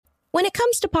When it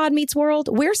comes to Pod Meets World,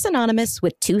 we're synonymous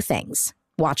with two things: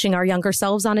 watching our younger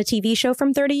selves on a TV show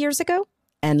from 30 years ago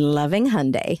and loving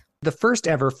Hyundai. The first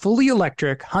ever fully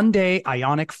electric Hyundai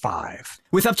Ioniq 5.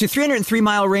 With up to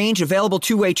 303-mile range, available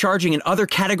two-way charging, and other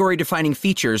category-defining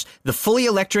features, the fully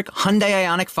electric Hyundai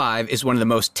Ioniq 5 is one of the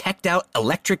most teched-out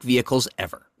electric vehicles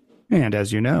ever. And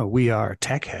as you know, we are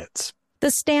tech heads. The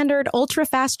standard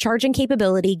ultra-fast charging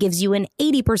capability gives you an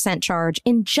 80% charge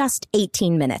in just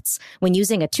 18 minutes when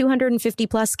using a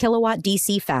 250-plus kilowatt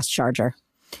DC fast charger.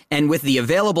 And with the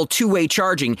available two-way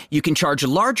charging, you can charge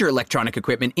larger electronic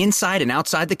equipment inside and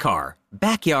outside the car,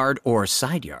 backyard or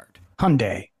side yard.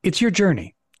 Hyundai, it's your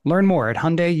journey. Learn more at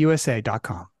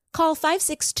HyundaiUSA.com. Call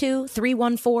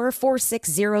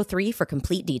 562-314-4603 for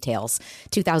complete details.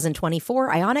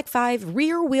 2024 Ioniq 5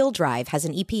 rear-wheel drive has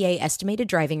an EPA estimated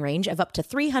driving range of up to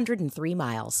 303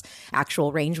 miles.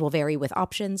 Actual range will vary with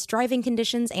options, driving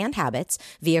conditions and habits,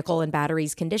 vehicle and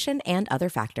batteries condition, and other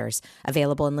factors.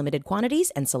 Available in limited quantities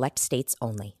and select states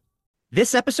only.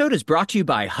 This episode is brought to you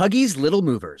by Huggies Little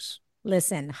Movers.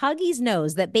 Listen, Huggies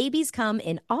knows that babies come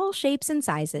in all shapes and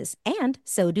sizes, and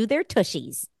so do their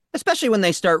tushies. Especially when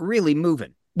they start really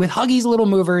moving. With Huggies Little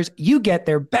Movers, you get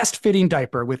their best-fitting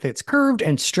diaper with its curved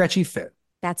and stretchy fit.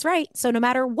 That's right. So no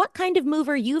matter what kind of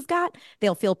mover you've got,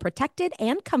 they'll feel protected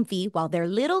and comfy while their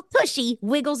little tushy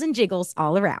wiggles and jiggles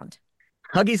all around.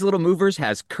 Huggies Little Movers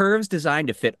has curves designed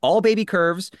to fit all baby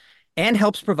curves and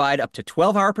helps provide up to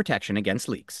 12-hour protection against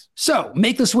leaks. So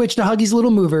make the switch to Huggies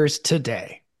Little Movers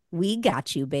today. We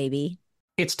got you, baby.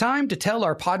 It's time to tell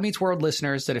our Pod Meets World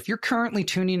listeners that if you're currently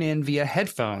tuning in via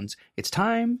headphones, it's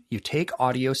time you take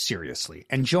audio seriously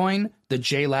and join the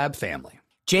JLab family.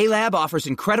 JLab offers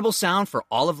incredible sound for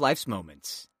all of life's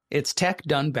moments. It's tech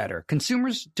done better.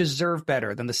 Consumers deserve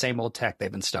better than the same old tech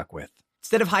they've been stuck with.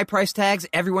 Instead of high price tags,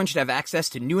 everyone should have access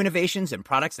to new innovations and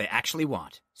products they actually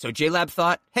want. So JLab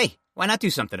thought, hey, why not do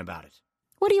something about it?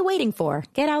 What are you waiting for?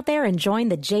 Get out there and join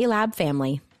the JLab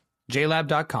family.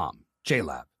 JLab.com.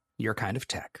 JLab. Your kind of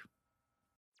tech.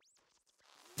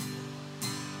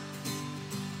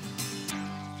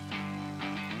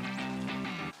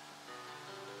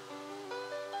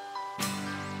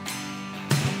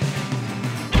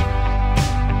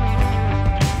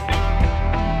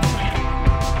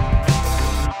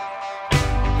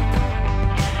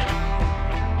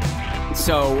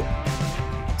 So,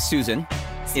 Susan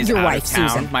is Your out wife, of town.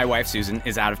 Susan. My wife, Susan,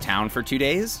 is out of town for 2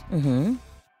 days. Mm-hmm.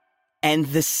 And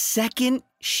the second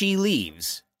she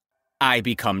leaves, I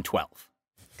become 12.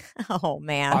 Oh,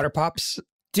 man. Otter Pops.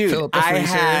 Dude, I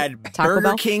had Taco Burger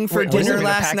Bell? King for Was it dinner in a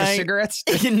last pack of night. cigarettes?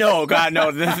 No, God,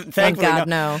 no. Thank Thankfully, God,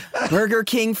 no. Burger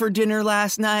King for dinner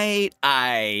last night.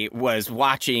 I was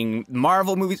watching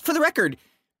Marvel movies. For the record,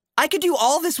 I could do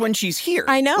all this when she's here.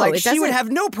 I know. Like, It she would doesn't-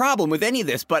 have no problem with any of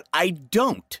this, but I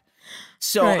don't.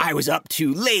 So Right. I was up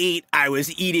too late. I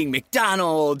was eating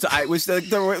McDonald's. I was the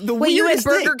Wait, you had weirdest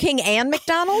Burger thing. King and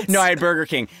McDonald's? No, I had Burger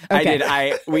King. I Okay.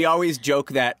 did. We always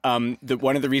joke that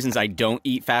one of the reasons I don't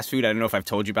eat fast food, I don't know if I've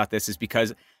told you about this, is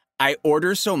because I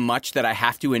order so much that I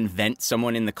have to invent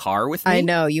someone in the car with me. I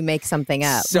know, you make something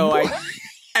up. So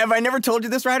have I never told you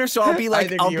this, Ryder? So I'll be like,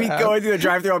 think I'll you be have. going through the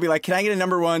drive-thru. I'll be like, can I get a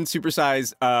number one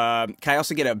supersize? Can I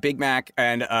also get a Big Mac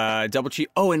and double cheese?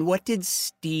 Oh, and what did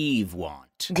Steve want?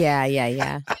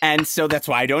 Yeah. And so that's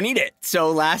why I don't eat it. So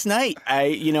last night,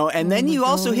 and then you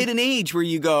also hit an age where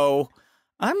you go,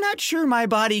 I'm not sure my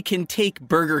body can take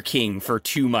Burger King for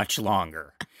too much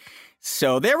longer.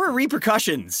 So there were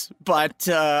repercussions. But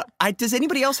does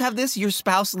anybody else have this? Your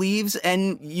spouse leaves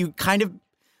and you kind of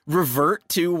revert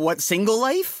to what, single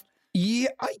life? Yeah,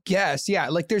 I guess. Yeah,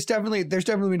 like there's definitely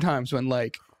been times when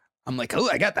like I'm like, oh,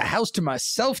 I got the house to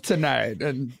myself tonight,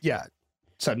 and yeah,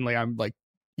 suddenly I'm like,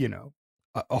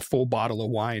 a full bottle of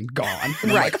wine gone.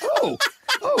 And Right. I'm like,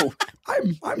 oh,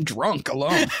 I'm drunk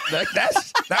alone.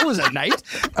 That was a night.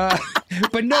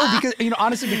 But no, because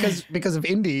honestly, because of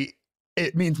Indy,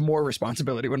 it means more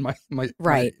responsibility when my spouse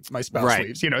Right.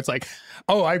 leaves. It's like,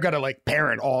 oh, I've got to like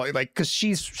parent all, like, because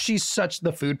she's such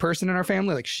the food person in our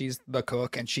family. Like, she's the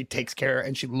cook and she takes care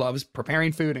and she loves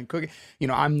preparing food and cooking.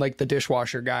 I'm like the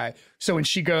dishwasher guy. So when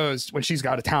she's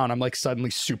out of town, I'm like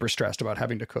suddenly super stressed about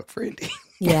having to cook for Indy.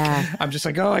 Yeah. I'm just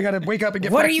like, oh, I got to wake up and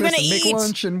get What are breakfast you gonna and make eat?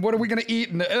 lunch, and what are we gonna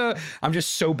eat? And I'm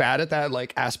just so bad at that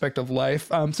like aspect of life.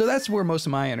 So that's where most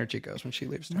of my energy goes when she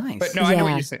leaves. Nice. But no, I know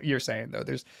Yeah. what you're saying though.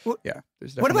 There's What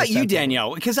definitely about a you, sense of-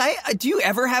 Danielle? Because do you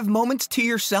ever have moments to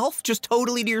yourself, just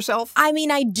totally to yourself? I mean,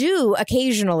 I do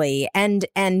occasionally, and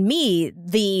me,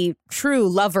 the true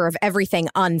lover of everything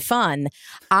unfun,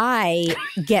 I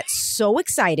get so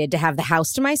excited to have the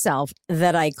house to myself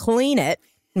that I clean it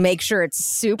make sure it's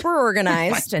super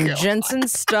organized and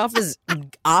Jensen's stuff is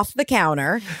off the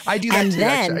counter. I do that and too.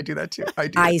 Then I do that too.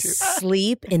 I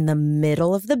sleep in the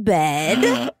middle of the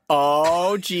bed.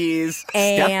 Oh, geez.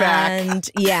 Step back. And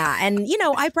yeah, and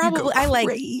I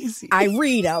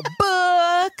read a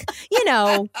book,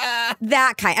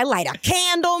 that kind. I light a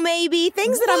candle, maybe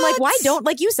things that I'm like, why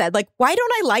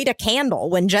don't I light a candle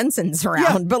when Jensen's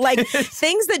around? But like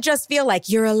things that just feel like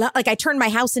you're alone. Like I turn my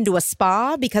house into a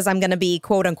spa because I'm going to be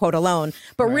quote unquote alone.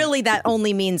 But really that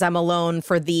only means I'm alone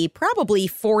for the probably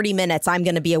 40 minutes I'm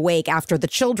going to be awake after the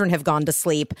children have gone to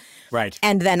sleep. Right.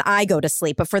 And then I go to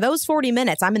sleep. But for those 40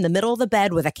 minutes, I'm in the middle of the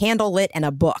bed with a candle lit and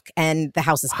a book, and the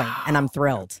house is clean, and I'm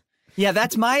thrilled. Yeah,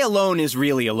 that's my alone is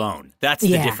really alone. That's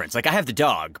the difference. Like I have the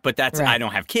dog, but I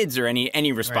don't have kids or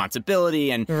any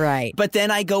responsibility. And But then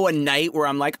I go a night where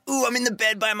I'm like, ooh, I'm in the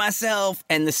bed by myself.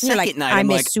 And the second night I'm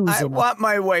like, Susan. I want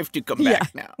my wife to come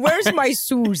back now. Where's my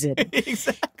Susan?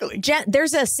 Exactly.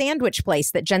 There's a sandwich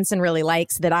place that Jensen really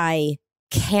likes that I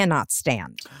cannot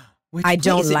stand. I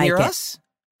don't like it. Us?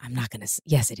 I'm not going to.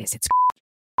 Yes, it is. It's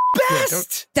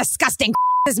best. Disgusting.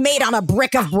 Is made on a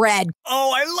brick of bread.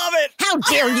 Oh, I love it. How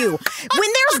dare you? When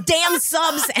there's damn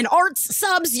subs and arts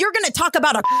subs, you're going to talk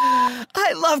about a...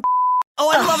 I love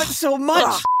it so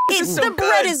much. The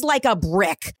bread is like a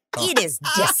brick. It is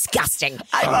disgusting.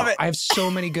 I love it. I have so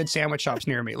many good sandwich shops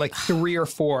near me, like 3 or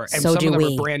 4. And so some of them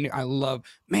are brand new. I love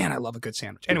a good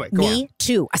sandwich. Anyway, go on. Me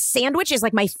too. A sandwich is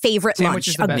like my favorite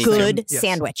lunch. A good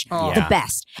sandwich. The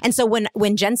best. And so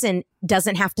when Jensen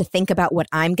doesn't have to think about what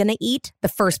I'm going to eat, the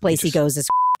first place he goes is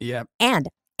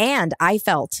And I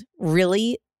felt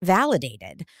really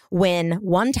validated when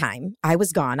one time I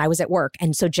was gone, I was at work.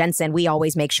 And so Jensen, we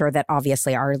always make sure that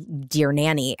obviously our dear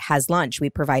nanny has lunch. We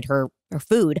provide her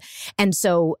food. And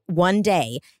so one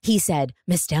day he said,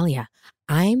 Miss Delia,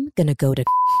 I'm going to go to,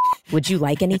 would you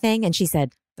like anything? And she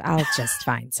said, I'll just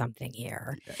find something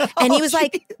here. And he was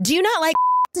like, do you not like?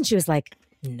 And she was like,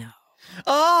 no.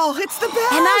 Oh, it's the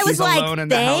best. And I was like,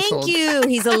 thank you.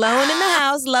 He's alone in the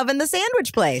house, loving the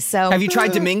sandwich place. So have you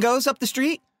tried Domingo's up the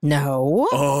street? No.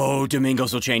 Oh,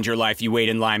 Domingo's will change your life. You wait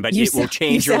in line, but it will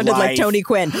change your life. You sounded like Tony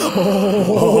Quinn. You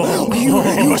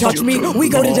touch me, we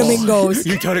go to Domingo's.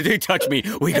 You touch me,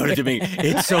 we go to Domingo's.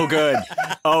 It's so good.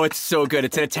 Oh, it's so good.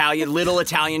 It's an little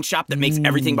Italian shop that makes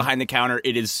everything behind the counter.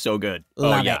 It is so good.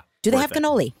 Love it. Do they have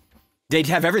cannoli? They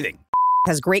have everything.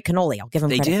 Has great cannoli. I'll give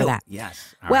them credit for that.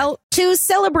 Yes. Well, to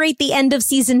celebrate the end of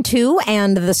season 2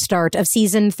 and the start of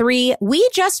season 3, we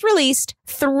just released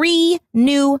 3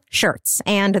 new shirts,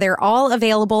 and they're all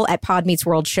available at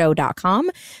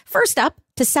podmeetsworldshow.com. First up,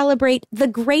 to celebrate the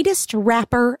greatest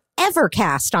rapper ever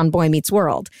cast on Boy Meets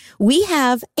World, we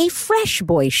have a Fresh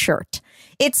Boy shirt.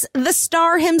 It's the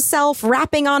star himself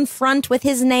rapping on front with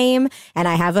his name, and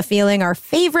I have a feeling our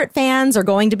favorite fans are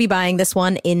going to be buying this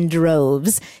one in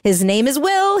droves. His name is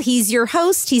Will. He's your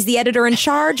host. He's the editor in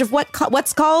charge of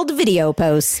what's called Video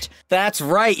Post. That's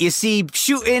right. You see,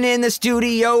 shooting in the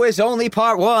studio is only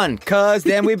part 1, because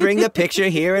then we bring the picture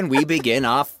here and we begin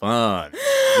our fun.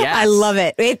 Yes. I love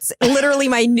it. It's literally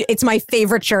my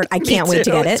favorite shirt. I can't wait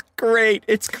to get it.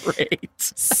 It's great.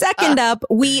 Second up,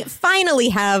 we finally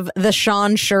have the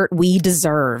Sean shirt we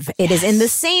deserve. It is in the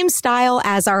same style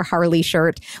as our Harley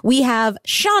shirt. We have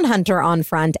Sean Hunter on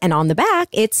front, and on the back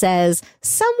it says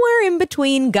somewhere in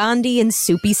between Gandhi and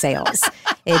Soupy Sales.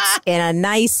 It's in a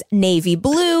nice navy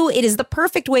blue. It is the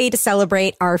perfect way to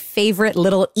celebrate our favorite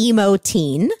little emo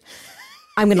teen.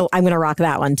 I'm gonna rock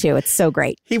that one too. It's so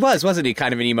great. He wasn't he?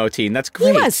 Kind of an emo teen. That's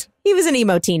great. He was an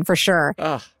emo teen for sure.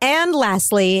 Ugh. And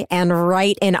lastly, and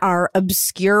right in our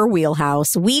obscure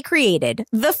wheelhouse, we created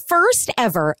the first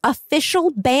ever official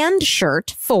band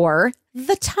shirt for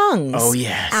The Tongues. Oh,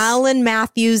 yes. Alan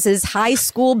Matthews' high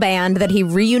school band that he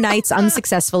reunites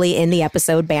unsuccessfully in the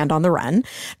episode Band on the Run.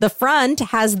 The front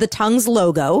has the Tongues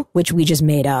logo, which we just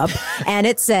made up, and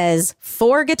it says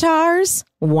 4 guitars,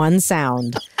 1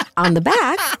 sound. On the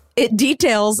back, it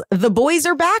details the Boys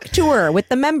Are Back tour with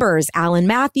the members Alan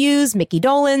Matthews, Mickey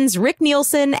Dolenz, Rick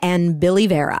Nielsen, and Billy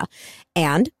Vera.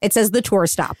 And it says the tour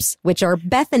stops, which are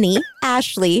Bethany,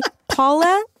 Ashley,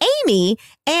 Paula, Amy,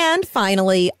 and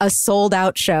finally a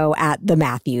sold-out show at the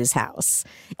Matthews house.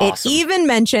 Awesome. It even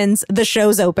mentions the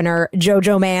show's opener,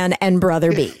 JoJo Man and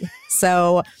Brother B.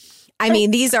 So, I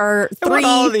mean, these are 3. I want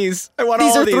all of these.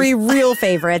 These are 3 real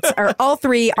favorites. All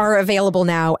 3 are available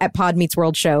now at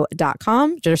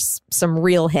podmeetsworldshow.com. Just some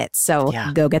real hits. So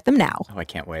go get them now. Oh, I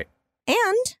can't wait.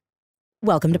 And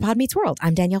welcome to Pod Meets World.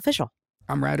 I'm Danielle Fishel.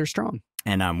 I'm Ryder Strong.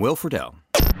 And I'm Will Friedle.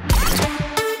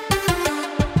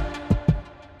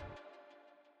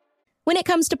 When it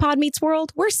comes to Pod Meets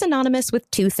World, we're synonymous with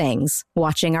two things: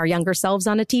 watching our younger selves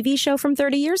on a TV show from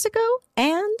 30 years ago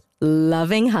and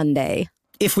loving Hyundai.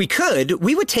 If we could,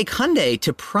 we would take Hyundai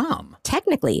to prom.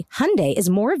 Technically, Hyundai is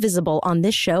more visible on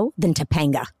this show than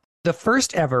Topanga. The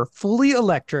first ever fully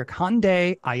electric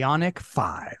Hyundai Ioniq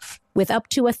 5. With up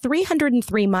to a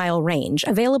 303-mile range,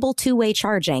 available two-way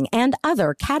charging, and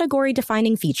other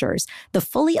category-defining features, the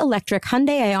fully electric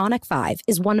Hyundai Ioniq 5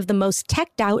 is one of the most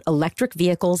teched-out electric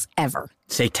vehicles ever.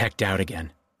 Say teched out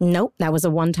again. Nope, that was a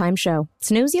one-time show.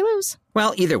 Snooze, you lose.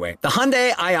 Well, either way, the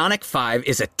Hyundai Ioniq 5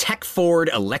 is a tech-forward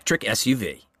electric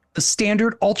SUV. The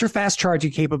standard ultra-fast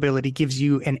charging capability gives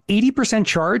you an 80%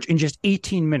 charge in just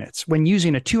 18 minutes when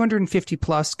using a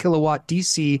 250-plus kilowatt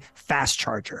DC fast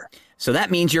charger. So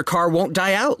that means your car won't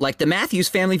die out like the Matthews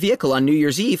family vehicle on New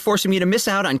Year's Eve, forcing you to miss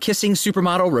out on kissing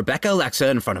supermodel Rebecca Alexa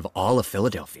in front of all of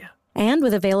Philadelphia. And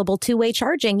with available two-way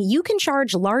charging, you can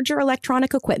charge larger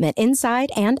electronic equipment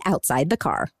inside and outside the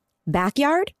car.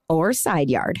 Backyard or side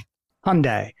yard.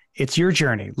 Hyundai, it's your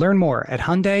journey. Learn more at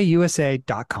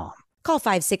HyundaiUSA.com. Call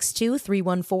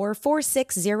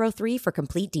 562-314-4603 for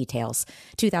complete details.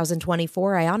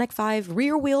 2024 Ioniq 5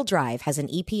 rear-wheel drive has an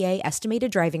EPA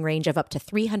estimated driving range of up to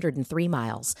 303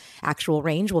 miles. Actual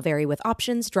range will vary with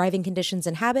options, driving conditions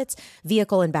and habits,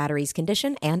 vehicle and batteries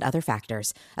condition, and other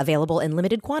factors. Available in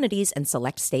limited quantities and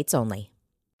select states only.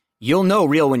 You'll know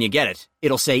real when you get it.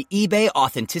 It'll say eBay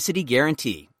Authenticity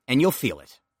Guarantee, and you'll feel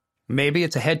it. Maybe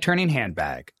it's a head-turning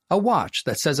handbag, a watch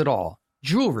that says it all,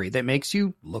 jewelry that makes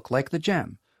you look like the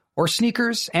gem, or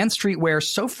sneakers and streetwear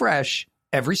so fresh,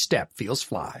 every step feels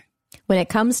fly. When it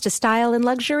comes to style and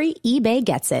luxury, eBay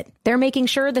gets it. They're making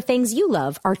sure the things you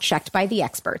love are checked by the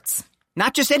experts.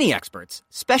 Not just any experts,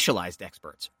 specialized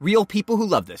experts. Real people who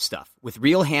love this stuff, with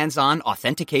real hands-on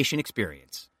authentication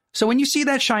experience. So when you see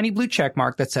that shiny blue check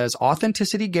mark that says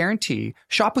Authenticity Guarantee,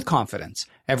 shop with confidence.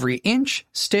 Every inch,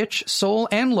 stitch, sole,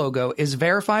 and logo is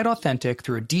verified authentic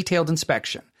through a detailed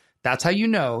inspection. That's how you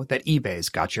know that eBay's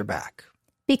got your back.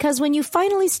 Because when you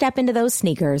finally step into those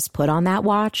sneakers, put on that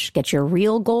watch, get your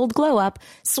real gold glow up,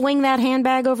 swing that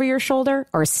handbag over your shoulder,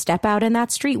 or step out in that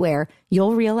streetwear,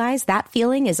 you'll realize that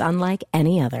feeling is unlike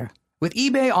any other. With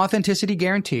eBay Authenticity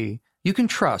Guarantee, you can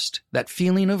trust that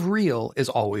feeling of real is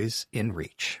always in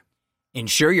reach.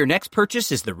 Ensure your next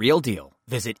purchase is the real deal.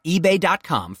 Visit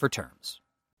eBay.com for terms.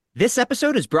 This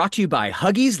episode is brought to you by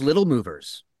Huggies Little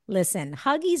Movers. Listen,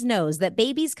 Huggies knows that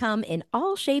babies come in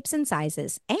all shapes and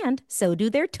sizes, and so do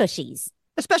their tushies.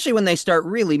 Especially when they start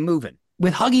really moving.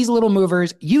 With Huggies Little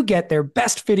Movers, you get their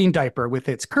best-fitting diaper with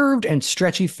its curved and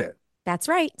stretchy fit. That's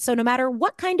right. So no matter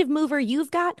what kind of mover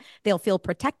you've got, they'll feel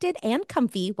protected and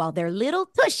comfy while their little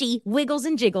tushy wiggles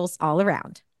and jiggles all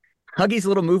around. Huggies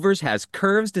Little Movers has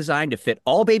curves designed to fit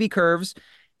all baby curves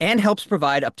and helps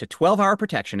provide up to 12-hour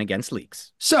protection against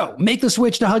leaks. So make the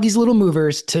switch to Huggies Little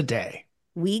Movers today.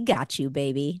 We got you,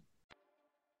 baby.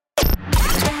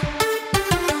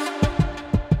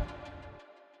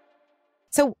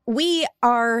 So we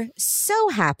are so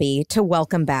happy to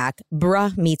welcome back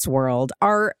Bruh Meets World,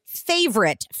 our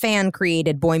favorite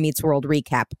fan-created Boy Meets World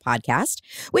recap podcast,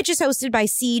 which is hosted by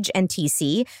Siege and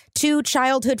TC, two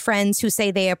childhood friends who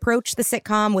say they approach the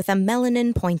sitcom with a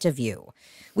melanin point of view.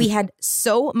 We had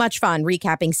so much fun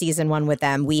recapping season 1 with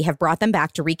them. We have brought them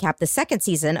back to recap the second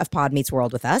season of Pod Meets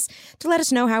World with us to let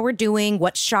us know how we're doing,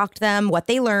 what shocked them, what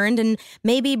they learned, and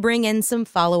maybe bring in some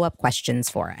follow-up questions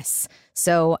for us.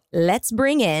 So let's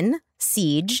bring in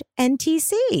Siege and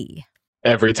TC.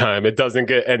 Every time. It doesn't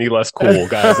get any less cool,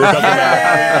 guys. It doesn't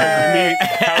matter how you meet.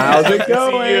 How's it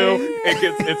going?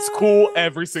 It's cool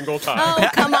every single time. Oh,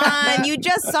 come on. You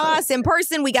just saw us in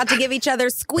person. We got to give each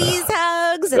other squeeze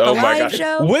hugs at the live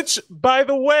show. Which, by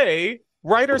the way,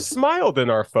 Ryder smiled in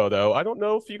our photo. I don't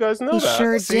know if you guys know that. He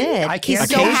sure did. I can't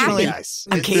He's so happy.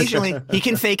 Occasionally, he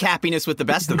can fake happiness with the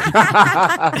best of them.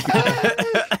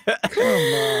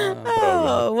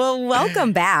 Oh, well,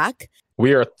 welcome back.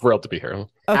 We are thrilled to be here. Okay,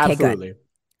 Absolutely. good.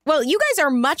 Well, you guys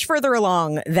are much further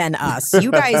along than us.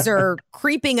 You guys are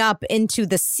creeping up into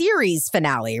the series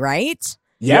finale, right?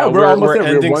 Yeah, we're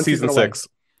ending season 6.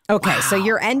 Okay, wow. So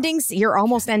you're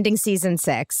almost ending season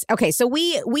 6. Okay, so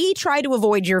we try to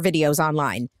avoid your videos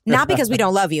online, not because we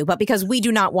don't love you, but because we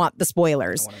do not want the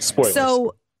spoilers.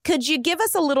 So could you give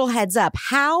us a little heads up?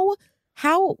 How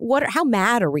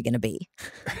mad are we going to be?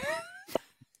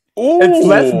 It's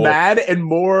less mad and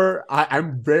more.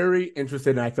 I'm very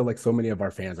interested, and I feel like so many of our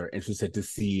fans are interested to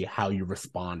see how you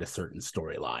respond to certain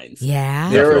storylines. Yeah.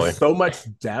 There is so much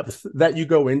depth that you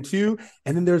go into,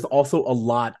 and then there's also a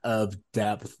lot of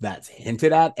depth that's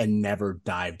hinted at and never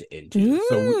dived into.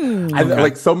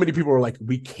 Like so many people are like,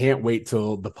 we can't wait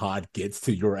till the pod gets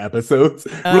to your episodes.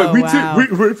 We're like,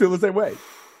 we feel the same way.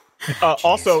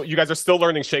 Also, you guys are still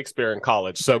learning Shakespeare in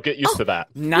college, so get used to that.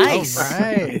 Nice.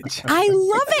 Right. I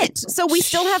love it. So we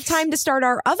still have time to start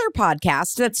our other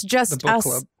podcast. That's just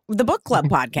us, the book club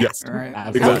podcast. All right.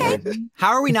 Absolutely. Okay. How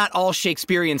are we not all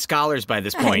Shakespearean scholars by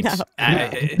this point?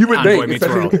 You would on think, Boy Meets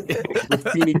especially World. with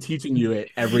Feeny teaching you it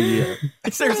every year.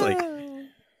 Seriously.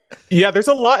 Yeah, there's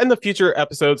a lot in the future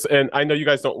episodes, and I know you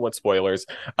guys don't want spoilers,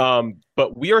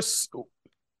 but we are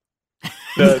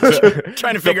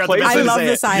Trying to figure out the best I way to love say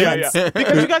the it. silence.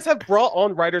 Because you guys have brought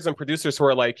on writers and producers who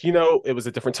are like, it was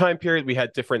a different time period. We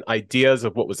had different ideas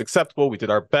of what was acceptable. We did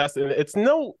our best. And it's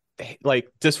no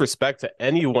disrespect to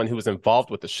anyone who was involved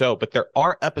with the show, but there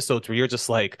are episodes where you're just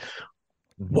like,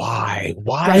 why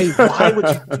would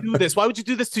you do this? Why would you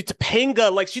do this to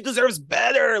Topanga? Like, she deserves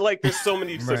better. Like, there's so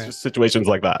many situations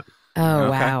like that.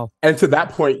 Oh, wow. And to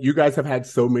that point, you guys have had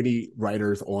so many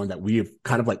writers on that we have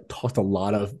kind of like talked a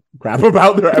lot of crap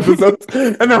about their episodes.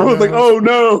 And I was like, oh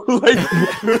no. Like,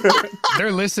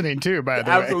 they're listening too, by the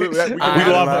absolutely. way. We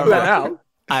love that out.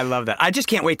 I love that. I just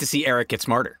can't wait to see Eric get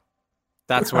smarter.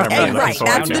 That's what I'm really looking Right.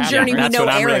 forward That's to. the journey we That's know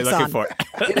what I'm really Eric's looking on. for.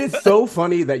 It is so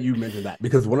funny that you mentioned that,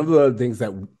 because one of the things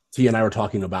that T and I were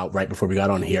talking about right before we got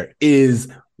on here is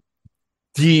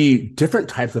the different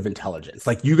types of intelligence.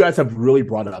 Like, you guys have really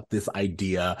brought up this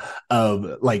idea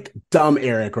of like dumb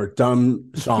Eric or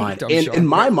dumb Sean. In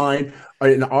my mind, or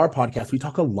in our podcast, we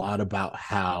talk a lot about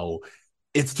how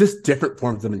it's just different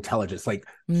forms of intelligence. Like,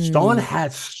 Sean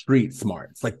has street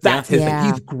smarts. Like, that's his thing.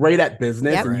 He's great at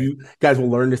business. Yep. And you guys will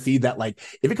learn to see that, like,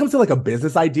 if it comes to like a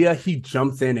business idea, he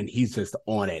jumps in and he's just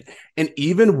on it. And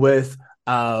even with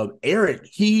Eric,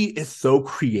 he is so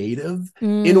creative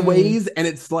in ways. And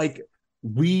it's like,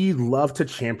 we love to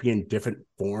champion different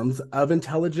forms of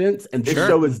intelligence. And this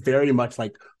show is very much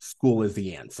like school is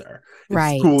the answer.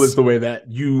 Right. School is the way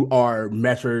that you are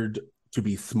measured to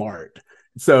be smart.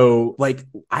 So, like,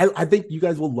 I think you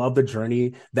guys will love the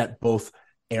journey that both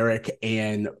Eric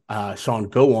and Sean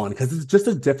go on, because it's just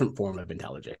a different form of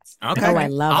intelligence. Okay. Oh, I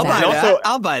love that.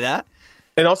 I'll buy that.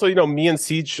 And also, me and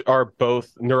Siege are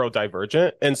both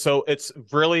neurodivergent. And so it's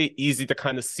really easy to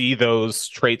kind of see those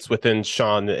traits within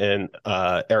Sean and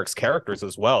Eric's characters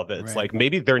as well. That it's like,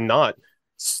 maybe they're not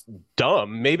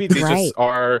dumb. Maybe they just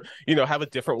are, have a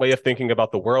different way of thinking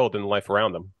about the world and life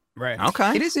around them. Right.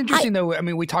 Okay. It is interesting, though. I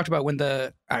mean, we talked about when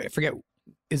I forget,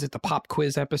 is it the pop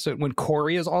quiz episode when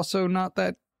Corey is also not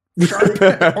that sharp?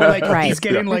 Or like he's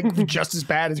getting like just as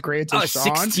bad as grades as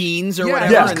Sean? 16s or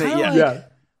whatever. Yeah.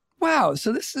 Wow,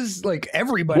 so this is like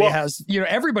everybody has,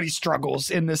 everybody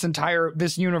struggles in this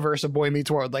universe of Boy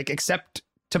Meets World, like except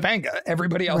Topanga.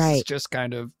 Everybody else is just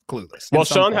kind of clueless. Well,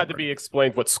 Sean had to be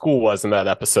explained what school was in that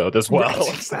episode as well.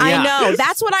 I know.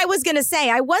 That's what I was going to say.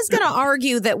 I was going to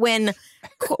argue that when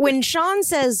Sean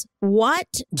says what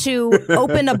to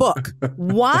open a book,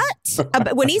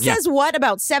 when he says what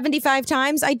about 75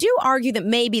 times, I do argue that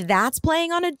maybe that's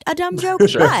playing on a dumb joke,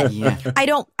 but I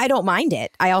don't mind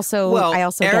it. I also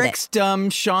Eric's dumb,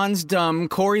 Sean's dumb,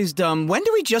 Corey's dumb. When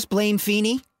do we just blame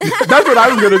Feeny? That's what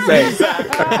I was going to say.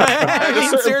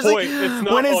 At a certain point, it's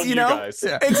not on you guys.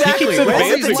 Exactly. He keeps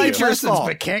advancing the you. teacher's fault,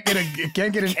 but can't get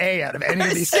an A out of any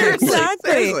of these kids.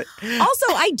 Exactly. Also,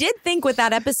 I did think with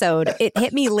that episode, it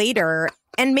hit me later,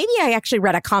 and maybe I actually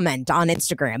read a comment on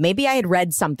Instagram. Maybe I had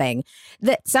read something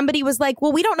that somebody was like,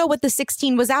 well, we don't know what the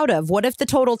 16 was out of. What if the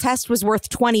total test was worth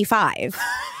 25?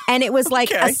 And it was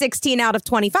like a 16 out of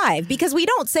 25, because we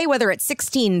don't say whether it's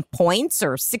 16 points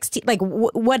or 16, like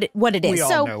what it is. We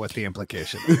all know what the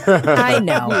implication is. I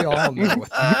know. We all know what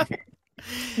that.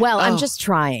 Well, I'm just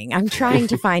trying. I'm trying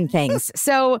to find things.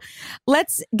 So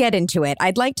let's get into it.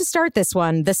 I'd like to start this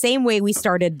one the same way we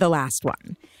started the last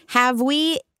one. Have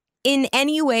we, in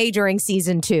any way during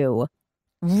season 2,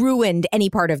 ruined any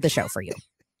part of the show for you?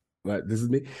 This is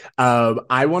me.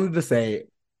 I wanted to say,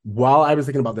 while I was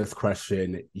thinking about this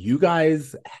question, you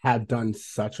guys have done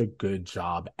such a good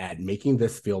job at making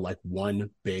this feel like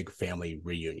one big family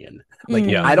reunion. Like,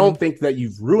 I don't think that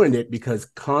you've ruined it, because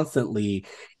constantly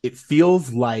it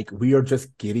feels like we are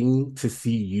just getting to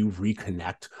see you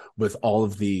reconnect with all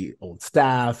of the old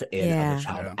staff and other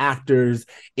child actors,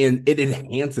 and it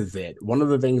enhances it. One of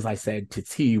the things I said to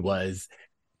T was,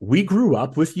 we grew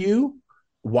up with you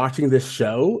watching this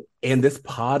show, And this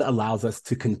pod allows us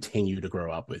to continue to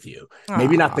grow up with you.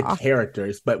 Maybe not the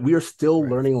characters, but we are still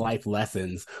learning life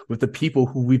lessons with the people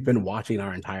who we've been watching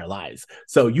our entire lives.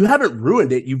 So you haven't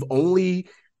ruined it. You've only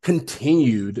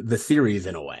continued the series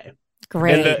in a way.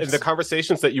 Great. And the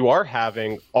conversations that you are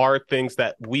having are things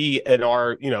that we in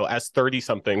our, as 30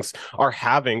 somethings are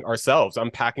having ourselves,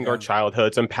 unpacking our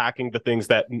childhoods, unpacking the things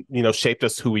that, shaped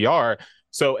us who we are.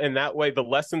 So in that way, the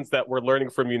lessons that we're learning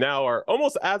from you now are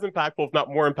almost as impactful, if not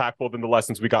more impactful than the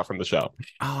lessons we got from the show.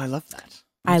 Oh, I love that.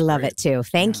 I love it too.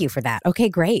 Thank you for that. Okay,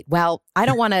 great. Well, I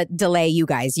don't want to delay you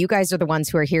guys. You guys are the ones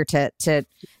who are here to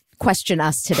question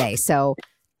us today. So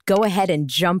go ahead and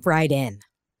jump right in.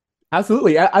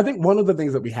 Absolutely. I think one of the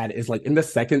things that we had is like in the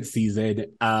second season,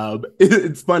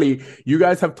 it's funny. You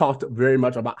guys have talked very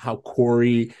much about how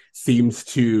Corey seems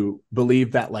to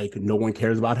believe that like no one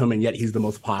cares about him and yet he's the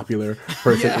most popular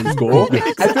person in school.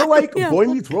 I feel like Boy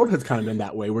Meets World has kind of been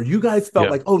that way where you guys felt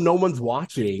like, oh, no one's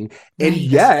watching. And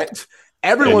yet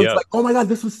everyone's like, oh my God,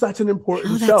 this was such an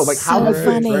important show. Like how has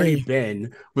the journey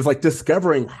been with like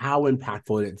discovering how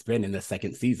impactful it's been in the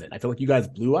second season? I feel like you guys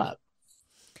blew up.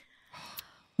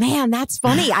 Man, that's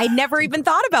funny. I never even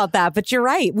thought about that, but you're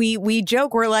right. We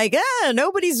joke. We're like,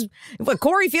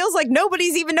 Corey feels like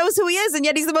nobody's even knows who he is, and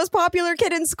yet he's the most popular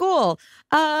kid in school.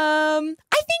 I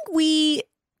think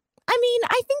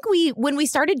when we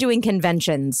started doing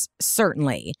conventions,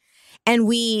 certainly, and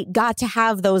we got to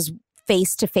have those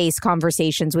face-to-face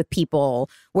conversations with people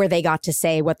where they got to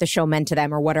say what the show meant to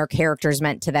them or what our characters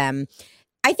meant to them.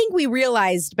 I think we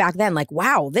realized back then, like,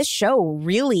 wow, this show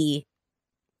really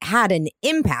had an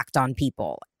impact on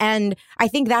people. And I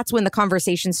think that's when the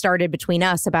conversation started between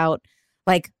us about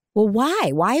like, well,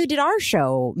 why? Why did our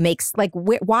show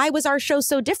why was our show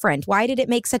so different? Why did it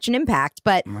make such an impact?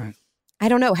 But I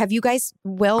don't know. Have you guys,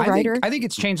 Ryder? I think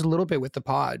it's changed a little bit with the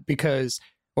pod because,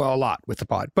 well, a lot with the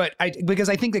pod. But because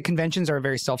I think that conventions are a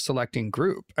very self-selecting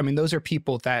group. I mean, those are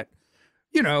people that,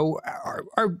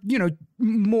 are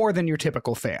more than your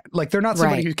typical fan. Like they're not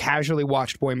somebody who casually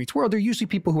watched Boy Meets World. They're usually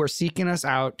people who are seeking us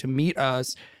out to meet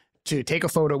us, to take a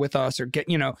photo with us or get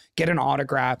an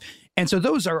autograph. And so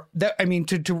those are that. I mean,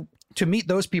 to meet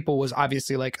those people was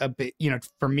obviously like a bit,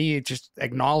 for me, just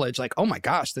acknowledge like, oh my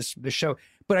gosh, this show.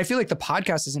 But I feel like the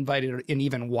podcast has invited an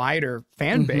even wider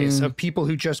fan base of people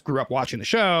who just grew up watching the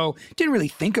show, didn't really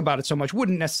think about it so much,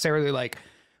 wouldn't necessarily like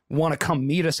want to come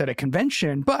meet us at a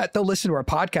convention, but they'll listen to our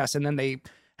podcast and then they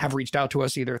have reached out to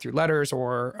us either through letters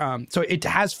or so it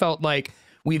has felt like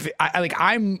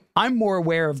I'm more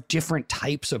aware of different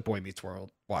types of Boy Meets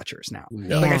World watchers now.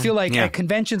 Like I feel like at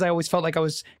conventions I always felt like I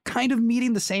was kind of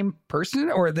meeting the same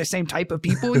person or the same type of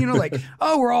people, like,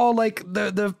 oh, we're all like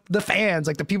the fans,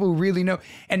 like the people who really know.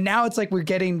 And now it's like we're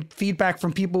getting feedback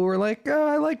from people who are like, oh,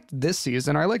 I liked this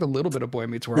season. I like a little bit of Boy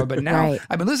Meets World, but now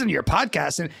I've been listening to your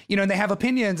podcast and and they have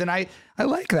opinions and I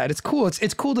like that. It's cool.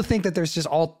 It's cool to think that there's just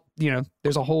all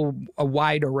there's a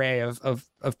wide array of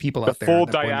people out there. The full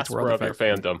diaspora of your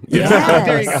fandom. Yes.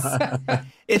 There you go.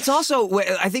 It's also,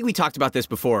 I think we talked about this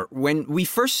before. When we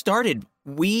first started,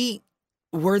 we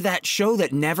were that show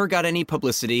that never got any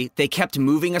publicity. They kept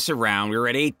moving us around. We were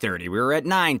at 8:30. We were at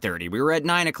 9:30. We were at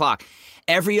 9 o'clock.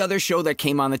 Every other show that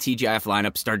came on the TGIF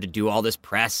lineup started to do all this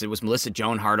press. It was Melissa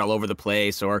Joan Hart all over the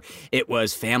place, or it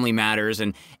was Family Matters.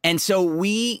 And so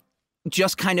we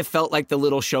just kind of felt like the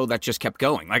little show that just kept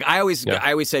going. Like I always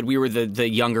said we were the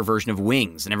younger version of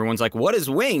Wings, and everyone's like, what is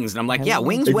Wings? And I'm like,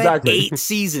 Wings went 8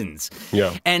 seasons.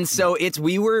 Yeah. And so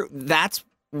that's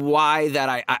why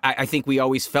that I think we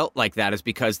always felt like that is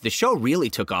because the show really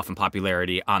took off in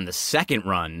popularity on the second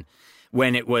run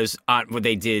when it was when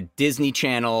they did Disney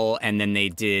Channel and then they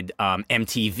did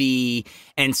MTV.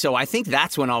 And so I think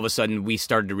that's when all of a sudden we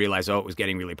started to realize, it was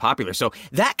getting really popular. So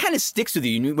that kind of sticks with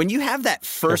you. When you have that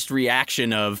first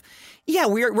reaction of,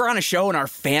 we're on a show and our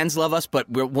fans love us, but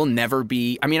we'll never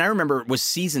be. I mean, I remember it was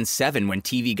season 7 when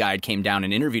TV Guide came down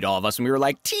and interviewed all of us, and we were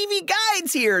like, TV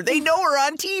Guide's here. They know we're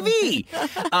on TV.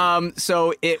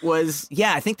 So it was,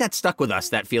 I think that stuck with us,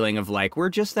 that feeling of like, we're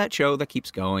just that show that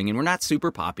keeps going and we're not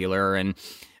super popular and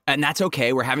that's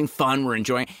okay. We're having fun. We're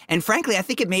enjoying. And frankly, I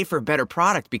think it made for a better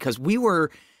product because we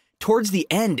were, towards the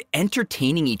end,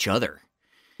 entertaining each other.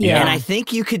 Yeah. And I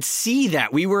think you could see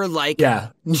that we were like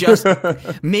just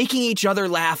making each other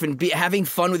laugh and having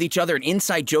fun with each other and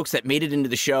inside jokes that made it into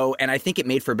the show. And I think it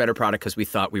made for a better product because we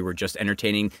thought we were just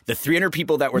entertaining the 300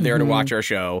 people that were there to watch our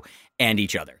show and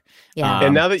each other. Yeah.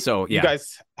 And now that you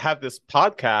guys have this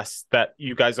podcast that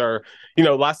you guys are,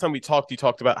 last time we talked, you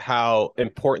talked about how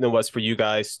important it was for you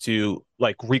guys to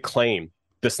like reclaim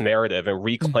this narrative and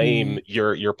reclaim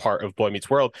your part of Boy Meets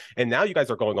World. And now you guys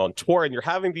are going on tour and you're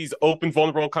having these open,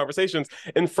 vulnerable conversations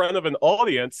in front of an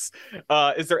audience.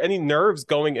 Is there any nerves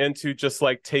going into just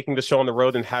like taking the show on the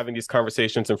road and having these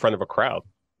conversations in front of a crowd?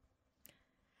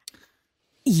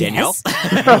 Danielle?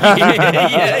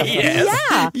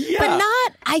 Yeah, but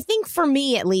not, I think for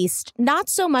me at least, not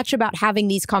so much about having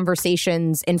these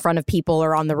conversations in front of people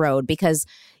or on the road, because,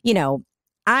 you know,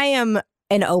 I am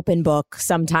an open book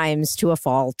sometimes to a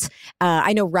fault.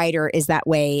 I know Ryder is that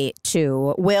way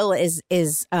too. Will is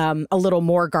a little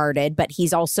more guarded, but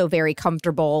he's also very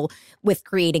comfortable with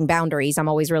creating boundaries. I'm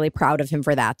always really proud of him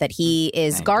for that he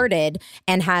is guarded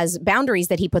and has boundaries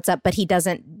that he puts up, but he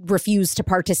doesn't refuse to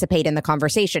participate in the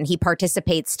conversation. He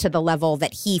participates to the level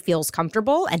that he feels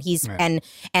comfortable, and he's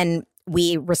and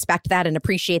we respect that and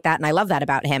appreciate that. And I love that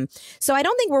about him. So I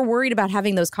don't think we're worried about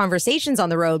having those conversations on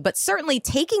the road, but certainly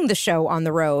taking the show on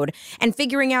the road and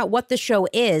figuring out what the show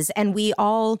is. And we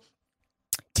all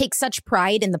take such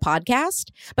pride in the podcast,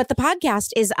 but the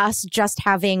podcast is us just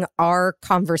having our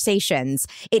conversations.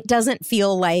 It doesn't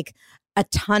feel like a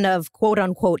ton of quote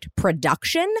unquote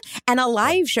production, and a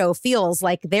live show feels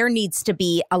like there needs to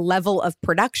be a level of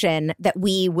production that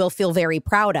we will feel very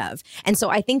proud of. And so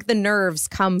I think the nerves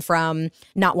come from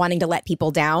not wanting to let people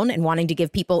down and wanting to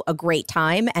give people a great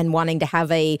time and wanting to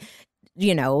have a,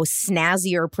 you know,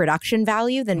 snazzier production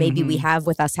value than maybe we have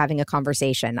with us having a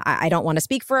conversation. I don't want to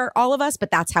speak for all of us,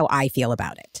 but that's how I feel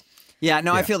about it. Yeah,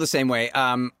 no, I feel the same way.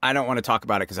 I don't want to talk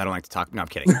about it because I don't like to talk. No, I'm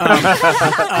kidding.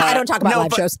 I don't talk about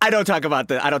live shows. I don't talk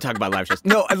about live shows.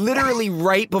 No, literally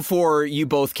right before you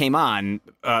both came on,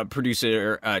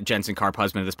 producer Jensen Karp,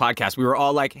 husband of this podcast, we were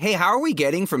all like, "Hey, how are we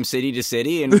getting from city to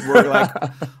city?" And we're like,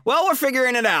 "Well, we're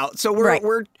figuring it out." So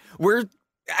we're.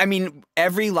 I mean,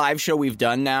 every live show we've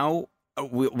done now,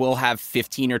 we'll have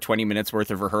 15 or 20 minutes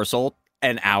worth of rehearsal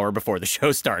an hour before the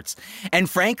show starts, and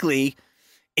frankly,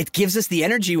 it gives us the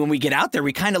energy when we get out there.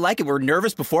 We kind of like it. We're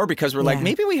nervous before because we're like,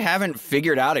 maybe we haven't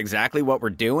figured out exactly what we're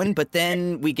doing, but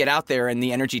then we get out there and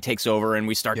the energy takes over and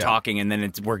we start talking, and then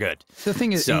we're good. The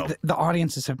thing is, the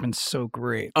audiences have been so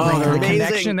great. Oh, they're the amazing.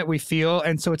 Connection that we feel.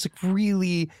 And so it's like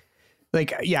really...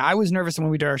 Like, yeah, I was nervous when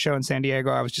we did our show in San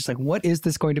Diego. I was just like, what is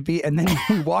this going to be? And then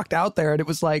we walked out there and it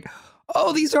was like,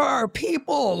 oh, these are our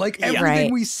people. Like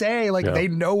everything we say, like they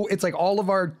know. It's like all of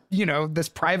our, you know, this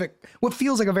private, what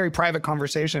feels like a very private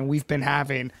conversation we've been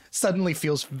having suddenly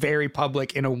feels very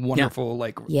public in a wonderful,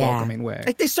 welcoming way.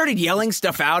 Like they started yelling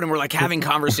stuff out and we're like having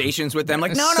conversations with them.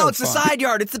 Like, no, it's the side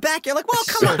yard. It's the backyard. Like, well,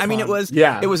 come on. I mean, it was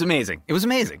amazing. It was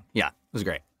amazing. Yeah, it was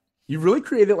great. You really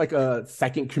created like a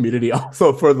second community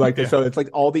also for like the show. It's like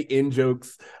all the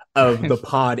in-jokes of the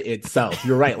pod itself.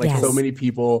 You're right. Like so many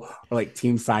people are like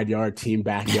team side yard, team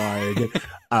backyard.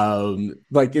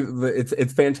 Like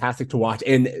it's fantastic to watch.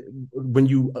 And when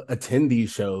you attend these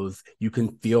shows, you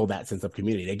can feel that sense of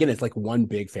community. Again, it's like one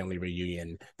big family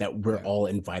reunion that we're all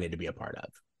invited to be a part of.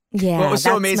 Yeah, well, it was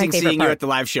so amazing seeing you at the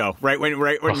live show, right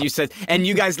when you said, and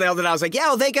you guys nailed it. I was like,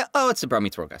 it's the Bro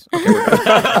Meets World guys. Okay,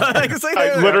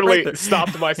 I literally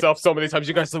stopped myself so many times.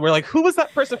 You guys were like, who was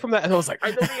that person from that? And I was like, I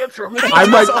know the answer.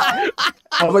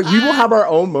 I was like, we will have our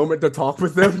own moment to talk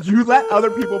with them. You let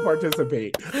other people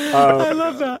participate. I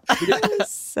love that.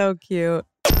 So cute.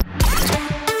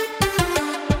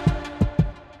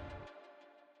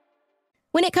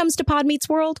 When it comes to Pod Meets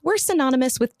World, we're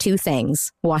synonymous with two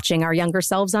things: watching our younger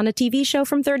selves on a TV show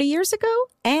from 30 years ago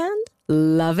and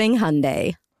loving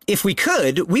Hyundai. If we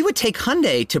could, we would take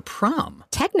Hyundai to prom.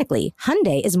 Technically,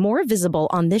 Hyundai is more visible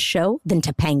on this show than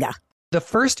Topanga. The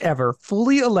first ever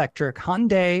fully electric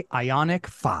Hyundai Ioniq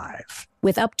 5.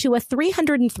 With up to a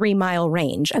 303-mile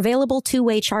range, available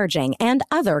two-way charging, and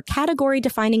other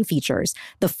category-defining features,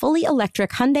 the fully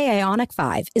electric Hyundai Ioniq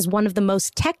 5 is one of the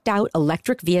most teched-out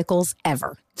electric vehicles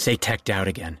ever. Say teched out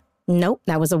again. Nope,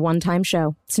 that was a one-time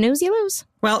show. Snooze, you lose.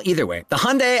 Well, either way, the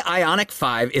Hyundai Ioniq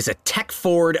 5 is a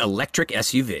tech-forward electric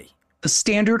SUV. The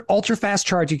standard ultra-fast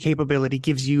charging capability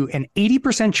gives you an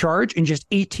 80% charge in just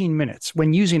 18 minutes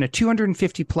when using a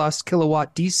 250-plus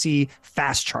kilowatt DC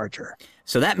fast charger.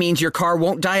 So that means your car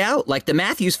won't die out like the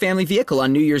Matthews family vehicle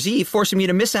on New Year's Eve, forcing you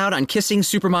to miss out on kissing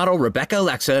supermodel Rebecca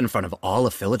Alexa in front of all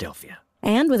of Philadelphia.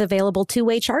 And with available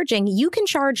two-way charging, you can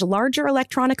charge larger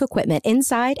electronic equipment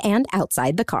inside and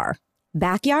outside the car.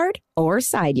 Backyard or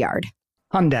side yard.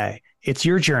 Hyundai, it's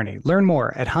your journey. Learn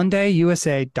more at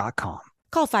HyundaiUSA.com.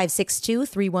 Call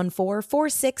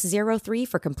 562-314-4603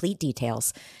 for complete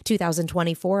details.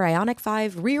 2024 Ioniq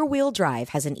 5 rear-wheel drive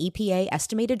has an EPA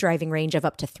estimated driving range of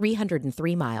up to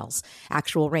 303 miles.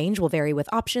 Actual range will vary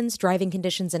with options, driving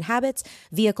conditions and habits,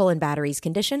 vehicle and batteries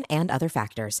condition, and other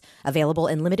factors. Available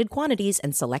in limited quantities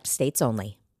and select states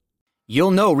only.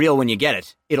 You'll know real when you get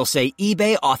it. It'll say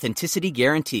eBay Authenticity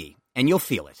Guarantee, and you'll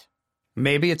feel it.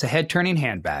 Maybe it's a head-turning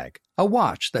handbag, a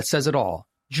watch that says it all,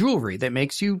 jewelry that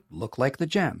makes you look like the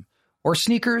gem, or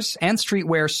sneakers and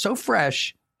streetwear so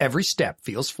fresh, every step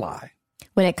feels fly.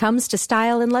 When it comes to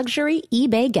style and luxury,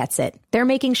 eBay gets it. They're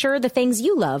making sure the things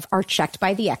you love are checked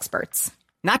by the experts.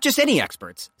 Not just any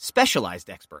experts, specialized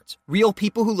experts. Real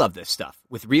people who love this stuff,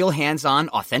 with real hands-on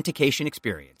authentication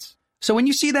experience. So when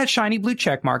you see that shiny blue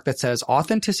check mark that says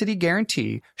Authenticity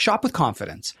Guarantee, shop with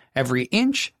confidence. Every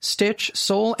inch, stitch,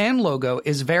 sole, and logo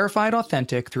is verified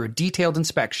authentic through a detailed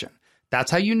inspection.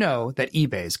 That's how you know that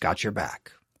eBay's got your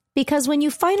back. Because when you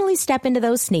finally step into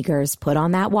those sneakers, put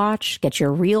on that watch, get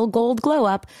your real gold glow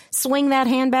up, swing that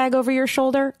handbag over your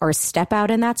shoulder, or step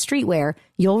out in that streetwear,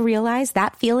 you'll realize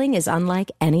that feeling is unlike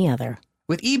any other.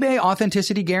 With eBay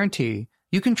Authenticity Guarantee,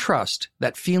 you can trust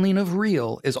that feeling of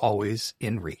real is always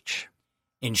in reach.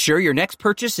 Ensure your next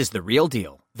purchase is the real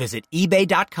deal. Visit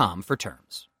eBay.com for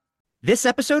terms. This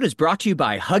episode is brought to you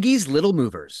by Huggies Little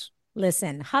Movers.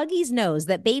 Listen, Huggies knows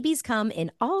that babies come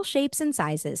in all shapes and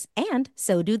sizes, and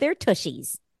so do their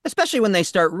tushies. Especially when they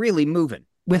start really moving.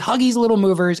 With Huggies Little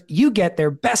Movers, you get their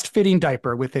best-fitting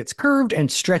diaper with its curved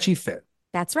and stretchy fit.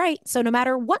 That's right. So no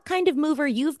matter what kind of mover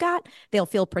you've got, they'll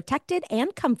feel protected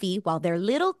and comfy while their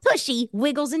little tushy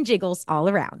wiggles and jiggles all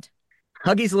around.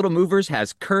 Huggies Little Movers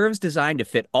has curves designed to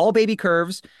fit all baby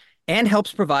curves and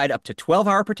helps provide up to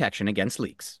 12-hour protection against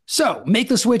leaks. So make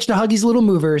the switch to Huggies Little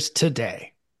Movers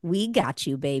today. We got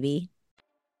you, baby.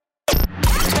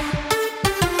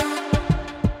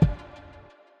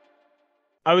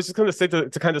 I was just going to say to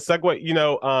kind of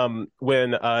segue,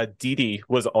 when Dee Dee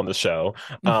was on the show,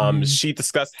 she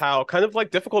discussed how kind of like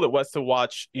difficult it was to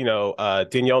watch,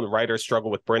 Danielle and Ryder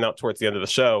struggle with burnout towards the end of the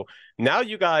show. Now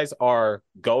you guys are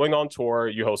going on tour.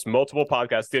 You host multiple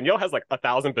podcasts. Danielle has like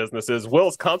 1,000 businesses.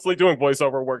 Will's constantly doing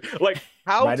voiceover work. Like,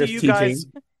 how Ryder's do you teaching. guys...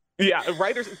 Yeah,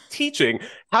 Ryder's teaching.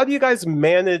 How do you guys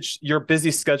manage your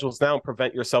busy schedules now and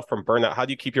prevent yourself from burnout? How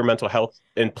do you keep your mental health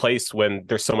in place when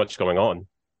there's so much going on?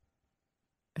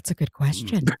 That's a good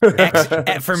question.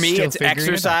 For me, Still it's figuring it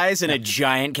exercise and a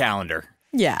giant calendar.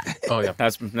 Yeah. Oh, yeah.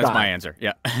 That's my answer.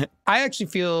 Yeah. I actually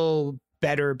feel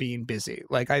better being busy.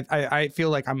 Like I feel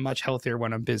like I'm much healthier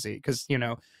when I'm busy because,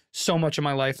 so much of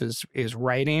my life is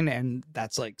writing, and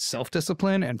that's like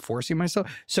self-discipline and forcing myself.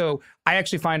 So I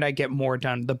actually find I get more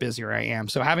done the busier I am.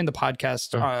 So having the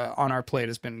podcast on our plate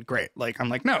has been great. Like, I'm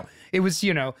like, no, it was,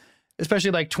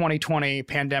 especially like 2020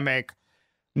 pandemic,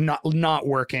 not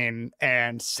working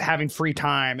and having free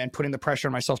time and putting the pressure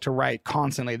on myself to write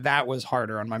constantly. That was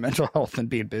harder on my mental health than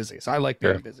being busy. So I like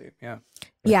being busy. Yeah.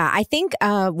 Yeah, I think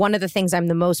one of the things I'm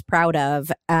the most proud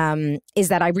of is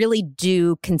that I really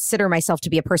do consider myself to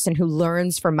be a person who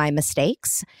learns from my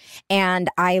mistakes. And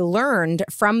I learned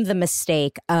from the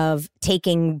mistake of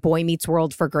taking Boy Meets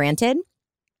World for granted.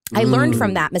 I learned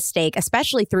from that mistake,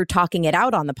 especially through talking it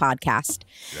out on the podcast,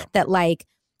 that like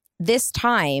this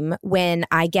time when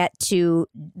I get to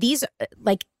these,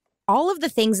 like all of the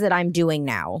things that I'm doing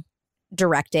now,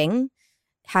 directing,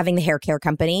 having the hair care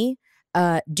company,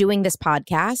 doing this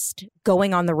podcast,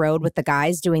 going on the road with the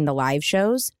guys, doing the live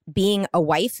shows, being a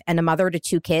wife and a mother to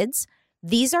 2 kids.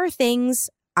 These are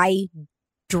things I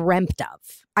dreamt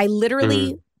of. I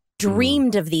literally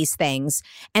dreamed of these things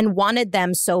and wanted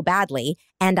them so badly.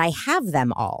 And I have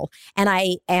them all. And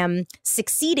I am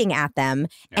succeeding at them.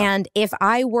 Yeah. And if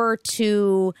I were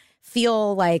to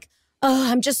feel like,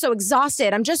 oh, I'm just so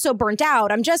exhausted, I'm just so burnt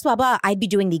out, I'm just blah, blah, I'd be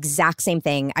doing the exact same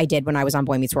thing I did when I was on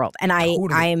Boy Meets World. And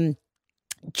I'm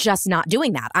just not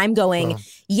doing that. I'm going,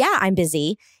 yeah, I'm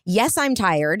busy. Yes, I'm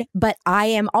tired, but I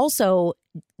am also,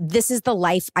 this is the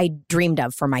life I dreamed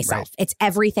of for myself. Right. It's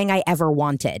everything I ever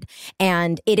wanted.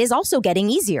 And it is also getting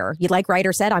easier. Like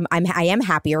Ryder said, I am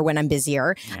happier when I'm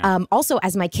busier. Yeah. Also,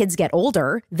 as my kids get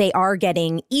older, they are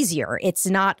getting easier. It's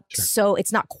not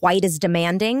it's not quite as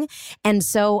demanding. And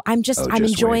so I'm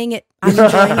enjoying it. I'm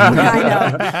enjoying it. I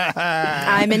know.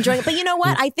 I'm enjoying it. But you know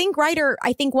what? I think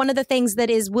one of the things that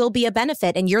will be a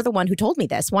benefit, and you're the one who told me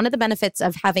this, one of the benefits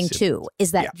of having 2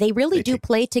 is that they really do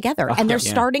play together, and they're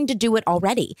starting to do it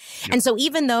already. Yeah. And so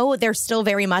even though they're still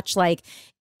very much like,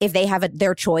 if they have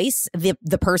their choice,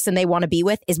 the person they want to be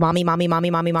with is mommy, mommy, mommy,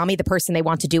 mommy, mommy. The person they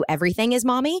want to do everything is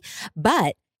mommy.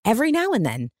 But every now and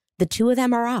then, the two of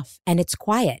them are off and it's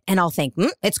quiet. And I'll think,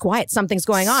 it's quiet. Something's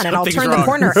going on. And I'll Something's turn wrong. the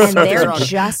corner and they're wrong.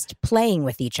 just playing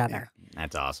with each other.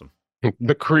 That's awesome.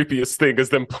 The creepiest thing is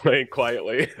them playing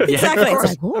quietly. Exactly. Yeah, of It's course.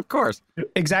 like, "Ooh." Of course.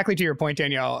 Exactly to your point,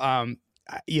 Danielle.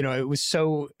 It was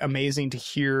so amazing to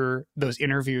hear those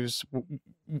interviews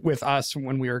with us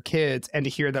when we were kids, and to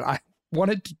hear that I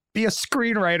wanted to be a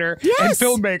screenwriter and Yes.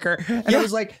 filmmaker. And it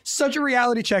was like such a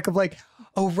reality check of like,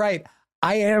 oh, right.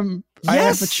 I have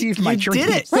Yes, achieved my you dream. did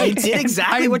it. You did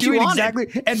exactly what you wanted.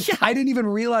 Exactly. And I didn't even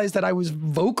realize that I was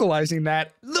vocalizing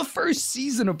that the first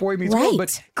season of Boy Meets World, Right.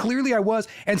 but clearly I was.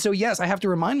 And so, yes, I have to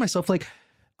remind myself, like,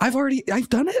 I've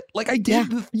done it. Like I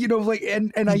did, and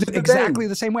I did the exactly thing.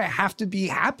 the same way. I have to be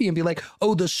happy and be like,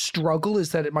 oh, the struggle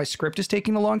is that my script is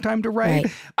taking a long time to write.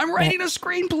 Right. I'm writing a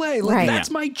screenplay. Like Right.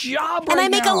 that's my job And right I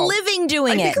make now. a living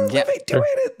doing I it. make a living doing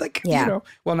it. Like, Yeah.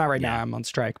 well, not right now. I'm on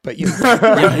strike, but you know,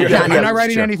 Yeah, I'm no, not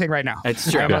writing true. anything right now.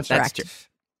 That's true. I'm on That's strike. true.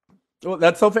 Well,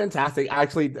 that's so fantastic.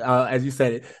 Actually, as you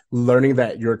said, learning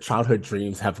that your childhood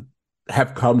dreams have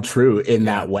come true in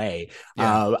that way.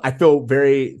 Yeah. I feel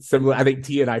very similar. I think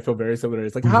T and I feel very similar.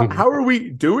 It's like, how are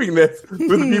we doing this with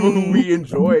the people who we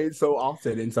enjoy so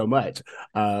often and so much?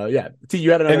 T,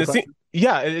 you had another And question?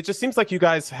 it just seems like you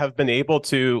guys have been able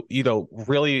to,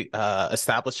 really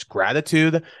establish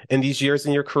gratitude in these years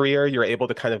in your career. You're able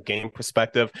to kind of gain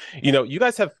perspective. You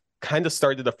guys have kind of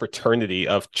started a fraternity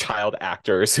of child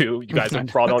actors who you guys have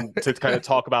brought on to kind of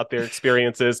talk about their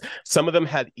experiences. Some of them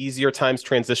had easier times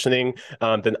transitioning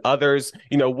than others.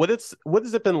 What has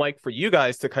it been like for you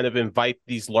guys to kind of invite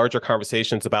these larger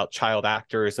conversations about child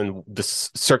actors and the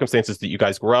circumstances that you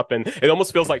guys grew up in? It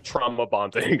almost feels like trauma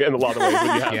bonding in a lot of ways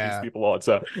when you have Yeah. these people on.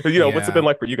 So, what's it been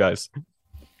like for you guys?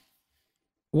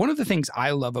 One of the things I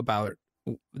love about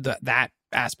that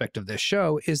aspect of this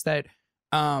show is that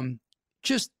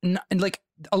like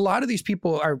a lot of these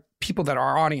people are people that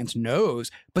our audience knows,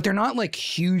 but they're not like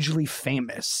hugely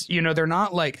famous. They're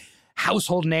not like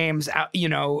household names,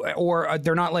 or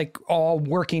they're not like all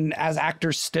working as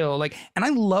actors still. Like, and I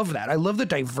love that. I love the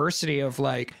diversity of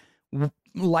like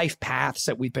life paths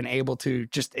that we've been able to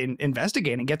just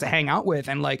investigate and get to hang out with.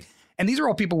 And these are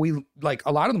all people we like,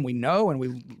 a lot of them we know and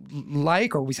we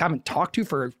like, or we haven't talked to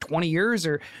for 20 years,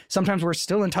 or sometimes we're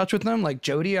still in touch with them. Like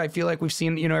Jody, I feel like we've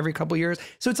seen, every couple of years.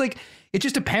 So it's like, it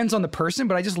just depends on the person,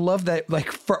 but I just love that,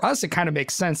 like for us, it kind of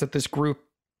makes sense that this group,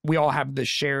 we all have this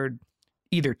shared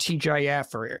either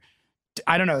TGIF or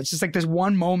I don't know. It's just like this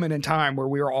one moment in time where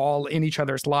we are all in each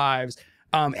other's lives.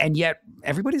 And yet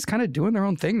everybody's kind of doing their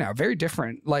own thing now, very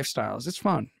different lifestyles. It's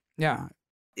fun. Yeah.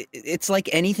 It's like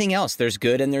anything else. There's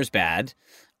good and there's bad.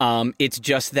 It's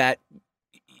just that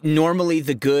normally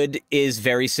the good is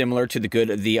very similar to the good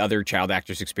of the other child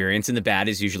actors experience, and the bad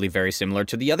is usually very similar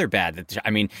to the other bad.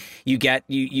 I mean,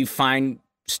 you find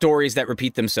stories that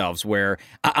repeat themselves where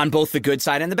on both the good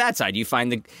side and the bad side, you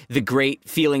find the great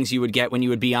feelings you would get when you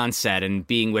would be on set and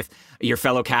being with your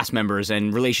fellow cast members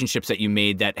and relationships that you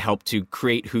made that helped to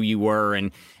create who you were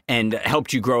and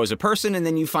helped you grow as a person. And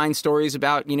then you find stories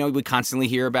about, we constantly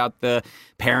hear about the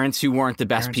parents who weren't the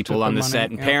best people on the set,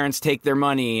 and parents take their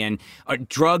money, and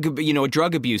drug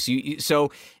abuse.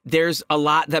 So there's a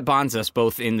lot that bonds us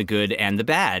both in the good and the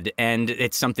bad. And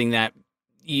it's something that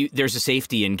there's a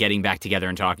safety in getting back together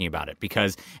and talking about it,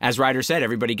 because as Ryder said,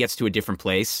 everybody gets to a different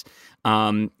place.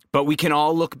 But we can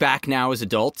all look back now as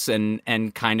adults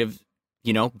and kind of,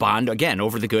 bond again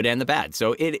over the good and the bad.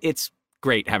 So it's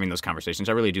great having those conversations.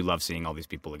 I really do love seeing all these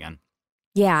people again.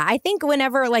 Yeah, I think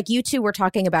whenever like you two were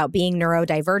talking about being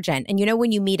neurodivergent, and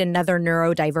when you meet another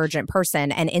neurodivergent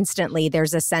person and instantly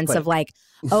there's a sense of like,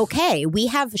 okay, we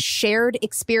have shared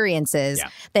experiences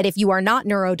that if you are not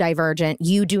neurodivergent,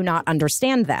 you do not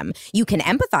understand them. You can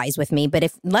empathize with me, but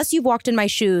unless you've walked in my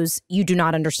shoes, you do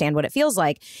not understand what it feels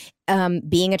like.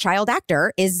 Being a child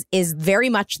actor is very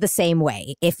much the same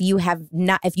way. If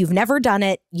you've never done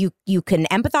it, you can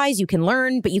empathize, you can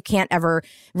learn, but you can't ever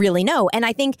really know. And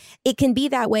I think it can be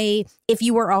that way if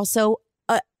you were also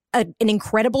an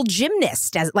incredible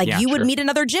gymnast, you would meet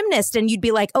another gymnast and you'd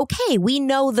be like, okay, we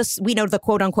know the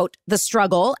quote unquote, the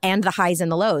struggle and the highs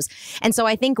and the lows. And so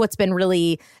I think what's been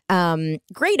really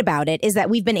great about it is that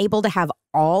we've been able to have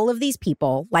all of these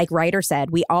people, like Ryder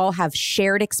said, we all have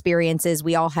shared experiences.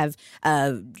 We all have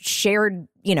shared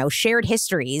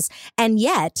histories. And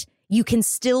yet you can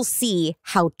still see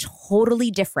how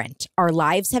totally different our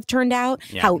lives have turned out,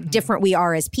 how different we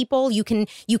are as people. You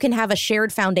can have a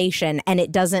shared foundation and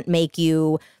it doesn't make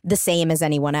you the same as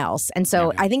anyone else. And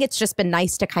so I think it's just been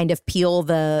nice to kind of peel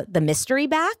the mystery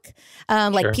back,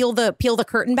 peel the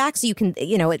curtain back so you can,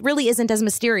 it really isn't as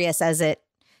mysterious as it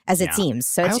seems.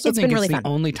 So it's been really fun. The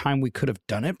only time we could have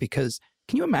done it, because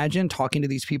can you imagine talking to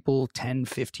these people 10,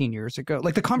 15 years ago?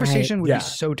 Like the conversation would be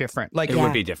so different. Like it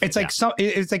would be different. It's like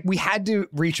it's like we had to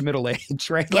reach middle age,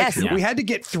 right? Like, Yes. we had to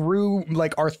get through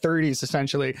like our 30s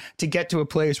essentially to get to a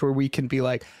place where we can be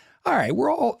like, all right,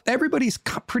 everybody's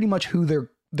pretty much who they're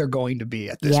going to be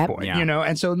at this point, you know?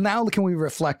 And so now can we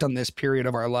reflect on this period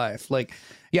of our life? Like,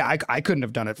 yeah, I couldn't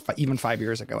have done it even 5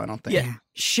 years ago, I don't think. Yeah.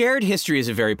 Shared history is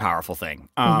a very powerful thing.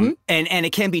 And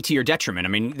it can be to your detriment. I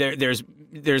mean,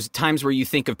 there's times where you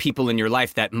think of people in your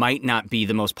life that might not be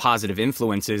the most positive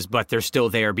influences, but they're still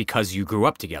there because you grew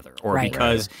up together or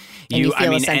because you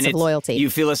feel a sense of loyalty. You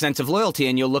feel a sense of loyalty,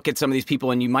 and you'll look at some of these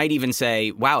people and you might even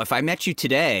say, wow, if I met you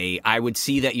today, I would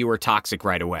see that you were toxic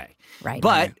right away. Right.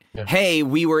 But hey,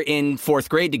 we were in 4th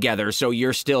grade together, so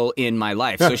you're still in my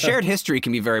life. So shared history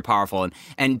can be very powerful.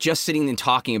 And just sitting and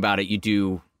talking about it, you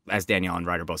do, as Danielle and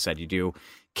Ryder both said,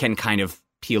 can kind of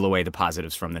peel away the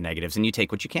positives from the negatives, and you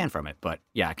take what you can from it. But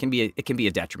yeah, it can be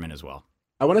a detriment as well.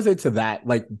 I want to say to that,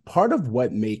 like, part of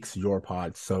what makes your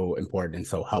pod so important and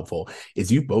so helpful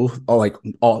is you both are like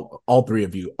all three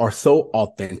of you are so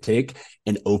authentic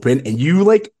and open, and you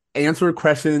like answer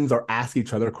questions or ask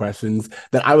each other questions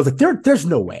that I was like, there's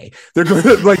no way they're going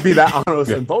to like be that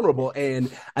honest and vulnerable. And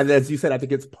as you said, I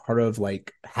think it's part of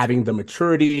like having the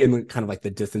maturity and kind of like the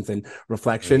distance and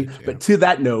reflection. But to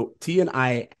that note, T and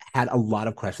I had a lot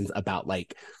of questions about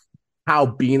like how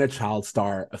being a child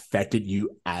star affected you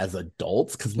as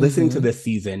adults. Because listening to this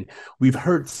season, we've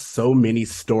heard so many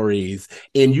stories,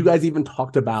 and you guys even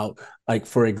talked about, like,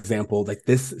 for example, like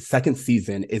this second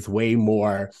season is way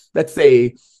more, let's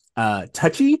say,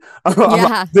 touchy.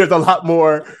 There's a lot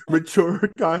more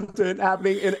mature content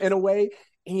happening in a way.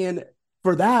 And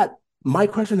for that, my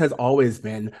question has always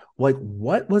been, like,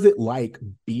 what was it like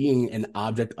being an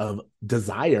object of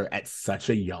desire at such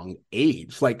a young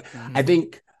age? Like, I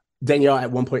think Danielle, at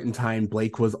one point in time,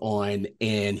 Blake was on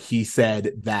and he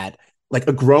said that like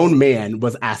a grown man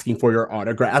was asking for your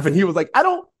autograph, and he was like, I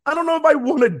don't know if I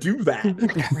want to do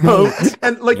that.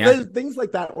 And like there's things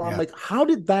like that where I'm like, how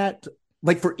did that,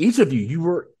 like, for each of you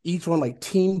were each on like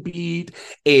Teen Beat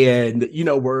and, you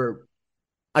know, were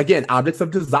again objects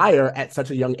of desire at such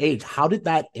a young age. How did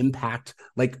that impact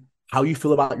like how you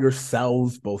feel about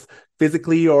yourselves, both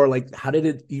physically, or like how did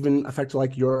it even affect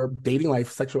like your dating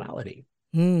life, sexuality?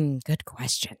 Good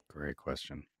question. Great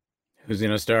question. Who's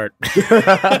gonna start?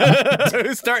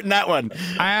 Who's starting that one?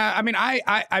 I mean,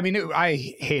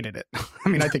 I hated it. I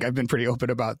mean, I think I've been pretty open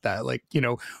about that. Like, you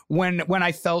know, when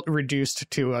I felt reduced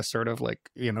to a sort of like,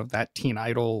 you know, that teen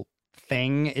idol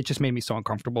thing, it just made me so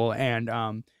uncomfortable. And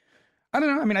I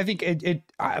don't know. I mean, I think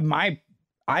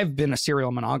I've been a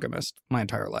serial monogamist my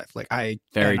entire life. Like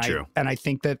Very true. And I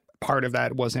think that part of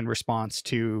that was in response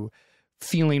to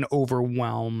feeling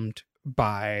overwhelmed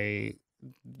by,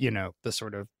 you know, the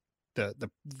sort of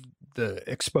the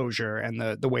exposure and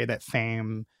the way that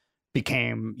fame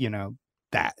became, you know,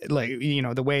 that, like, you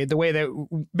know, the way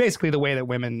that basically the way that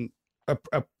women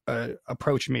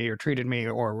approached me or treated me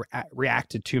or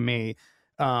reacted to me,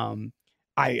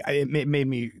 it made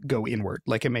me go inward.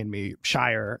 Like, it made me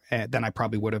shyer than I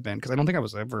probably would have been, because I don't think I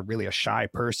was ever really a shy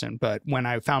person. But when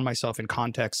I found myself in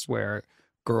contexts where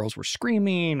girls were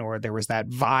screaming, or there was that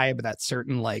vibe, that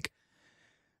certain like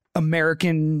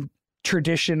American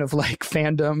tradition of like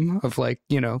fandom of like,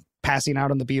 you know, passing out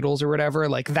on the Beatles or whatever,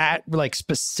 like that like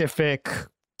specific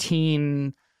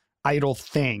teen idol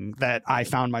thing that I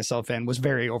found myself in was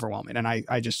very overwhelming, and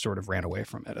I just sort of ran away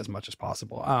from it as much as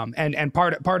possible. And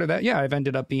part of that, I've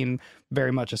ended up being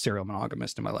very much a serial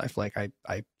monogamist in my life. Like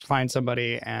I find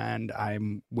somebody and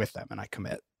I'm with them and I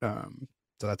commit.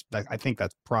 So I think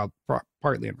that's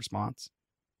partly in response.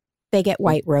 They get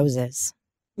white roses.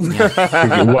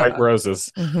 White roses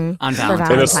On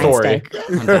in a story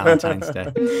on Valentine's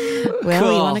Day.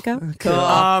 Will, you want to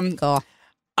go? Cool.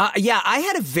 Yeah, I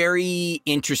had a very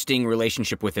interesting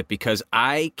relationship with it because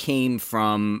I came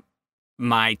from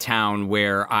my town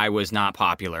where I was not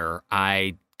popular.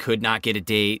 I could not get a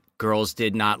date. Girls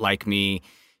did not like me,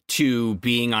 to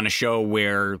being on a show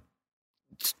where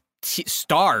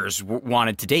stars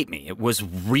wanted to date me. It was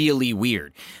really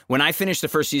weird. When I finished the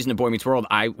first season of Boy Meets World,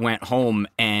 I went home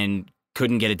and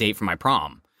couldn't get a date for my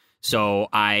prom. So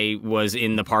I was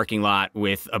in the parking lot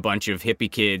with a bunch of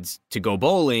hippie kids to go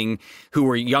bowling who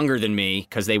were younger than me,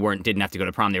 because they didn't have to go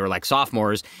to prom. They were like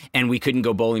sophomores, and we couldn't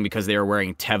go bowling because they were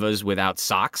wearing Tevas without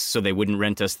socks, so they wouldn't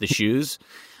rent us the shoes.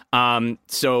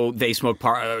 So they smoked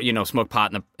pot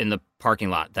in the parking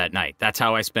lot that night. That's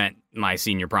how I spent my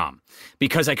senior prom,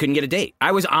 because I couldn't get a date.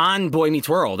 I was on Boy Meets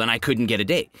World and I couldn't get a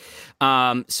date.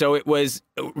 So it was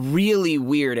really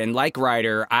weird. And like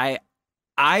Ryder,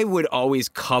 I would always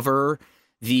cover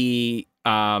the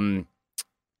bizarreness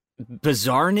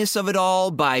of it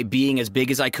all by being as big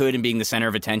as I could and being the center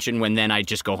of attention when then I'd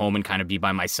just go home and kind of be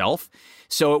by myself.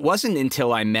 So it wasn't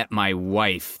until I met my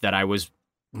wife that I was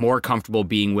more comfortable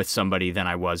being with somebody than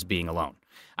I was being alone.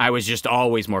 I was just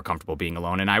always more comfortable being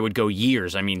alone. And I would go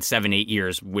years, 7-8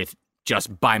 years with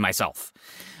just by myself.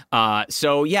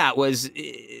 So yeah, it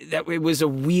was a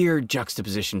weird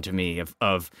juxtaposition to me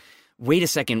of wait a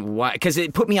second, why? Because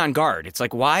it put me on guard. It's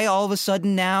like, why all of a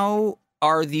sudden now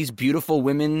are these beautiful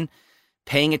women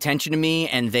paying attention to me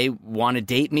and they want to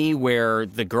date me where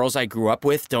the girls I grew up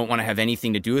with don't want to have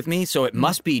anything to do with me? So it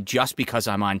must be just because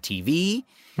I'm on TV.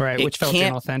 Right, which felt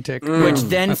inauthentic. Which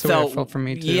then That's the way it felt for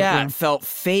me too. Yeah, it felt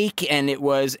fake, and it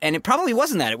probably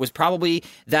wasn't that. It was probably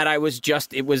that it was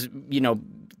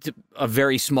a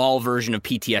very small version of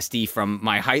PTSD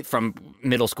from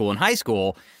middle school and high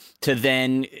school to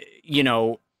then,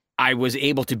 I was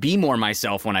able to be more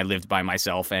myself when I lived by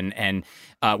myself and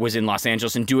was in Los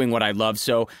Angeles and doing what I loved.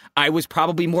 So I was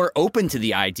probably more open to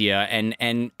the idea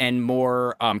and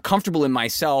more comfortable in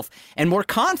myself and more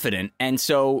confident. And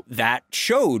so that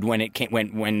showed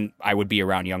when I would be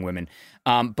around young women.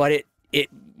 But it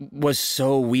was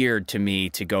so weird to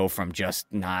me to go from just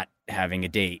not having a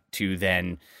date to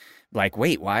then like,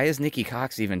 wait, why is Nikki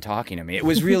Cox even talking to me? It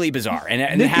was really bizarre.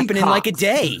 And it happened in like a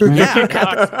day. Yeah.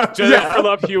 Cox, Jennifer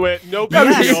Love Hewitt, no big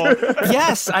deal.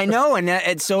 Yes, I know.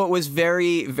 And so it was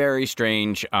very, very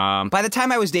strange. By the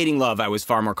time I was dating Love, I was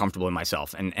far more comfortable in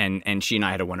myself. And she and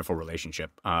I had a wonderful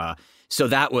relationship. So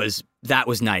that was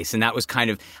nice. And that was kind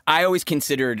of, I always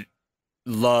considered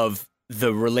Love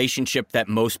the relationship that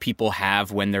most people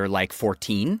have when they're like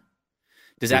 14.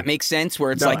 Does that make sense?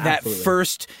 Where it's absolutely. That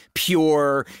first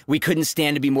pure, we couldn't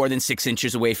stand to be more than 6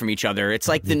 inches away from each other. It's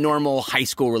like the normal high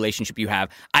school relationship you have.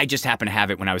 I just happened to have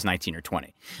it when I was 19 or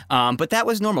 20. But that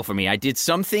was normal for me. I did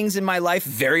some things in my life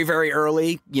very, very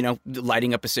early,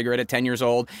 lighting up a cigarette at 10 years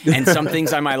old. And some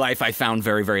things in my life I found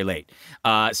very, very late.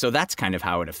 So that's kind of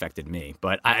how it affected me.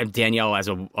 But Danielle as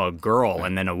a girl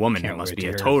and then a woman, it must be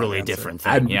a totally different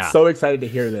thing. I'm so excited to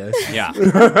hear this. Yeah.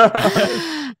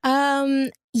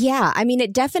 Yeah,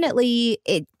 it definitely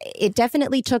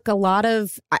took a lot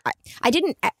of. I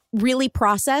didn't really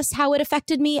process how it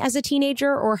affected me as a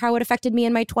teenager or how it affected me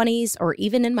in my 20s or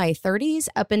even in my 30s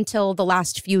up until the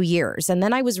last few years, and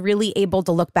then I was really able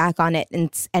to look back on it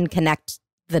and connect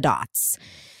the dots.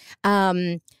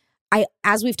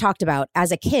 As we've talked about,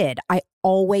 as a kid, I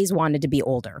always wanted to be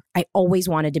older. I always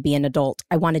wanted to be an adult.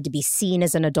 I wanted to be seen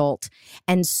as an adult,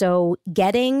 and so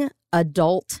getting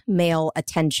adult male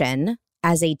attention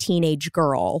as a teenage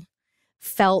girl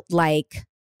felt like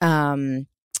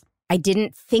I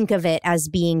didn't think of it as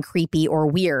being creepy or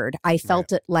weird. I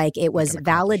felt it like it was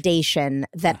validation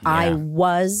that I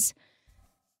was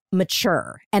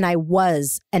mature and I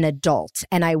was an adult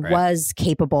and I was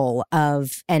capable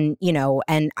of, and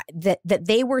that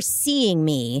they were seeing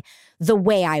me the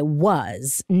way I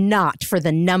was, not for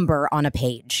the number on a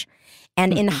page.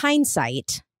 And in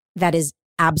hindsight, that is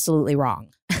absolutely wrong.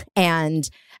 And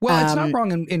well, it's not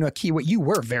wrong in a key way. You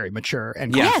were very mature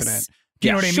and confident. Yes. Do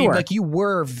you know what I mean? Like you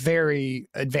were very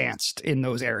advanced in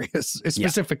those areas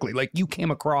specifically. Like you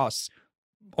came across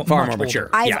far more mature.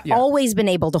 I've always been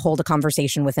able to hold a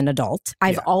conversation with an adult.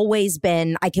 I've always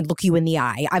been, I can look you in the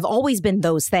eye. I've always been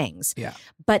those things. Yeah.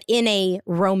 But in a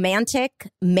romantic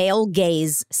male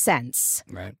gaze sense,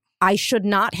 I should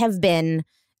not have been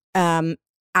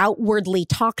outwardly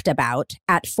talked about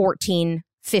at 14,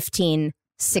 15,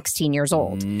 16 years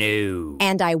old. No.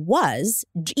 And I was,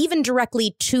 even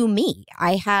directly to me.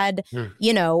 I had,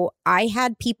 I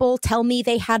had people tell me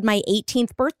they had my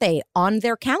 18th birthday on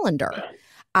their calendar.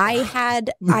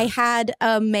 I had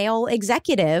a male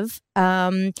executive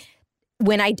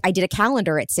when I did a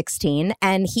calendar at 16,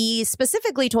 and he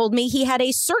specifically told me he had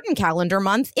a certain calendar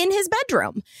month in his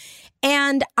bedroom.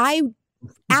 And I,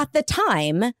 at the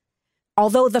time,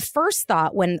 although the first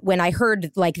thought when I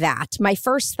heard like that, my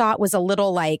first thought was a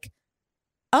little like,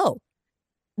 oh,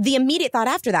 the immediate thought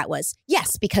after that was,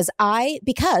 yes, because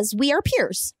we are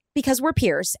peers, because we're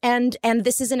peers, and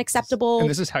this is an acceptable. And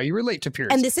this is how you relate to peers.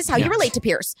 And this is how you relate to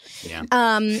peers. Yeah.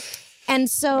 And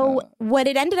so what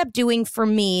it ended up doing for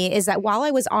me is that while I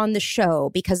was on the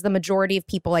show, because the majority of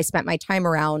people I spent my time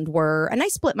around were, and I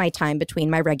split my time between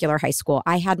my regular high school.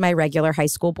 I had my regular high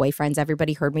school boyfriends.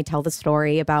 Everybody heard me tell the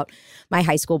story about my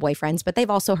high school boyfriends, but they've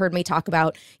also heard me talk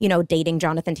about, dating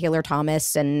Jonathan Taylor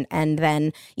Thomas and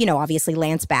then, obviously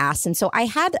Lance Bass. And so I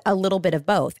had a little bit of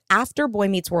both. After Boy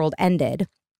Meets World ended,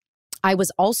 I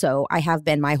have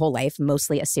been my whole life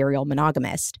mostly a serial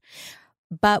monogamist.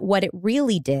 But what it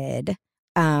really did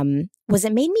was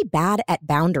it made me bad at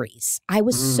boundaries. I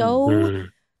was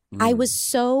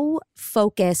so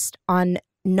focused on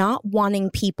not wanting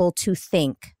people to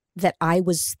think that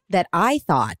I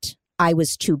thought I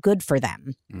was too good for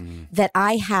them, that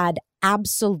I had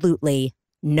absolutely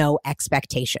no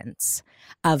expectations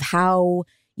of how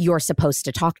you're supposed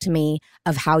to talk to me,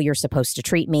 of how you're supposed to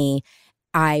treat me.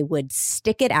 I would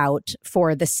stick it out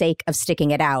for the sake of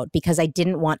sticking it out because I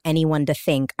didn't want anyone to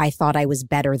think I thought I was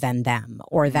better than them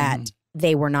or that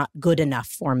they were not good enough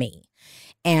for me.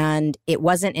 And it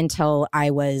wasn't until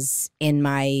I was in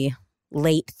my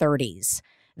late 30s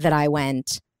that I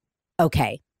went,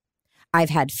 okay, I've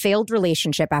had failed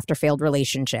relationship after failed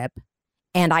relationship,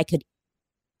 and I could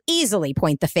easily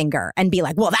point the finger and be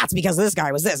like, well, that's because this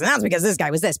guy was this, and that's because this guy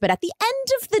was this. But at the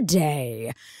end of the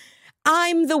day,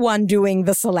 I'm the one doing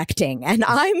the selecting and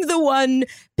I'm the one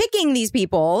picking these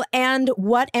people. And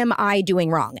what am I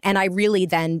doing wrong? And I really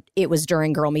it was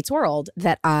during Girl Meets World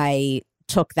that I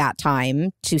took that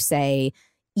time to say,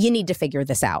 you need to figure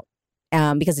this out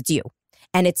because it's you.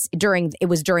 And it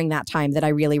was during that time that I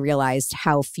really realized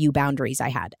how few boundaries I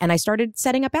had. And I started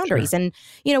setting up boundaries. Sure.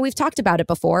 And, we've talked about it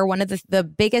before. One of the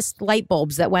biggest light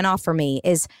bulbs that went off for me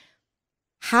is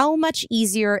how much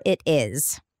easier it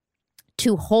is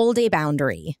to hold a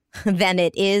boundary than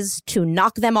it is to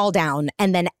knock them all down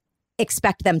and then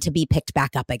expect them to be picked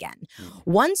back up again.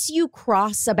 Once you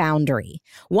cross a boundary,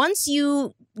 let's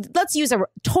use a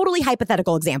totally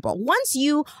hypothetical example. Once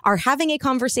you are having a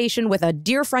conversation with a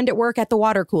dear friend at work at the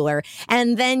water cooler,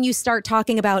 and then you start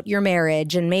talking about your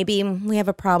marriage and maybe we have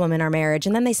a problem in our marriage.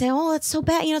 And then they say, oh, it's so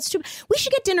bad. It's too bad. We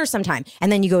should get dinner sometime.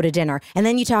 And then you go to dinner and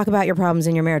then you talk about your problems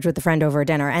in your marriage with the friend over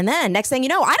dinner. And then next thing you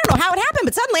know, I don't know how it happened,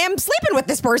 but suddenly I'm sleeping with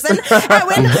this person.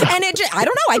 I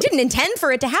don't know. I didn't intend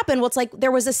for it to happen. Well, it's like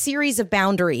there was a series of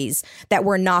boundaries that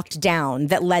were knocked down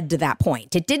that led to that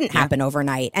point. It didn't happen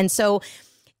overnight. And so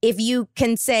if you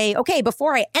can say, okay,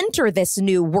 before I enter this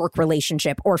new work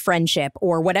relationship or friendship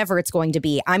or whatever it's going to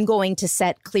be, I'm going to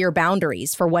set clear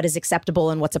boundaries for what is acceptable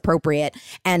and what's appropriate.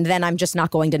 And then I'm just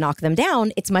not going to knock them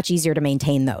down. It's much easier to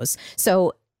maintain those.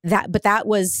 So that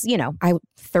was,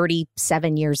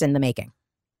 37 years in the making.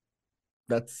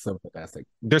 That's so fantastic.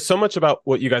 There's so much about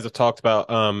what you guys have talked about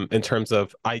in terms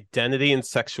of identity and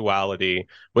sexuality,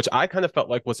 which I kind of felt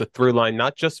like was a through line,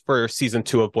 not just for season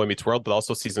 2 of Boy Meets World, but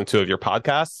also season 2 of your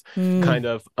podcasts, kind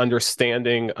of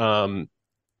understanding,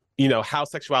 how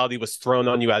sexuality was thrown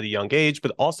on you at a young age,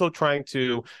 but also trying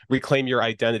to reclaim your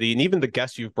identity. And even the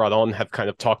guests you've brought on have kind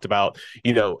of talked about,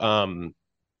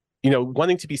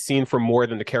 wanting to be seen for more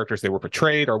than the characters they were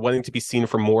portrayed, or wanting to be seen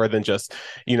for more than just,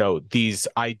 these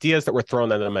ideas that were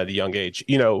thrown at them at a young age.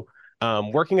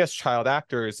 Working as child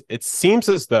actors, it seems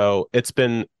as though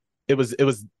it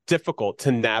was difficult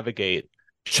to navigate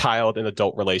child and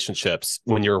adult relationships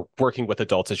when you're working with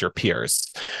adults as your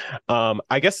peers.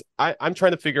 I guess I'm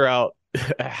trying to figure out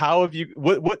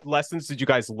what lessons did you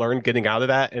guys learn getting out of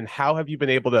that, and how have you been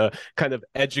able to kind of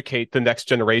educate the next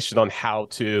generation on how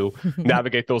to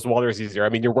navigate those waters easier? I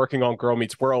mean, you're working on Girl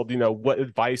Meets World. What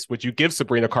advice would you give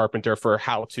Sabrina Carpenter for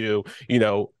how to,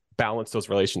 balance those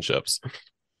relationships?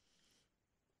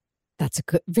 That's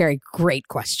a very great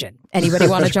question. Anybody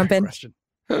want to jump in?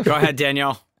 Go ahead,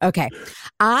 Danielle. Okay.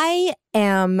 I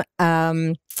am,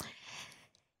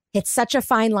 it's such a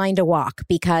fine line to walk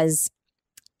because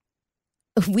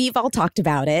we've all talked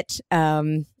about it,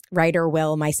 writer,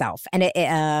 Will, myself, and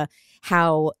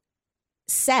how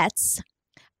sets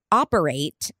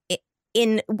operate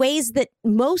in ways that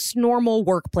most normal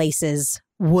workplaces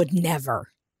would never.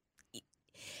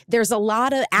 There's a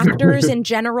lot of actors in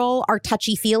general are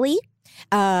touchy-feely.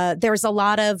 There's a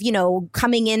lot of,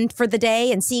 coming in for the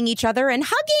day and seeing each other and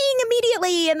hugging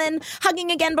immediately and then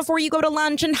hugging again before you go to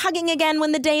lunch and hugging again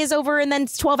when the day is over. And then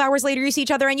 12 hours later, you see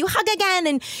each other and you hug again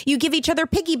and you give each other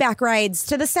piggyback rides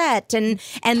to the set. And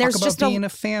there's about just being a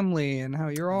family and how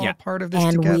you're all part of this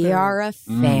and together. We are a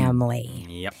family.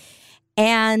 Yep.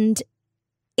 And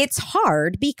it's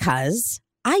hard because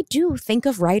I do think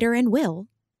of Ryder and Will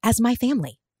as my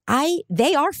family.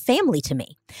 They are family to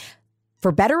me.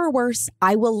 For better or worse,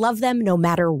 I will love them no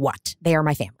matter what. They are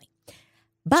my family.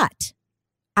 But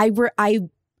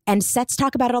and sets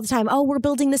talk about it all the time. Oh, we're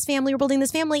building this family. We're building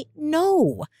this family.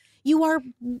 No, you are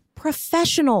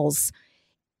professionals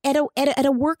at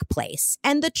a workplace.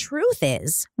 And the truth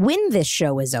is, when this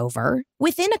show is over,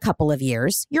 within a couple of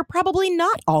years, you're probably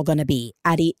not all going to be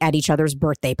at each other's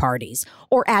birthday parties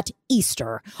or at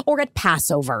Easter or at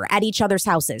Passover at each other's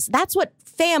houses. That's what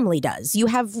family does.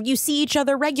 You see each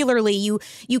other regularly.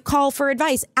 You call for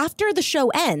advice. After the show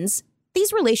ends,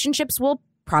 these relationships will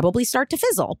probably start to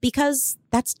fizzle, because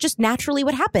that's just naturally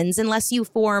what happens unless you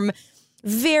form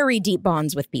very deep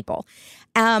bonds with people.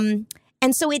 And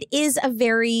so it is a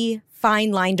very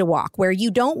fine line to walk, where you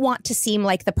don't want to seem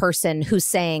like the person who's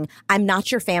saying, I'm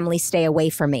not your family, stay away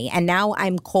from me, and now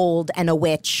I'm cold and a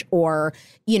witch, or,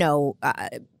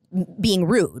 being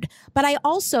rude. But I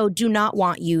also do not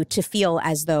want you to feel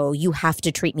as though you have to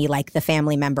treat me like the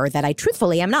family member that I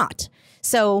truthfully am not.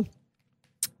 So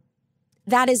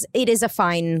it is a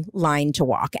fine line to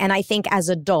walk. And I think as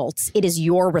adults, it is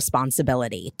your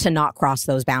responsibility to not cross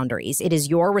those boundaries. It is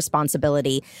your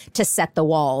responsibility to set the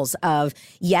walls of,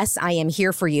 yes, I am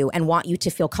here for you and want you to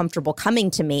feel comfortable coming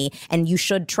to me, and you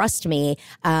should trust me,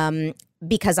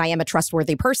 because I am a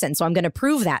trustworthy person. So I'm going to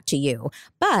prove that to you.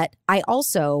 But I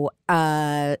also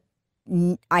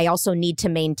need to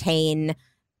maintain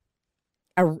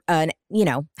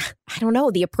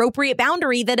the appropriate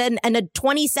boundary that a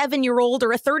 27-year-old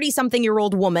or a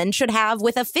 30-something-year-old woman should have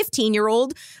with a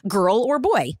 15-year-old girl or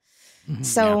boy. Mm-hmm.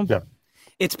 So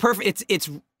it's perfect. It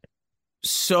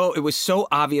was so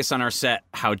obvious on our set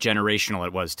how generational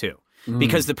it was too,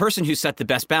 because the person who set the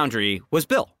best boundary was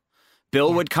Bill.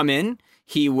 Bill would come in,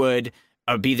 he would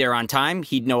be there on time.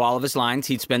 He'd know all of his lines.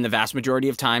 He'd spend the vast majority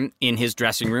of time in his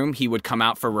dressing room. He would come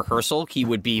out for rehearsal. He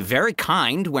would be very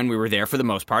kind when we were there for the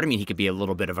most part. I mean, he could be a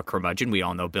little bit of a curmudgeon. We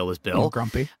all know Bill is Bill.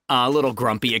 A little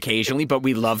grumpy occasionally, but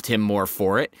we loved him more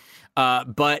for it.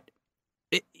 The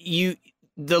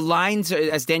lines,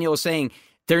 as Danielle was saying,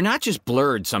 they're not just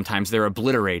blurred sometimes, they're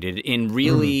obliterated in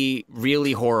really,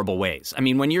 really horrible ways. I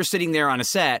mean, when you're sitting there on a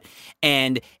set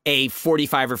and a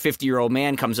 45 or 50-year-old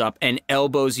man comes up and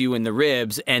elbows you in the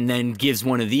ribs and then gives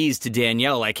one of these to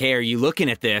Danielle, like, hey, are you looking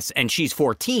at this? And she's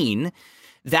 14,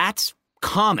 that's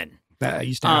common. That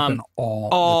used to happen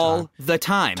all the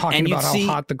time. Talking about how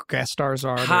hot the guest stars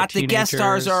are. The guest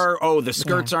stars are. Oh, the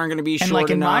skirts aren't going to be short enough.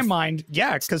 And like in my mind,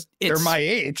 because they're my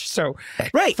age. So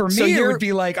for me, so it would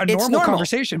be like a normal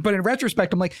conversation. But in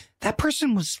retrospect, I'm like, that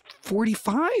person was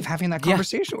 45 having that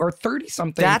conversation, or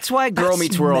 30-something. That's why Girl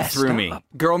Meets World threw me.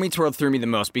 Girl Meets World threw me the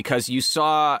most, because you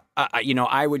saw,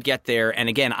 I would get there. And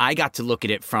again, I got to look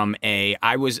at it from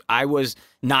I was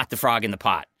not the frog in the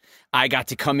pot. I got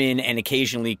to come in and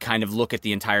occasionally kind of look at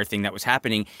the entire thing that was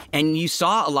happening. And you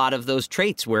saw a lot of those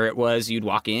traits where it was you'd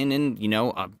walk in and,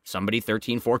 somebody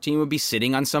 13, 14 would be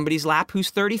sitting on somebody's lap who's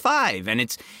 35. And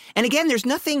again, there's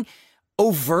nothing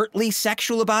overtly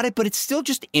sexual about it, but it's still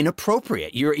just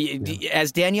inappropriate.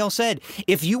 As Danielle said,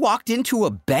 if you walked into a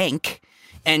bank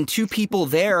and two people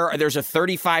there's a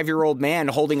 35-year-old man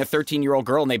holding a 13-year-old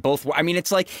girl, and they both,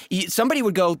 it's like somebody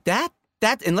would go, that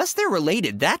unless they're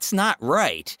related, that's not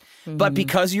right. Mm-hmm. But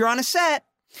because you're on a set,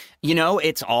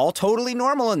 it's all totally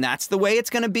normal, and that's the way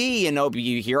it's going to be.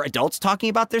 You hear adults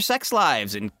talking about their sex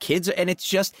lives and kids, and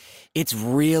it's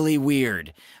really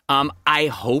weird. I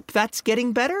hope that's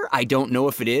getting better. I don't know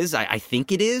if it is. I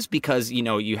think it is, because,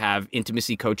 you have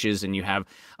intimacy coaches and you have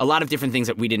a lot of different things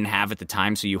that we didn't have at the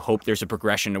time. So you hope there's a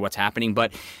progression to what's happening.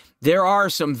 But there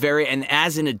are some and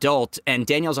as an adult, and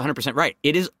Danielle's 100% right,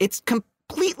 it's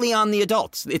completely on the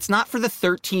adults. It's not for the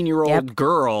 13-year-old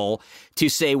girl to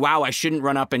say, wow, I shouldn't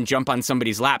run up and jump on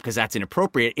somebody's lap because that's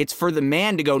inappropriate. It's for the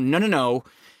man to go, no.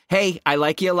 Hey, I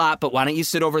like you a lot, but why don't you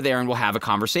sit over there and we'll have a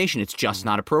conversation? It's just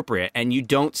not appropriate. And you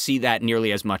don't see that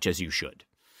nearly as much as you should.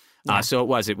 Yeah. So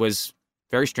it was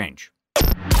very strange.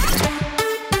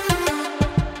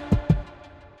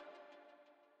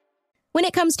 When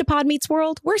it comes to Pod Meets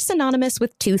World, we're synonymous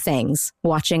with two things: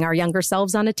 watching our younger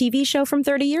selves on a TV show from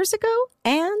 30 years ago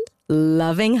and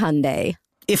loving Hyundai.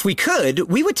 If we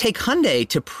could, we would take Hyundai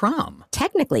to prom.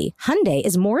 Technically, Hyundai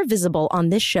is more visible on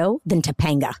this show than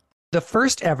Topanga. The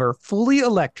first ever fully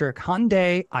electric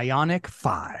Hyundai Ioniq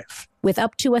 5. With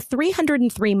up to a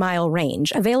 303-mile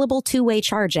range, available two-way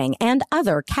charging, and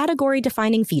other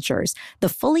category-defining features, the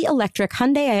fully electric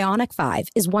Hyundai Ioniq 5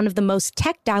 is one of the most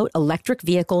teched-out electric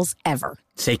vehicles ever.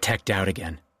 Say teched out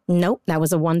again. Nope, that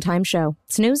was a one-time show.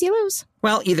 Snooze, you lose.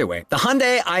 Well, either way, the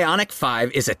Hyundai Ioniq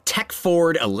 5 is a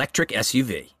tech-forward electric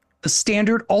SUV. The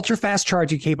standard ultra-fast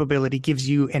charging capability gives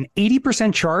you an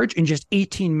 80% charge in just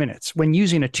 18 minutes when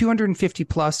using a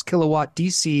 250-plus kilowatt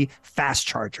DC fast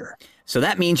charger. So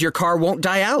that means your car won't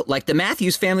die out like the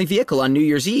Matthews family vehicle on New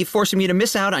Year's Eve, forcing you to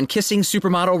miss out on kissing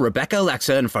supermodel Rebecca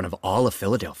Alexa in front of all of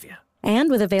Philadelphia.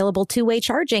 And with available two-way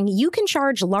charging, you can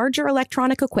charge larger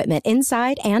electronic equipment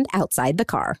inside and outside the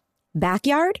car.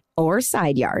 Backyard or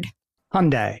side yard.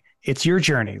 Hyundai, it's your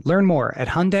journey. Learn more at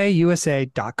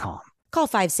HyundaiUSA.com. Call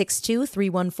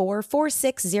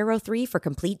 562-314-4603 for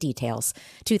complete details.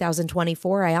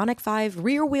 2024 Ioniq 5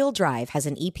 rear-wheel drive has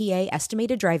an EPA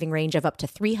estimated driving range of up to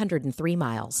 303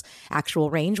 miles. Actual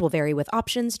range will vary with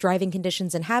options, driving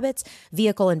conditions and habits,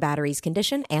 vehicle and batteries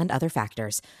condition, and other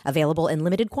factors. Available in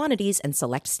limited quantities and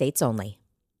select states only.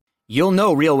 You'll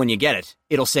know real when you get it.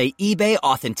 It'll say eBay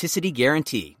Authenticity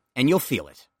Guarantee, and you'll feel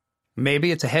it.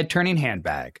 Maybe it's a head-turning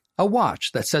handbag, a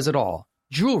watch that says it all,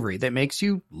 jewelry that makes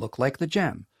you look like the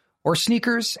gem, or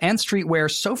sneakers and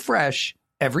streetwear so fresh,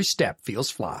 every step feels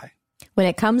fly. When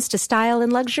it comes to style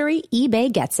and luxury, eBay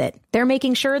gets it. They're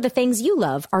making sure the things you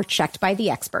love are checked by the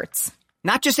experts.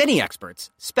 Not just any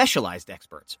experts, specialized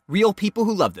experts. Real people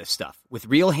who love this stuff, with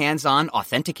real hands-on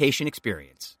authentication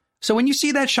experience. So when you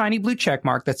see that shiny blue check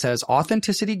mark that says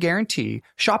Authenticity Guarantee,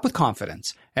 shop with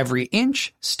confidence. Every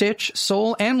inch, stitch,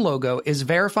 sole, and logo is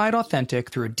verified authentic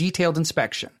through a detailed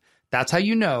inspection. That's how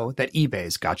you know that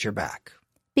eBay's got your back.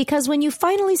 Because when you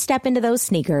finally step into those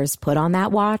sneakers, put on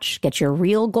that watch, get your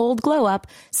real gold glow up,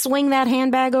 swing that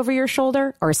handbag over your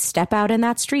shoulder, or step out in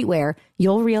that streetwear,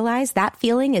 you'll realize that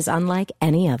feeling is unlike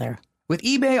any other. With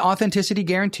eBay Authenticity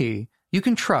Guarantee, you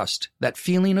can trust that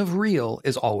feeling of real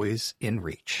is always in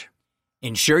reach.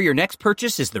 Ensure your next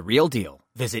purchase is the real deal.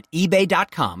 Visit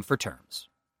eBay.com for terms.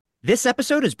 This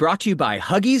episode is brought to you by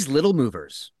Huggies Little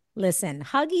Movers. Listen,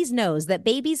 Huggies knows that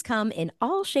babies come in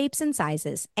all shapes and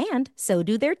sizes, and so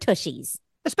do their tushies.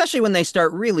 Especially when they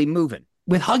start really moving.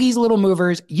 With Huggies Little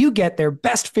Movers, you get their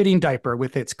best-fitting diaper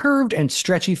with its curved and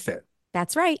stretchy fit.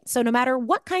 That's right. So no matter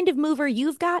what kind of mover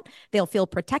you've got, they'll feel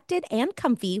protected and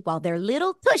comfy while their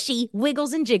little tushy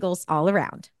wiggles and jiggles all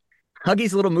around.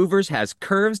 Huggies Little Movers has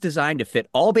curves designed to fit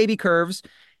all baby curves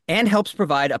and helps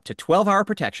provide up to 12-hour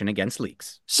protection against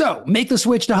leaks. So make the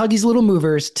switch to Huggies Little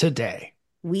Movers today.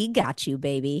 We got you,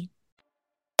 baby.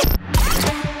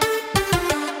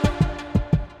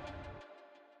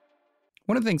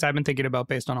 One of the things I've been thinking about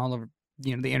based on all of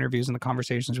the interviews and the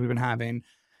conversations we've been having,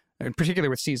 in particular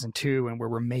with season 2 and where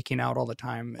we're making out all the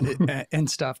time and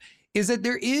stuff, is that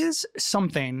there is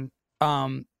something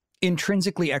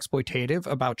intrinsically exploitative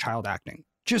about child acting.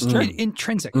 Just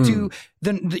intrinsic to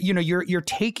you're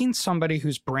taking somebody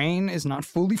whose brain is not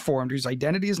fully formed, whose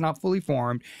identity is not fully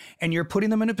formed, and you're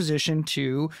putting them in a position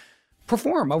to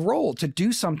perform a role, to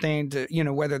do something, to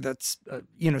whether that's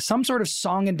some sort of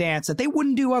song and dance that they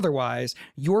wouldn't do otherwise.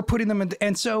 You're putting them in,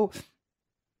 and so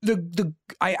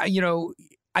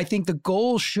I think the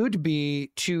goal should be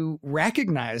to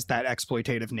recognize that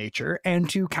exploitative nature and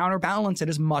to counterbalance it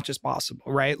as much as possible,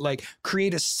 right? Like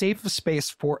create as safe a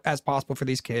space as possible for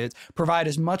these kids, provide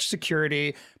as much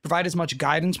security, provide as much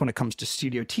guidance when it comes to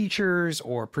studio teachers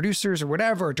or producers or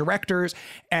whatever, or directors,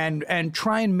 and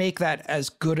try and make that as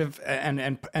good of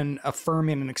and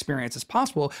affirming an experience as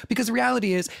possible. Because the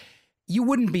reality is, you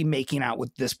wouldn't be making out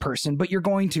with this person, but you're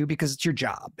going to because it's your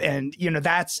job. And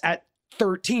that's at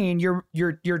 13, your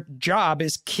job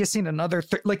is kissing another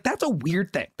like that's a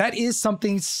weird thing. That is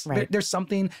something right. There's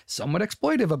something somewhat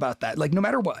exploitive about that, like no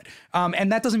matter what,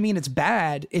 and that doesn't mean it's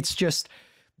bad. It's just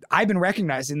I've been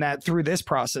recognizing that through this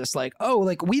process, like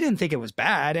we didn't think it was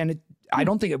bad, and I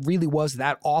don't think it really was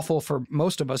that awful for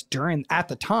most of us at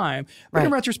the time, but right.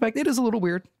 In retrospect it is a little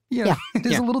weird. It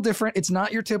is a little different. It's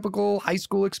not your typical high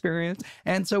school experience,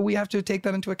 and so we have to take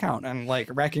that into account and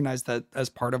recognize that as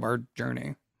part of our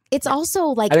journey. It's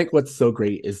also I think what's so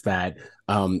great is that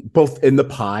both in the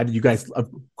pod, you guys, of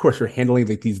course, you're handling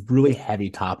these really heavy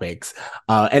topics.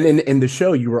 And in the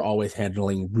show, you were always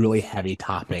handling really heavy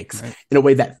topics in a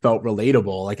way that felt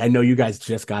relatable. I know you guys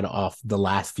just got off the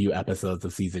last few episodes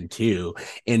of season 2.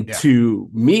 And to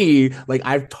me,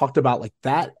 I've talked about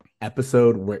that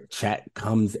episode where Chet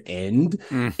comes in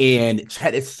and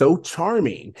Chet is so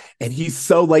charming and he's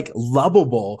so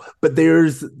lovable, but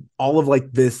there's all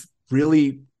of this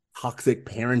really toxic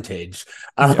parentage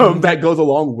that goes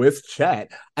along with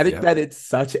Chet. I think that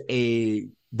it's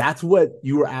that's what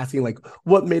you were asking,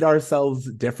 what made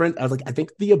ourselves different. I was I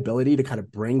think the ability to kind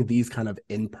of bring these kind of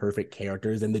imperfect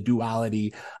characters and the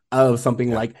duality of something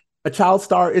like a child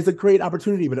star is a great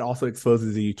opportunity, but it also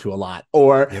exposes you to a lot.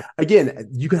 Or again,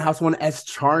 you can have someone as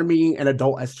charming, an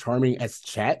adult as charming as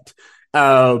Chet,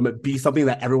 be something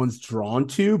that everyone's drawn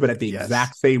to, but at the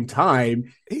exact same time,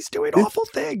 he's doing awful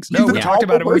things. No, we talked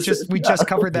about it. We just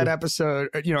covered that episode,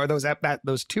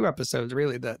 those 2 episodes,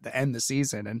 really the end of the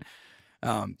season. And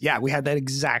yeah, we had that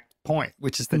exact point,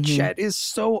 which is that Chet is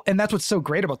so, and that's what's so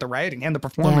great about the writing and the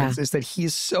performance is that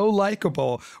he's so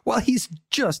likable while he's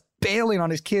just bailing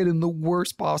on his kid in the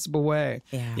worst possible way.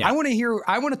 Yeah. I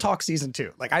want to talk season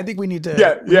 2. Like, I think we need to,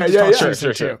 talk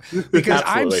season sure. 2 because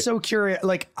I'm Absolutely. so curious,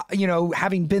 like, you know,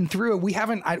 having been through it, we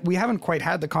haven't quite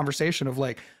had the conversation of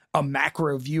like a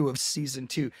macro view of season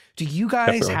 2. Do you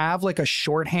guys Definitely. have like a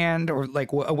shorthand or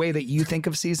like a way that you think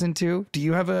of season 2? Do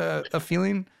you have a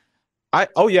feeling? I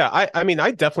mean,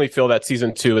 I definitely feel that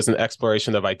season 2 is an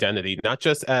exploration of identity, not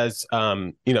just as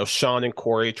you know, Sean and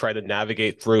Corey try to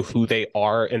navigate through who they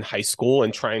are in high school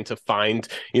and trying to find,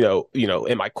 you know,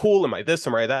 am I cool? Am I this?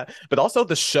 Am I that? But also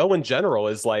the show in general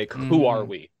is like, who are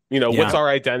we? You know, what's our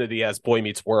identity as Boy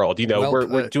Meets World? You know,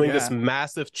 we're doing this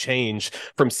massive change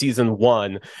from season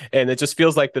 1, and it just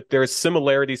feels like that there's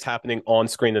similarities happening on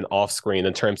screen and off screen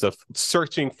in terms of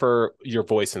searching for your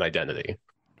voice and identity.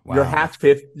 Wow.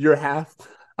 You're half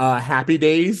Happy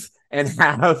Days and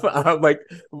half like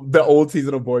the old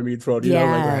season of Boy Meets World, you know,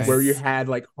 like where you had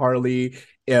like Harley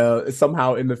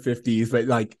somehow in the 50s, but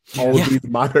like all of these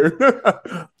modern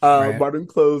modern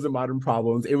clothes and modern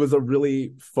problems. It was a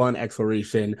really fun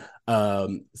exploration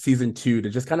season 2 to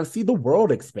just kind of see the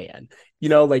world expand. You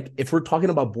know, like if we're talking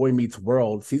about Boy Meets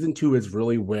World, season 2 is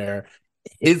really where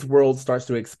his world starts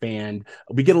to expand.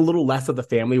 We get a little less of the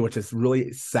family, which is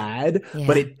really sad,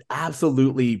 but it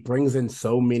absolutely brings in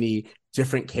so many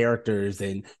different characters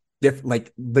and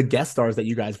like the guest stars that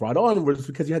you guys brought on was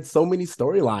because you had so many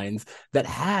storylines that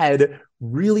had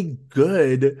really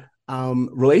good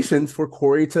relations for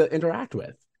Corey to interact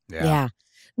with. Yeah.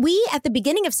 We, at the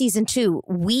beginning of season 2,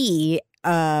 we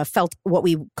felt what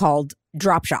we called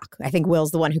drop shock. I think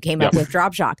Will's the one who came up with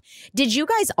drop shock. Did you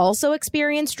guys also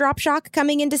experience drop shock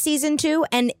coming into season 2?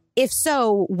 And if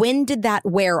so, when did that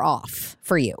wear off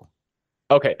for you?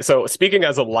 Okay, so speaking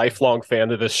as a lifelong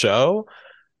fan of this show,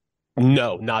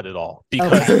 no, not at all.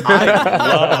 Because I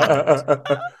loved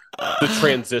the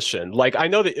transition. Like, I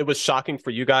know that it was shocking for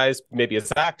you guys, maybe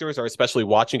as actors or especially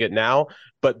watching it now,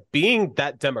 but being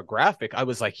that demographic, I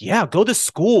was like, yeah, go to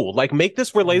school. Like, make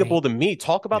this relatable to me.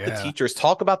 Talk about the teachers,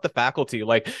 talk about the faculty.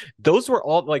 Like, those were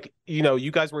all, like, you know,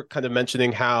 you guys were kind of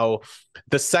mentioning how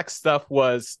the sex stuff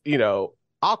was, you know,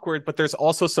 awkward, but there's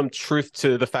also some truth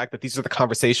to the fact that these are the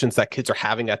conversations that kids are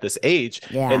having at this age.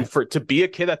 And to be a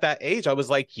kid at that age, I was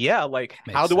like, yeah, like,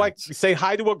 how do I say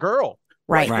hi to a girl?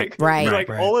 Right. Like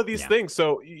all of these things.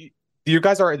 So you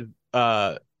guys are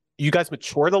you guys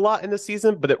matured a lot in this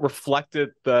season, but it reflected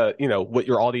the, you know, what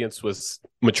your audience was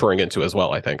maturing into as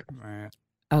well, I think.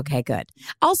 Okay, good.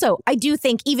 Also, I do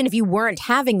think even if you weren't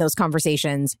having those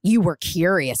conversations, you were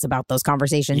curious about those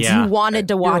conversations. You wanted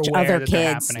to watch other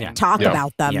kids talk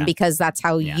about them because that's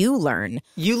how you learn.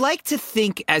 You like to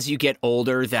think as you get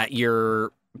older that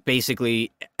you're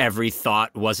basically every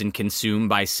thought wasn't consumed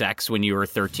by sex when you were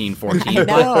 13, 14.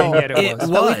 No, it was.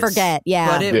 But we forget,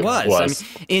 But it was. I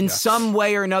mean, in Yeah. some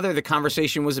way or another, the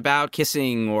conversation was about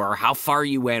kissing or how far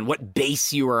you went, what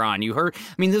base you were on. You heard,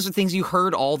 I mean, those are things you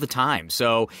heard all the time.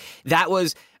 So that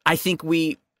was, I think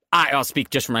I'll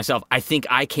speak just for myself. I think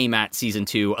I came at season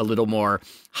 2 a little more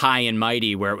high and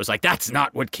mighty, where it was like, that's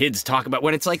not what kids talk about.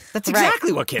 When it's like, that's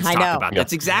exactly what kids talk about.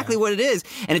 That's exactly what it is.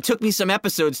 And it took me some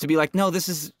episodes to be like, no, this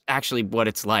is actually what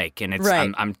it's like. And it's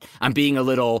I'm being a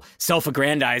little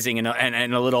self-aggrandizing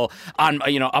and a little on,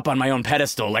 you know, up on my own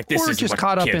pedestal. Like this or is just what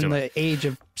caught up kids in are the age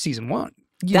of season 1.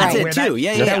 That's it too.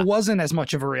 That wasn't as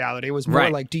much of a reality. It was more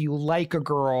like, do you like a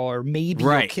girl or maybe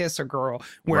you'll kiss a girl?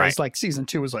 Whereas like season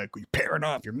 2 was like, you're pairing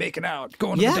up, you're making out,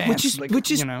 going to the dance.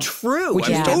 Which is you know, true. Which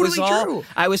is totally true.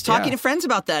 I was talking to friends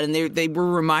about that, and they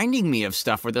were reminding me of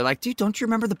stuff where they're like, dude, don't you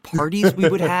remember the parties we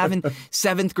would have in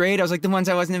 7th grade? I was like, the ones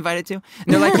I wasn't invited to? And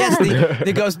they're like, yes.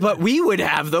 They goes, but we would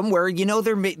have them where, you know,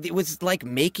 it was like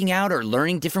making out or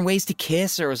learning different ways to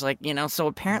kiss, or it was like, you know, so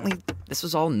apparently this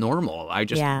was all normal. I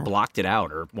just blocked it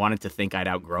out or wanted to think I'd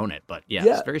outgrown it. But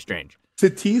it's very strange. To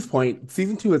T's point,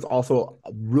 season 2 is also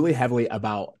really heavily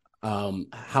about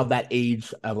how that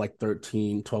age of like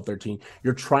 13,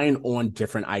 you're trying on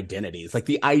different identities. Like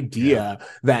the idea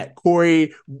that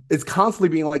Corey is constantly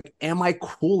being like, am I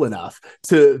cool enough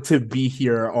to be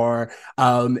here? Or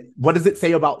what does it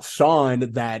say about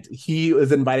Sean that he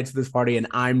is invited to this party and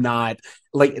I'm not?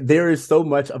 Like there is so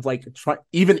much of like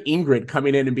even Ingrid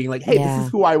coming in and being like, hey, this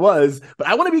is who I was, but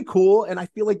I want to be cool. And I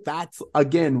feel like that's,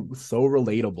 again, so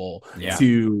relatable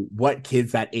to what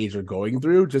kids that age are going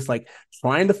through. Just like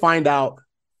trying to find out,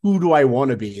 who do I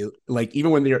want to be? Like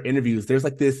even when there are interviews, there's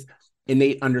like this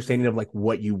innate understanding of like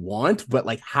what you want, but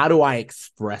like how do I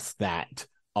express that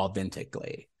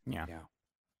authentically? Yeah.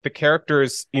 the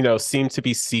characters, you know, seem to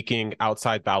be seeking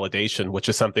outside validation, which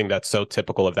is something that's so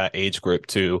typical of that age group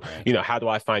too. You know, how do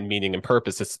I find meaning and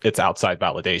purpose? It's outside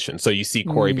validation. So you see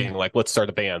Corey being like, let's start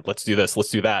a band, let's do this, let's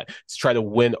do that. Let's try to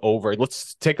win over,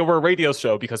 let's take over a radio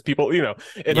show because people, you know,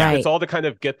 it's all to kind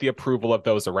of get the approval of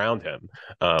those around him,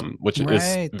 which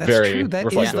is very true. That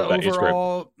reflective is of that age group.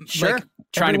 overall, Sure. like,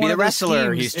 Trying to be the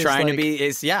wrestler. He's trying to like,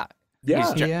 be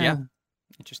Yeah.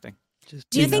 Interesting.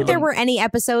 Do you think there were any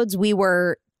episodes we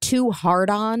were too hard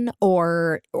on,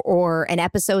 or an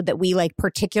episode that we like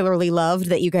particularly loved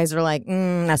that you guys are like,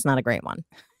 that's not a great one?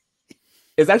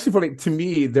 It's actually funny to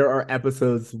me. There are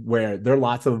episodes where there are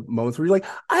lots of moments where you're like,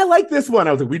 I like this one.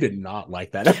 I was like, we did not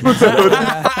like that episode.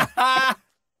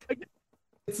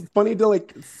 It's funny to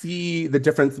like see the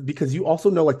difference because you also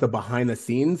know like the behind the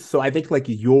scenes. So I think like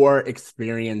your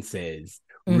experiences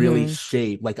really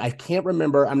shape. Like I can't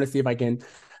remember. I'm gonna see if I can.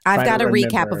 I've got a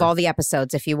recap of all the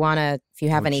episodes if you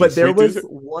have any. But there was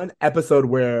one episode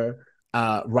where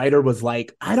Ryder was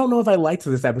like, I don't know if I liked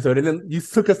this episode. And then you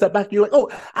took a step back and you're like, oh,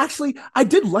 actually, I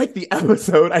did like the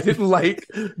episode. I didn't like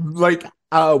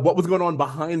what was going on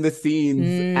behind the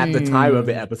scenes at the time of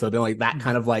the episode. And like that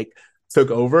kind of like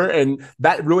took over. And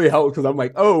that really helped because I'm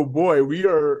like, oh boy, we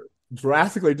are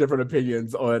drastically different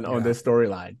opinions on this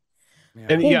storyline.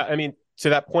 And I mean, to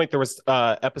that point, there was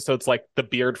episodes like The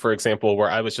Beard, for example,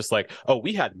 where I was just like, oh,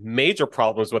 we had major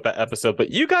problems with that episode, but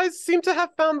you guys seem to have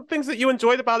found things that you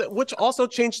enjoyed about it, which also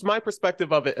changed my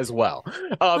perspective of it as well.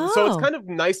 So it's kind of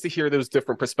nice to hear those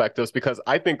different perspectives because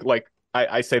I think like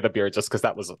I say The Beard just because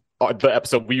that was the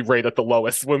episode we rated the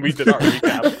lowest when we did our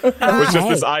recap. It was just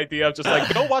this idea of just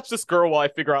like, go watch this girl while I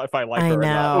figure out if I like her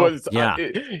or not.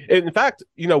 In fact,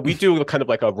 you know, we do kind of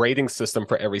like a rating system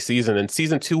for every season, and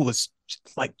season 2 was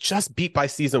just beat by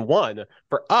season 1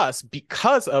 for us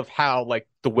because of how like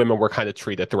the women were kind of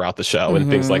treated throughout the show and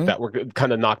things like that were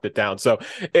kind of knocked it down. So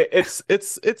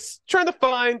it's trying to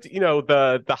find, you know,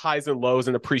 the highs and lows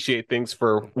and appreciate things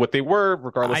for what they were,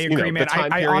 regardless. I agree, you know, man. the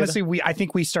time I period. honestly, I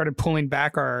think we started pulling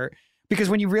back because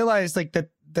when you realize like that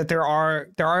there are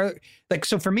like,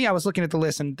 so for me, I was looking at the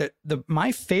list and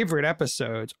my favorite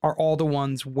episodes are all the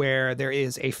ones where there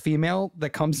is a female that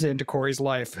comes into Corey's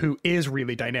life who is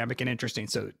really dynamic and interesting.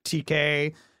 So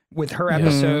TK with her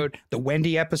episode, the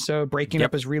Wendy episode, breaking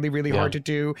up is really, really hard to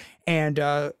do, and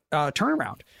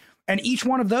Turnaround. And each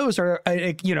one of those are,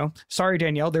 you know, sorry,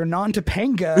 Danielle, they're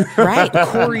non-Topanga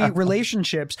Corey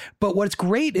relationships. But what's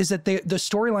great is that the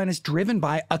storyline is driven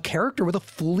by a character with a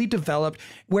fully developed,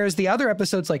 whereas the other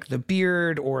episodes like The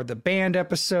Beard or the band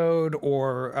episode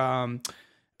or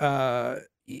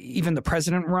even the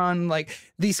President run, like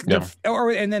these,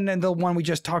 and then the one we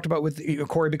just talked about with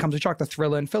Corey Becomes a Shock, the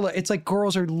Thrilla and Phila. It's like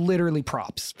girls are literally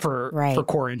props for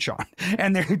Corey and Sean,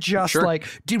 and they're just like,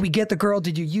 did we get the girl?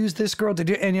 Did you use this girl? Did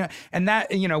you? And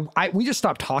that, you know, we just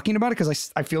stopped talking about it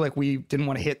because I feel like we didn't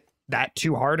want to hit that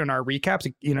too hard in our recaps.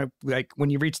 You know, like when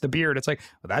you reach The Beard, it's like,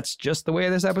 well, that's just the way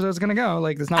this episode is going to go.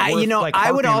 Like, it's not worth, you know, like,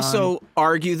 I would also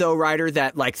argue though, Ryder,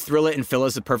 that like Thrilla and Phila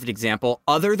is a perfect example.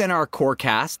 Other than our core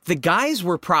cast, the guys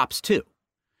were props too.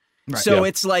 So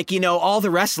it's like, you know, all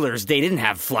the wrestlers, they didn't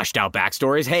have fleshed out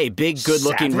backstories. Hey, big, good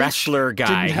looking wrestler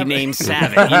guy named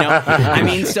Savage, you know? I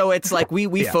mean, so it's like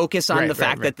we focus on the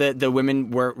fact that the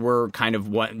women were kind of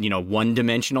one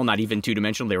dimensional, not even two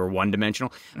dimensional. They were one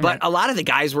dimensional. But a lot of the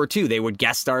guys were too. They would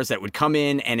guest stars that would come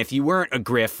in. And if you weren't a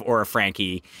Griff or a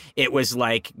Frankie, it was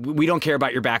like, we don't care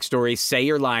about your backstory. Say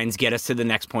your lines, get us to the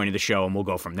next point of the show, and we'll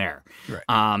go from there.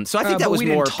 So I think that was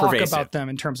more pervasive. We didn't talk about them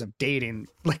in terms of dating.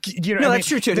 Like, you know, no, that's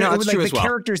true too. No, that's true as well. The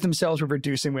characters themselves were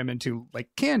reducing women to like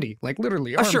candy, like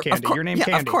literally arm candy. Your name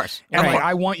Candy. Of course. And like,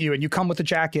 I want you, and you come with a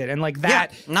jacket, and like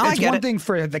that. It's one thing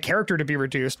for the character to be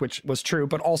reduced, which was true,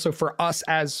 but also for us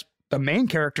as the main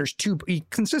characters to be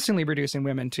consistently reducing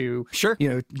women to, you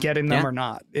know, getting them or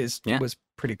not was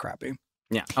pretty crappy.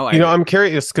 Yeah. I'm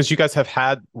curious because you guys have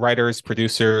had writers,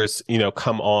 producers, you know,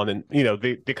 come on and, you know,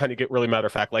 they kind of get really matter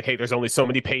of fact, like, hey, there's only so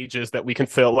many pages that we can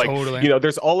fill. Like, you know,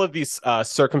 there's all of these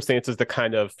circumstances that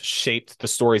kind of shaped the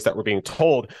stories that were being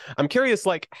told. I'm curious,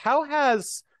 like, how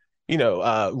has, you know,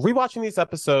 rewatching these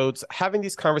episodes, having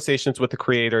these conversations with the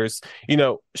creators, you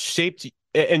know, shaped,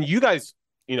 and you guys,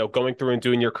 you know, going through and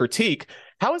doing your critique,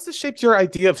 how has this shaped your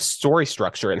idea of story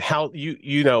structure and how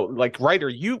you know, like Ryder,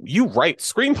 you write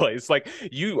screenplays, like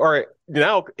you are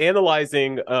now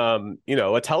analyzing, you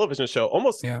know, a television show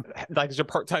almost like it's your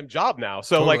part-time job now.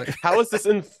 So like, how is this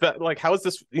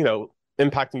you know,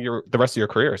 impacting the rest of your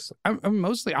careers? I'm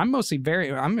mostly I'm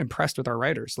impressed with our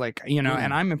writers, like, you know,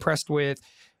 and I'm impressed with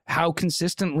how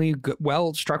consistently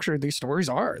well structured these stories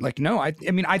are. Like, no, I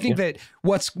mean, I think that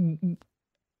what's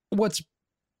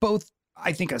both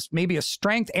I think maybe a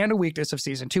strength and a weakness of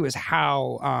season 2 is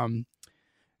how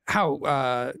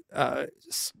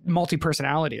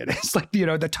multi-personality it is. Like, you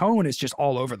know, the tone is just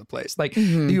all over the place. Like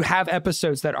you have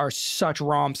episodes that are such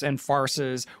romps and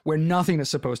farces where nothing is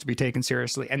supposed to be taken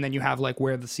seriously. And then you have like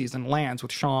where the season lands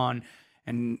with Sean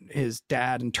and his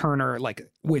dad and Turner, like,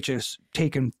 which is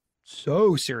taken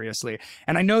so seriously.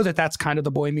 And I know that that's kind of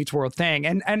the Boy Meets World thing.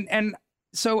 And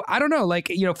so I don't know, like,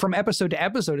 you know, from episode to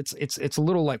episode, it's a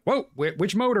little like, whoa,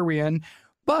 which mode are we in?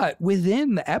 But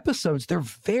within the episodes, they're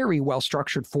very well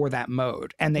structured for that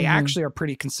mode. And they actually are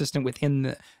pretty consistent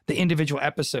within the individual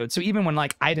episodes. So even when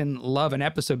like I didn't love an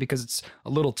episode because it's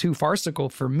a little too farcical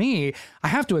for me, I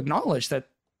have to acknowledge that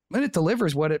when it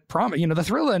delivers what it promised, you know, the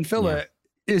Thrilla and Phila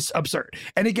is absurd.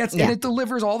 And it gets, and it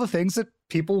delivers all the things that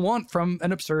people want from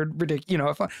an absurd, ridiculous, you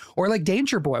know, or like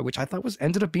Danger Boy, which I thought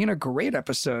ended up being a great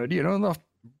episode, you know,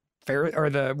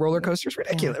 the roller coaster is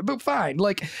ridiculous, but fine.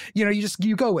 Like, you know,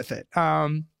 you go with it.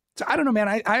 So I don't know,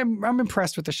 man. I'm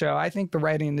impressed with the show. I think the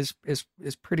writing is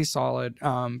pretty solid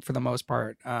for the most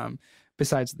part.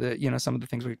 Besides the, you know, some of the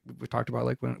things we talked about,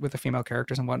 like with the female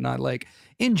characters and whatnot. Like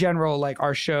in general, like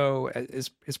our show is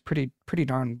pretty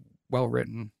darn well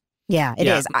written. Yeah, it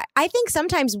is. I think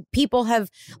sometimes people have,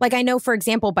 like, I know, for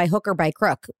example, by hook or by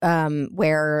crook,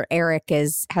 where Eric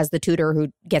has the tutor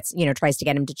who gets, you know, tries to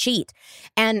get him to cheat.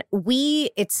 And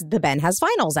it's the Ben Has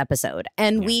Finals episode.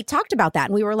 And we talked about that.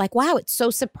 And we were like, wow, it's so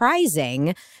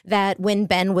surprising that when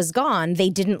Ben was gone, they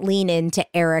didn't lean into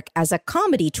Eric as a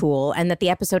comedy tool and that the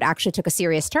episode actually took a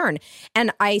serious turn.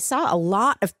 And I saw a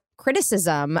lot of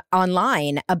criticism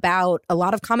online about a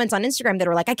lot of comments on Instagram that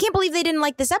were like, I can't believe they didn't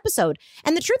like this episode.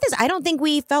 And the truth is, I don't think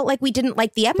we felt like we didn't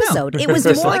like the episode. It was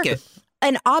more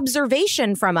an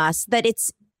observation from us that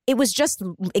it was just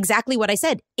exactly what I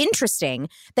said. Interesting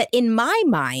that in my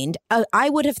mind, I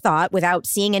would have thought, without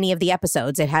seeing any of the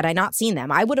episodes, had I not seen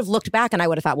them, I would have looked back and I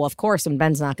would have thought, well, of course, when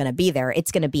Ben's not going to be there,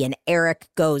 it's going to be an Eric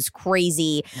goes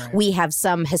crazy. Right. We have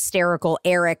some hysterical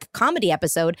Eric comedy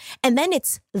episode. And then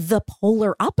it's the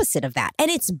polar opposite of that. And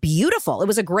it's beautiful. It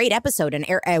was a great episode. And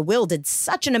Will did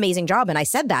such an amazing job. And I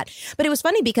said that. But it was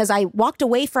funny because I walked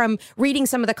away from reading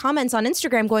some of the comments on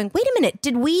Instagram going, wait a minute,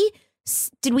 did we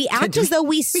act as though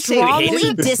we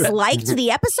strongly disliked the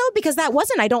episode? Because that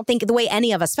wasn't, I don't think, the way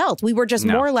any of us felt. We were just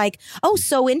more like, oh,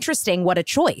 so interesting. What a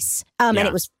choice. And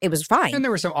it was fine. And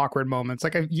there were some awkward moments,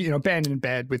 like, you know, Ben in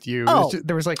bed with you. Oh,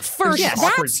 there was like first that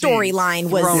storyline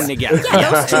was thrown together.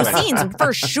 Yeah, those two scenes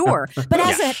for sure. But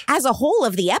as a whole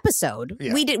of the episode,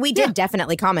 we did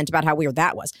definitely comment about how weird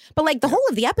that was. But like the whole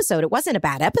of the episode, it wasn't a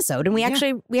bad episode, and we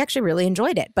actually really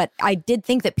enjoyed it. But I did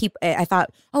think that I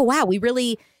thought, oh wow,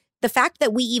 the fact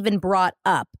that we even brought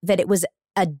up that it was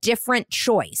a different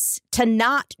choice to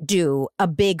not do a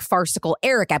big farcical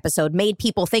Eric episode made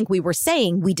people think we were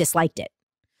saying we disliked it.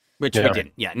 Which we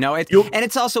didn't. Yeah, no. And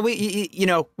it's also,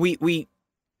 we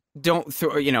don't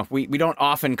throw, you know, we don't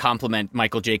often compliment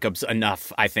Michael Jacobs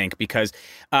enough, I think, because,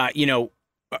 you know,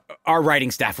 our writing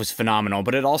staff was phenomenal,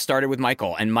 but it all started with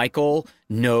Michael, and Michael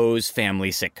knows family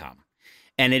sitcom.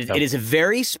 And it is a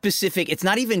very specific, it's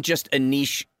not even just a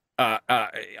niche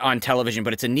on television,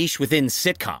 but it's a niche within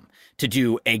sitcom to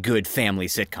do a good family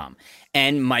sitcom.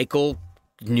 And Michael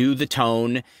knew the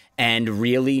tone and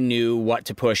really knew what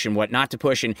to push and what not to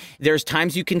push. And there's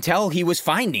times you can tell he was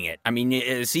finding it. I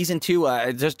mean, season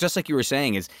 2, just like you were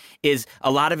saying, is a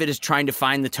lot of it is trying to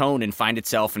find the tone and find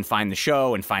itself and find the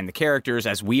show and find the characters,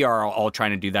 as we are all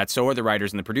trying to do that. So are the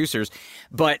writers and the producers.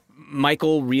 But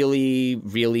Michael really,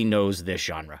 really knows this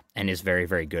genre and is very,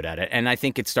 very good at it. And I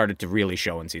think it started to really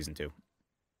show in season 2.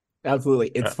 Absolutely.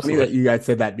 It's funny that you guys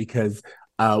said that, because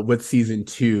with season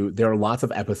 2, there are lots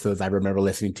of episodes I remember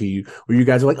listening to you where you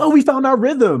guys are like, oh, we found our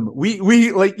rhythm.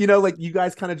 We like, you know, like you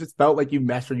guys kind of just felt like you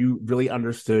meshed, or you really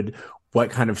understood what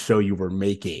kind of show you were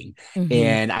making. Mm-hmm.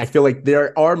 And I feel like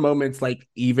there are moments, like,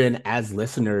 even as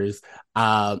listeners,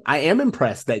 I am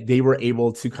impressed that they were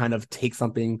able to kind of take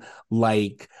something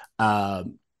like,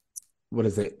 what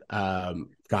is it?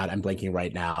 God, I'm blanking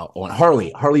right now on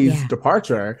Harley's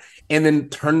departure, and then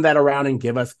turn that around and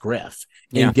give us Griff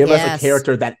and give us a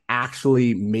character that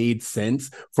actually made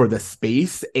sense for the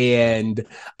space. And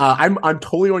I'm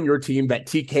totally on your team that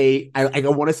TK, I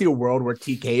want to see a world where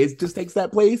TK just takes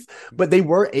that place, but they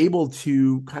were able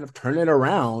to kind of turn it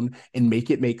around and make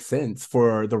it make sense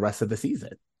for the rest of the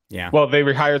season. Yeah. Well, they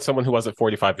rehired someone who wasn't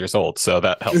 45 years old, so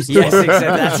that helps. Yes, exactly.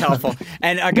 That's helpful.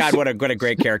 And God, what a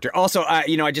great character. Also,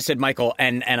 you know, I just said Michael,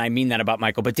 and I mean that about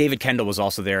Michael, but David Kendall was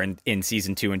also there in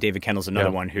season 2, and David Kendall's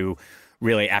another one who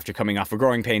really, after coming off of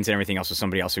Growing Pains and everything else, was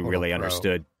somebody else who really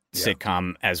understood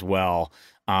sitcom as well.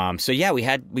 So yeah, we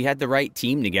had the right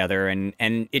team together,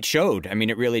 and it showed. I mean,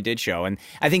 it really did show. And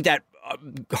I think that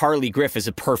Harley Griff is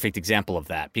a perfect example of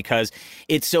that, because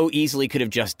it so easily could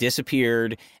have just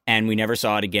disappeared and we never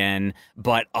saw it again.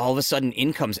 But all of a sudden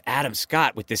in comes Adam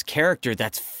Scott with this character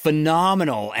that's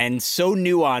phenomenal and so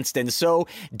nuanced and so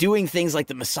doing things like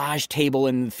the massage table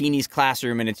in Feeney's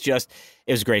classroom. And it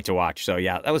was great to watch. So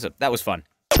yeah, that was fun.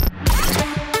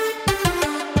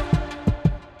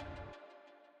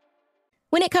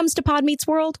 When it comes to Pod Meets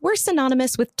World, we're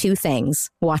synonymous with two things: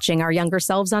 watching our younger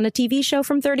selves on a TV show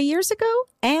from 30 years ago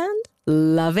and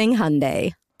loving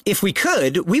Hyundai. If we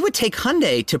could, we would take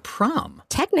Hyundai to prom.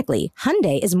 Technically,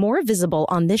 Hyundai is more visible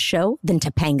on this show than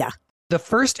Topanga. The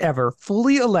first ever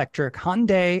fully electric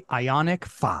Hyundai Ioniq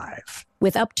 5.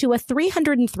 With up to a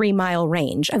 303-mile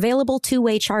range, available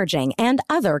two-way charging, and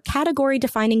other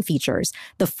category-defining features,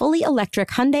 the fully electric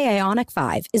Hyundai Ioniq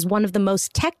 5 is one of the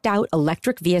most teched-out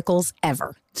electric vehicles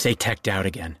ever. Say teched out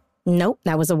again. Nope,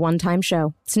 that was a one-time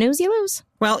show. Snooze, you lose.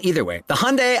 Well, either way, the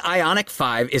Hyundai Ioniq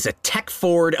 5 is a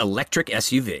tech-forward electric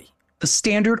SUV. The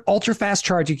standard ultra-fast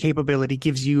charging capability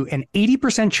gives you an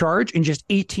 80% charge in just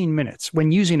 18 minutes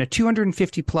when using a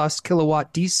 250-plus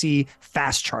kilowatt DC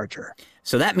fast charger.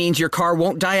 So that means your car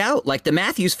won't die out like the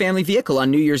Matthews family vehicle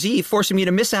on New Year's Eve, forcing you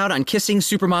to miss out on kissing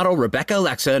supermodel Rebecca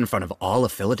Alexa in front of all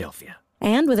of Philadelphia.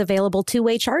 And with available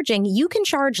two-way charging, you can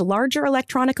charge larger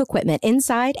electronic equipment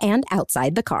inside and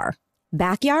outside the car.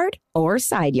 Backyard or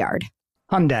side yard.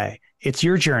 Hyundai, it's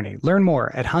your journey. Learn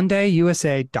more at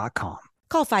HyundaiUSA.com.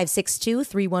 Call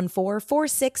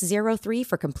 562-314-4603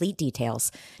 for complete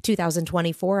details.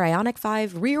 2024 Ioniq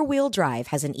 5 rear-wheel drive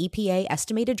has an EPA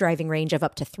estimated driving range of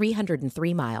up to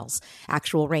 303 miles.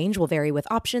 Actual range will vary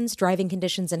with options, driving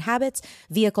conditions and habits,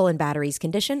 vehicle and batteries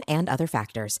condition, and other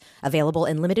factors. Available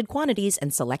in limited quantities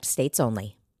and select states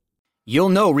only. You'll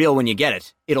know real when you get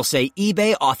it. It'll say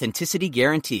eBay Authenticity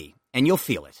Guarantee, and you'll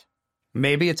feel it.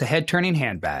 Maybe it's a head-turning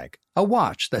handbag, a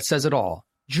watch that says it all,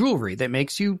 jewelry that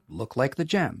makes you look like the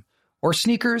gem, or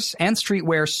sneakers and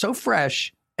streetwear so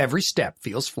fresh, every step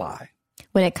feels fly.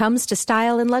 When it comes to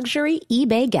style and luxury,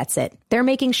 eBay gets it. They're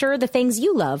making sure the things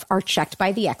you love are checked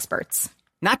by the experts.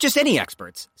 Not just any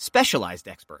experts, specialized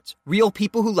experts, real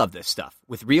people who love this stuff,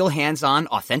 with real hands-on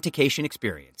authentication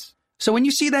experience. So when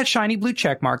you see that shiny blue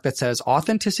check mark that says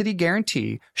Authenticity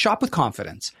Guarantee, shop with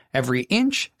confidence. Every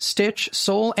inch, stitch,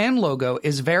 sole, and logo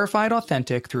is verified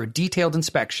authentic through a detailed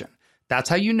inspection. That's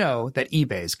how you know that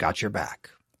eBay's got your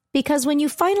back. Because when you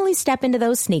finally step into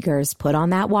those sneakers, put on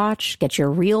that watch, get your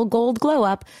real gold glow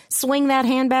up, swing that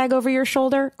handbag over your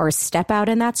shoulder, or step out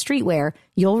in that streetwear,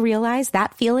 you'll realize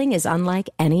that feeling is unlike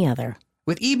any other.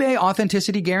 With eBay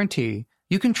Authenticity Guarantee,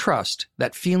 you can trust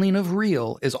that feeling of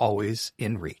real is always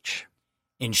in reach.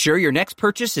 Ensure your next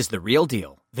purchase is the real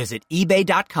deal. Visit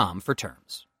eBay.com for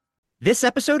terms. This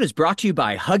episode is brought to you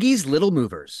by Huggies Little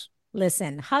Movers.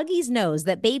 Listen, Huggies knows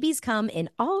that babies come in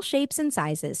all shapes and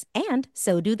sizes, and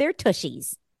so do their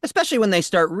tushies. Especially when they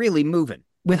start really moving.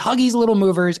 With Huggies Little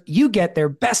Movers, you get their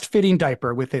best-fitting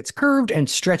diaper with its curved and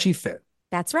stretchy fit.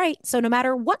 That's right. So no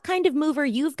matter what kind of mover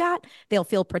you've got, they'll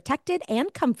feel protected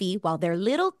and comfy while their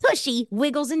little tushy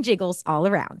wiggles and jiggles all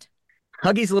around.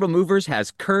 Huggies Little Movers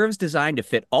has curves designed to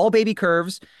fit all baby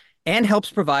curves and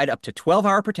helps provide up to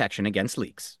 12-hour protection against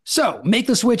leaks. So make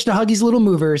the switch to Huggies Little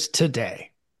Movers today.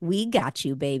 We got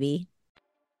you, baby.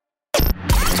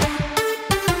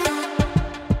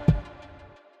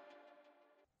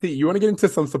 You want to get into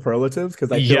some superlatives?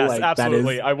 Because I feel yes, like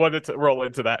absolutely. that is... I wanted to roll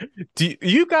into that. Do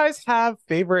you guys have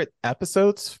favorite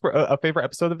episodes for a favorite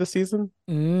episode of the season?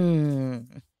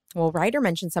 Well, Ryder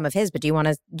mentioned some of his, but do you want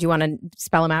to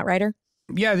spell them out, Ryder?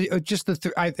 Yeah, just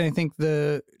I think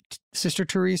the Sister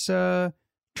Teresa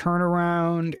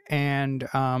turnaround and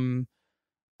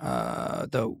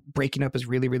the breaking up is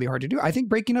really, really hard to do. I think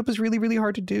breaking up is really, really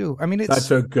hard to do. I mean, it's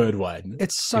such a good one.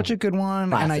 It's such a good one.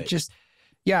 Classic. And I just,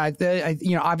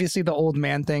 obviously the old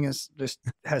man thing is just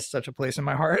has such a place in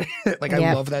my heart. Like,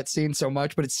 I love that scene so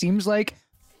much, but it seems like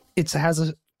it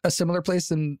has a similar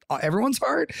place in everyone's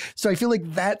heart. So I feel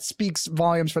like that speaks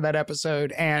volumes for that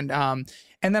episode. And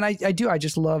then I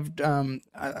just loved,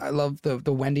 I love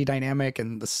the Wendy dynamic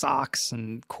and the socks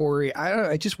and Corey.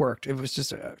 It just worked. It was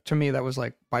just, to me, that was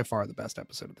like by far the best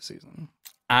episode of the season.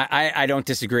 I don't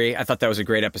disagree. I thought that was a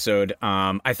great episode.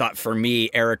 I thought for me,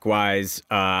 Eric-wise,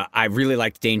 I really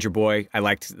liked Danger Boy. I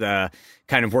liked the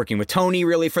kind of working with Tony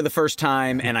really for the first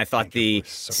time. And I thought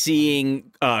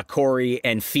seeing Corey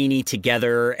and Feeney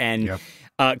together and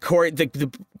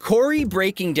Corey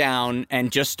breaking down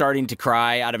and just starting to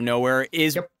cry out of nowhere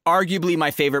is arguably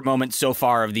my favorite moment so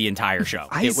far of the entire show.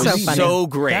 It was so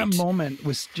great. That moment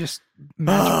was just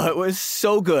magical. It was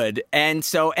so good. And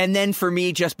then for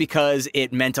me, just because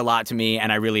it meant a lot to me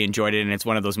and I really enjoyed it, and it's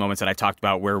one of those moments that I talked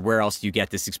about where else do you get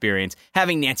this experience?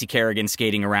 Having Nancy Kerrigan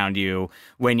skating around you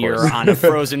when you're on a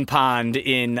frozen pond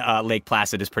in Lake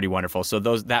Placid is pretty wonderful. So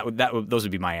those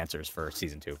would be my answers for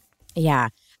season 2. Yeah.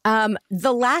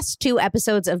 The last 2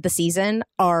 episodes of the season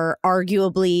are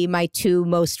arguably my 2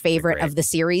 most favorite of the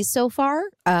series so far.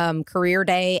 Career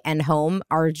Day and Home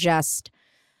are just,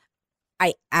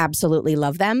 I absolutely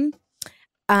love them.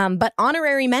 But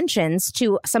honorary mentions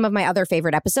to some of my other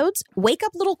favorite episodes. Wake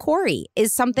Up Little Corey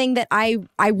is something that I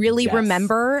really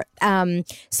remember.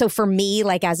 So for me,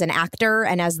 like as an actor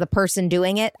and as the person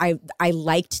doing it, I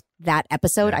liked that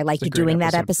episode. I liked doing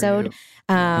that episode.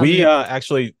 We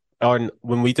actually...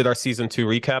 when we did our season 2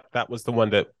 recap, that was the one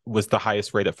that was the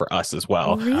highest rated for us as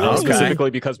well. Really?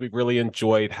 Specifically because we really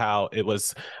enjoyed how it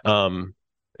was,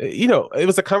 it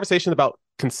was a conversation about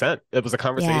consent. It was a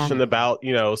conversation about,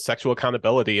 sexual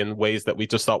accountability in ways that we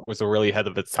just thought was really ahead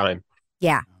of its time.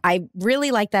 Yeah, I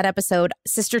really like that episode.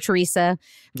 Sister Teresa,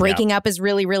 breaking up is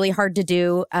really, really hard to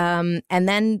do. And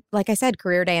then, like I said,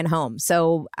 Career Day and Home.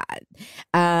 So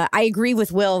I agree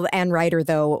with Will and Ryder,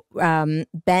 though.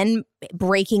 Ben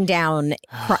breaking down,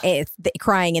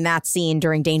 crying in that scene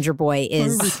during Danger Boy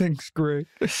is... Everything's great.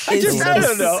 I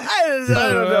don't know.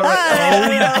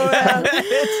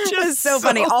 It's just so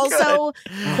funny. Also,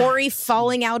 Corey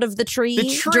falling out of the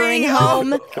tree during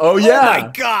Home. Oh, yeah. Oh,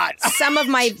 my God. Some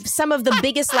of the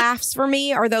biggest laughs for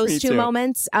me are those 2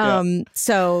 moments.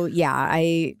 So,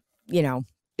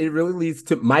 it really leads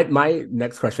to my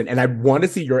next question, and I want to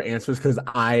see your answers because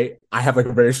I have like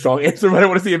a very strong answer, but I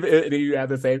want to see if any of you have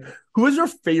the same. Who is your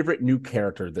favorite new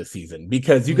character this season?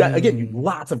 Because you got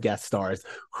lots of guest stars.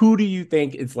 Who do you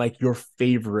think is like your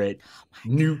favorite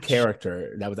new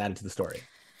character that was added to the story?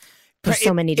 There's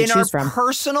so many to choose from. In our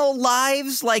personal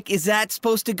lives, like, is that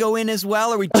supposed to go in as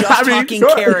well? Or are we just talking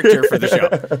character for the show?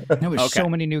 There was so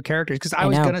many new characters because I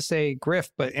was going to say Griff,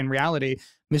 but in reality,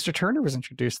 Mr. Turner was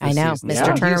introduced this season.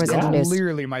 Mr. Turner was introduced.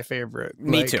 Clearly my favorite.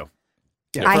 Me too.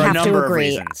 Yeah, I have to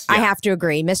agree. I have to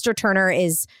agree. Mr. Turner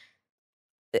is...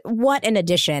 what an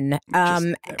addition.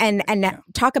 And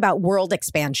talk about world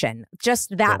expansion.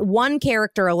 Just that one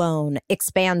character alone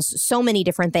expands so many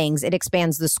different things. It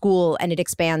expands the school and it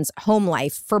expands home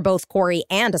life for both Corey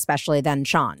and especially then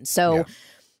Sean. So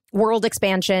world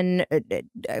expansion,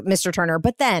 Mr. Turner.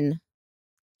 But then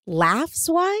laughs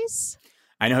wise,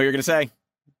 I know who you're going to say.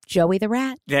 Joey the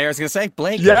Rat. Yeah, I was going to say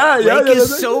Blake. Blake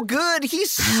is so good.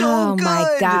 He's so good. Oh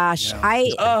my gosh.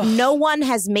 No one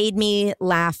has made me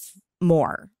laugh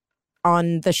more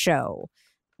on the show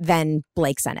than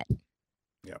Blake Sennett.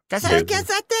 Yeah. That's how he gets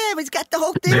out there. He's got the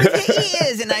whole thing he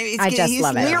is, and he's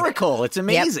love it. lyrical. It's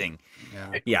amazing.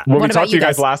 Yeah. When we talked to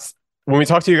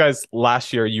you guys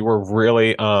last year, you were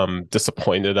really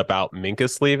disappointed about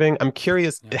Minkus leaving. I'm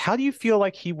curious, how do you feel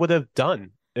like he would have done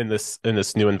in this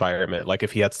new environment? Like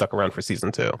if he had stuck around for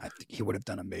season 2, I think he would have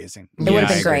done amazing. It would have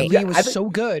been great. He was so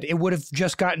good. It would have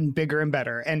just gotten bigger and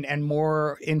better and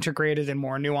more integrated and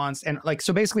more nuanced. And like,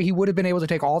 so basically he would have been able to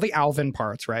take all the Alvin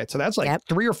parts, right? So that's like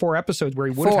 3 or 4 episodes where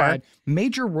he would have had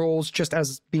major roles just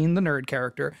as being the nerd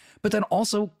character, but then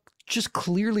also just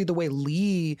clearly the way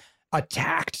Lee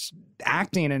attacked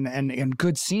acting and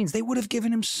good scenes. They would have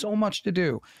given him so much to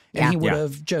do, and he would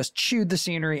have just chewed the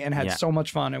scenery and had so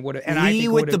much fun. And would have, and I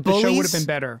think the show would have been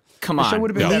better. Come on, the show would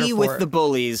have been better Lee with the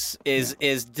bullies is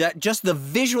just the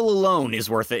visual alone is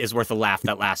worth a laugh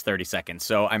that last 30 seconds.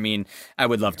 So I mean, I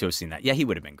would love to have seen that. Yeah, he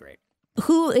would have been great.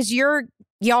 Who is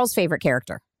y'all's favorite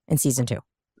character in season 2?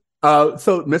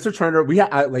 So Mr. Turner, we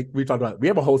talked about, we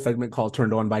have a whole segment called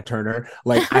Turned On by Turner.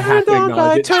 Like I have to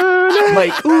acknowledge it.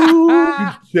 Like, ooh,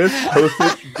 just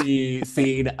posted the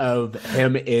scene of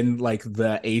him in like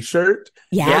the A shirt.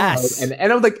 Yes. And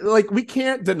I'm like we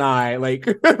can't deny, like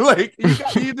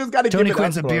you just got to. Tony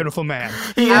Quinn's a beautiful man.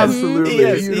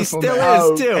 Absolutely, he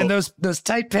still is too. And those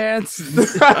tight pants.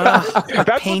 That's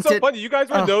what's so funny. You guys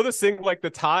were noticing like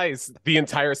the ties the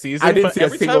entire season. I didn't see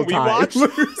every a single time we tie. watched,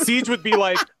 Siege would be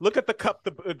like, "Look at the cup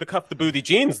the booty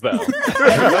jeans, though."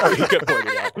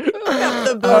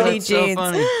 The booty jeans.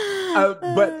 So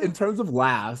but in terms of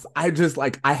laughs, I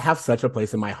have such a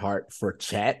place in my heart for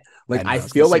Chet. Like I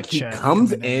feel like he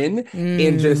comes in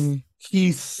and just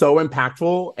he's so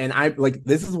impactful, and I like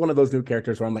this is one of those new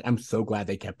characters where I'm like I'm so glad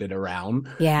they kept it around.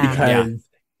 Yeah,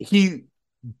 because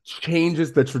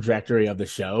changes the trajectory of the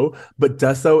show, but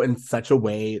does so in such a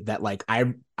way that like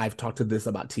I've talked to this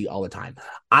about T all the time.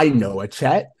 I know a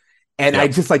Chet, and I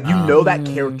just like, you know that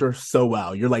character so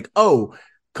well. You're like, oh,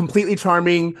 completely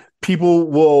charming. People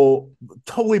will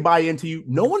totally buy into you.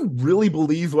 No one really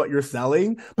believes what you're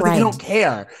selling, but they don't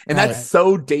care. And that's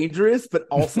so dangerous, but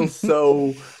also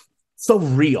so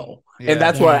real. Yeah. And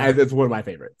that's why it's one of my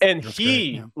favorites. And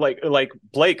he like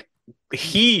Blake,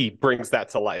 he brings that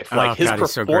to life. Like his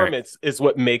performance is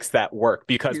what makes that work,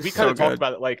 because we kind of talked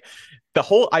about it, like the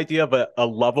whole idea of a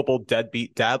lovable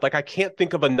deadbeat dad. Like I can't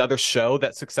think of another show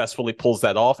that successfully pulls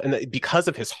that off. And because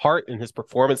of his heart and his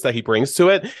performance that he brings to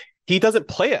it, he doesn't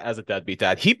play it as a deadbeat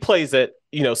dad. He plays it,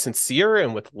 sincere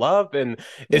and with love. And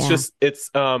it's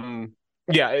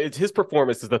his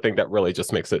performance is the thing that really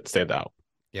just makes it stand out.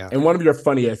 Yeah. And one of your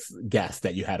funniest guests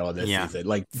that you had on this season.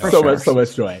 Like so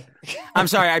much joy. I'm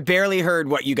sorry, I barely heard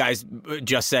what you guys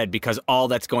just said, because all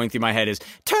that's going through my head is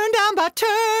Turn Down by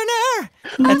Turner.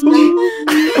 That's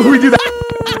we do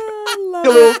that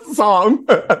little song.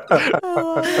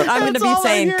 I'm going to be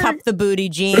saying cup the booty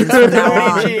jeans from now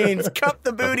on. Cup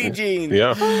the booty jeans.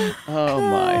 Yeah. Oh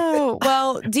my.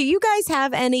 Well, do you guys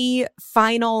have any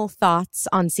final thoughts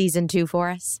on season 2 for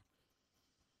us?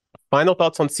 Final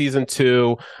thoughts on season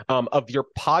 2 of your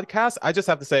podcast. I just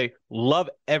have to say, love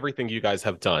everything you guys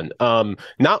have done.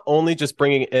 Not only just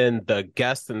bringing in the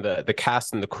guests and the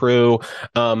cast and the crew,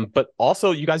 but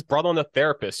also you guys brought on a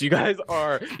therapist. You guys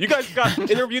got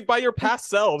interviewed by your past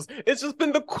selves. It's just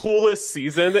been the coolest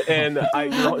season, and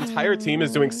your entire team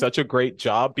is doing such a great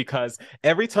job, because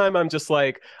every time I'm just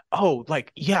like, oh,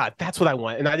 like, yeah, that's what I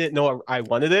want, and I didn't know I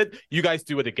wanted it. You guys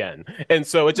do it again, and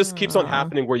so it just keeps on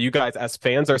happening, where you guys as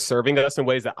fans are serving us in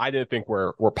ways that I didn't think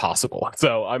were possible.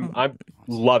 So I'm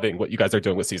loving what you guys are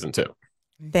doing with season 2.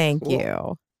 Thank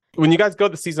you. When you guys go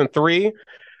to season 3,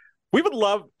 we would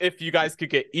love if you guys could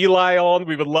get Eli on.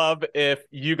 We would love if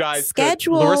you guys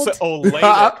scheduled Larissa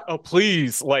Oleynik. Oh,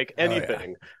 please, like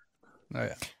anything. Oh,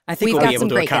 yeah. I think we'll be able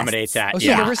to accommodate that. Oh,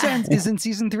 so Larissa is in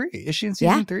season 3. Is she in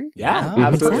season 3? Yeah,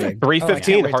 absolutely.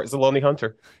 315, Heart Zaloni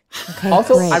Hunter. Okay,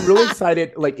 also, great. I'm really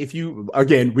excited. Like, if you,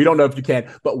 again, we don't know if you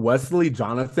can, but Wesley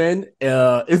Jonathan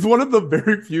is one of the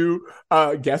very few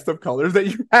guests of colors that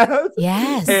you have.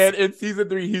 Yes. And in season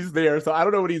 3, he's there. So I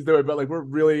don't know what he's doing, but like, we're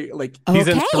really like, he's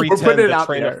in 310, the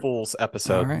Train there. of Fools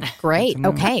episode. Right. Great.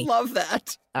 Okay. Love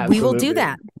that. Absolutely. We will do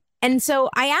that. And so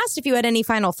I asked if you had any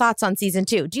final thoughts on season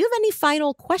 2. Do you have any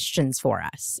final questions for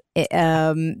us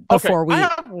before we? I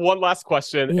have one last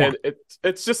question, and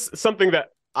it's just something that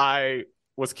I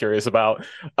was curious about.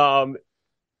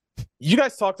 You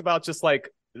guys talked about just like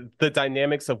the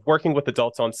dynamics of working with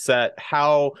adults on set,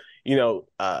 how how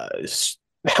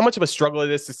much of a struggle it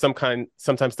is to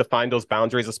sometimes to find those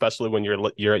boundaries, especially when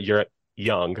you're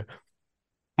young.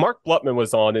 Mark Blutman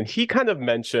was on, and he kind of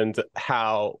mentioned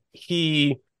how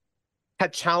he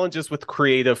had challenges with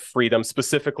creative freedom,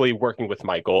 specifically working with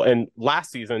Michael. And last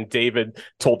season, David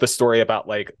told the story about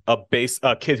like a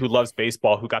kid who loves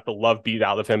baseball who got the love beat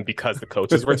out of him because the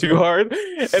coaches were too hard.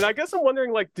 And I guess I'm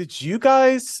wondering, like, did you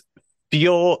guys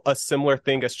feel a similar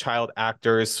thing as child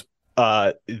actors,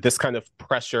 this kind of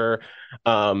pressure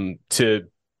to,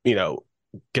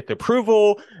 get the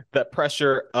approval, that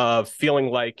pressure of feeling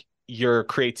like your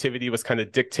creativity was kind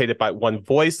of dictated by one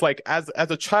voice? Like as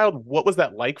a child, what was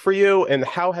that like for you, and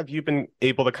how have you been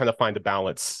able to kind of find a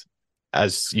balance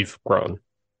as you've grown?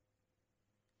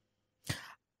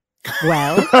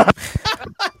 Well, it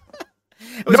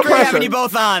was great having you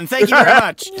both on. Thank you very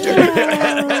much.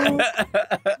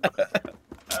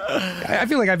 I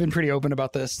feel like I've been pretty open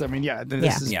about this. I mean,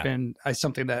 this has been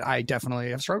something that I definitely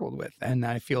have struggled with, and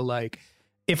I feel like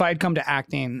if I had come to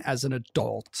acting as an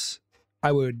adult,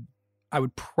 I would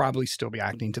probably still be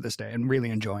acting to this day and really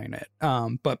enjoying it.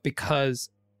 But because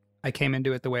I came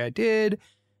into it the way I did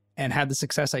and had the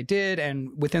success I did,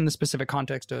 and within the specific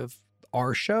context of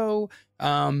our show,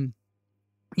 I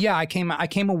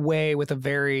came away with a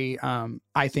very,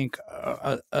 I think,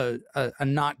 a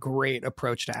not great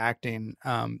approach to acting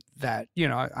that,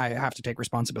 I have to take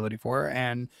responsibility for.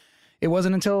 And it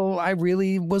wasn't until I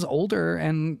really was older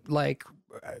and like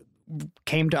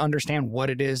came to understand what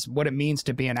it means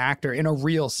to be an actor in a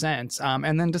real sense,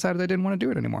 and then decided I didn't want to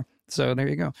do it anymore. So there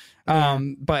you go. I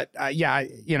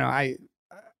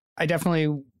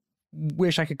definitely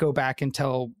wish I could go back and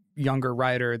tell younger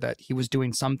writer that he was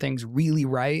doing some things really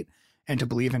right, and to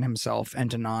believe in himself, and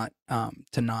to not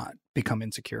become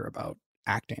insecure about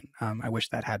acting. I wish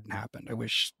that hadn't happened. I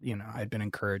wish, I'd been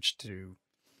encouraged to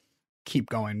keep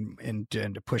going and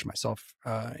to push myself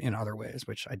in other ways,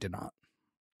 which I did not.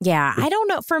 Yeah, I don't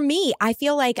know. For me, I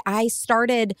feel like I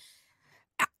started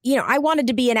I wanted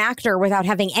to be an actor without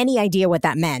having any idea what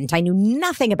that meant. I knew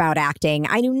nothing about acting.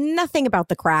 I knew nothing about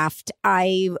the craft.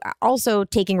 I also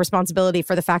taking responsibility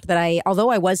for the fact that although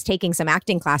I was taking some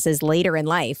acting classes later in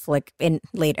life, and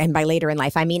by later in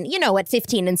life, I mean, at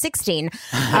 15 and 16.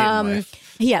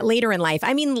 Yeah, later in life.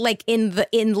 I mean, like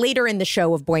later in the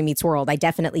show of Boy Meets World, I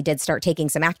definitely did start taking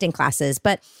some acting classes,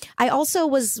 but I also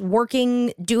was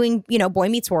working, doing, Boy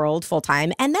Meets World full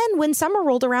time. And then when summer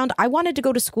rolled around, I wanted to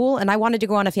go to school and I wanted to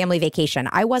go on a family vacation.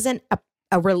 I wasn't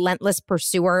a relentless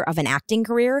pursuer of an acting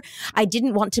career. I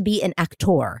didn't want to be an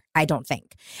actor, I don't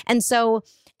think. And so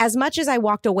as much as I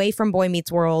walked away from Boy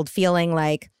Meets World feeling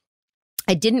like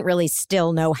I didn't really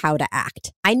still know how to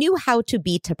act. I knew how to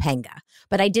be Topanga,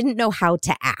 but I didn't know how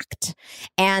to act.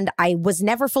 And I was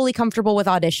never fully comfortable with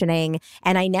auditioning,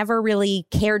 and I never really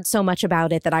cared so much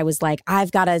about it that I was like,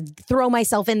 I've got to throw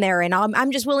myself in there and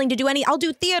I'm just willing to do I'll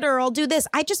do theater, I'll do this.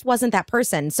 I just wasn't that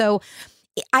person. So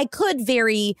I could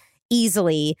very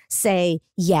easily say,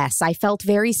 yes, I felt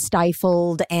very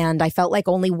stifled and I felt like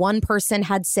only one person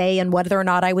had say in whether or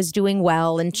not I was doing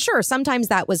well. And sure, sometimes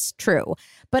that was true.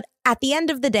 But at the end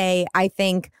of the day, I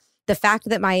think the fact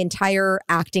that my entire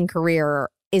acting career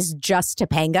is just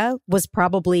Topanga was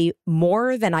probably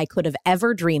more than I could have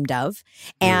ever dreamed of,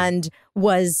 and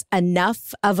was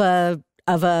enough of a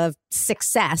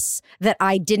success that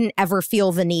I didn't ever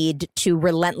feel the need to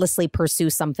relentlessly pursue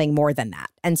something more than that.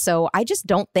 And so I just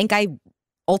don't think I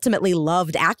ultimately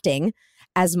loved acting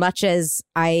as much as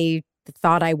I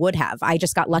thought I would have. I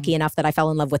just got lucky enough that I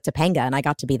fell in love with Topanga and I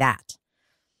got to be that.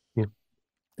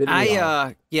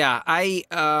 I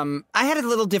had a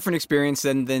little different experience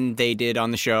than they did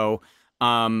on the show.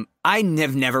 I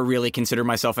never really considered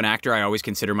myself an actor. I always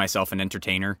consider myself an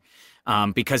entertainer.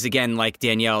 Because again, like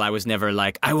Danielle, I was never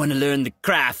like, I want to learn the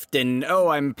craft and,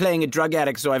 I'm playing a drug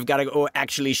addict, so I've got to go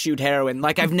actually shoot heroin.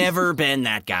 Like, I've never been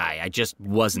that guy. I just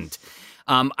wasn't.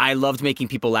 I loved making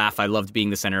people laugh. I loved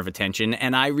being the center of attention.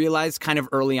 And I realized kind of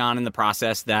early on in the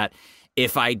process that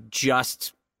if I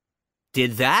just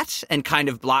did that and kind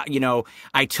of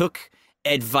I took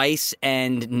advice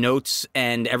and notes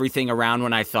and everything around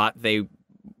when I thought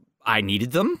I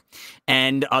needed them.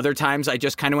 And other times I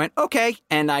just kind of went, okay,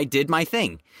 and I did my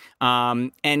thing.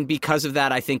 And because of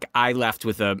that, I think I left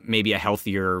with maybe a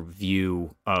healthier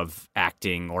view of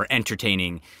acting or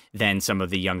entertaining than some of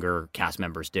the younger cast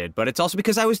members did. But it's also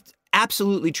because I was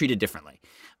absolutely treated differently.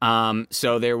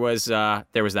 So there was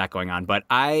that going on. But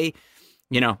when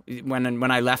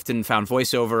I left and found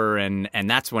voiceover, and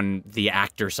that's when the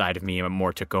actor side of me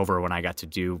more took over, when I got to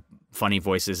do funny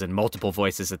voices and multiple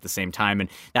voices at the same time. And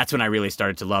that's when I really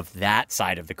started to love that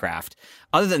side of the craft.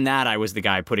 Other than that, I was the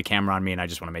guy, put a camera on me and I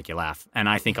just want to make you laugh. And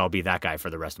I think I'll be that guy for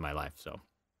the rest of my life. So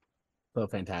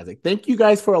fantastic. Thank you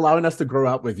guys for allowing us to grow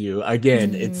up with you.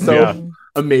 Again, it's so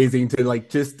amazing to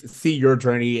just see your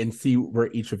journey and see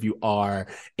where each of you are,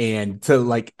 and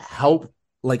to help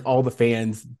all the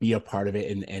fans be a part of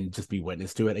it and just be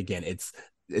witness to it. Again, it's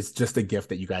just a gift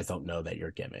that you guys don't know that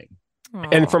you're giving.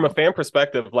 And from a fan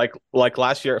perspective, like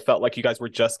last year, it felt like you guys were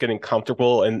just getting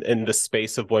comfortable in the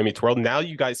space of Boy Meets World. Now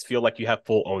you guys feel like you have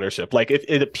full ownership. Like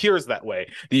it appears that way,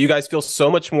 that you guys feel so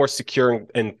much more secure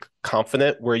and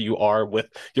confident where you are with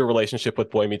your relationship with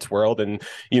Boy Meets World. And,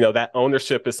 that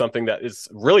ownership is something that is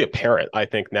really apparent, I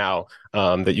think, now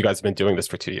that you guys have been doing this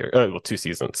for 2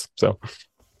 seasons. So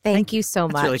thank you so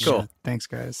much. That's really cool. Yeah, thanks,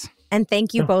 guys. And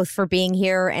thank you both for being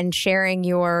here and sharing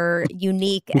your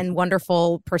unique and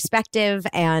wonderful perspective.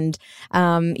 And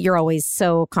you're always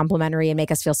so complimentary and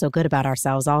make us feel so good about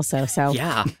ourselves also. So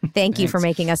thank you for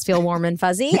making us feel warm and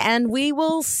fuzzy. And we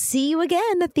will see you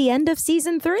again at the end of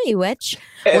season 3, which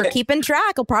we're keeping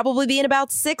track. Will probably be in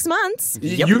about 6 months.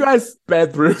 Yep. You guys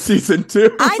sped through season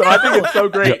 2. I know. I think it's so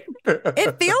great.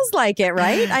 It feels like it,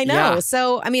 right? I know. Yeah.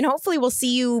 So, hopefully we'll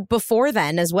see you before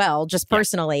then as well, just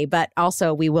personally, but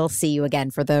also we will see you again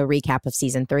for the recap of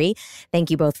season 3. Thank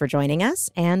you both for joining us,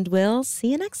 and we'll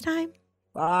see you next time.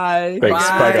 Bye. Thanks.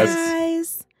 Bye, guys.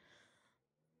 Guys.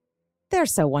 They're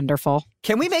so wonderful.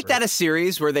 Can we make that a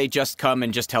series where they just come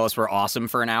and just tell us we're awesome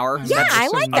for an hour? Yeah, I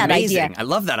like that amazing. idea. I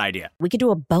love that idea. We could do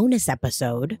a bonus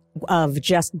episode of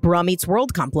just Bra Meets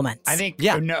World compliments. I think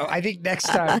next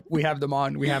time we have them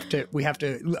on, we have to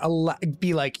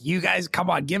be like, you guys,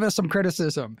 come on, give us some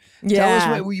criticism. Yeah.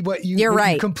 Tell us what you You're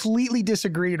right. completely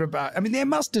disagreed about. They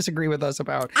must disagree with us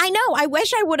about. I know. I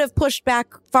wish I would have pushed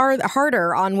back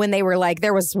harder on when they were like,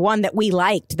 there was one that we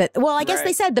liked. That I guess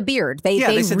they said the beard. They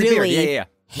said really the beard. Yeah.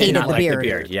 hated Not the like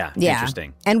beard. Yeah.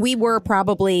 Interesting. And we were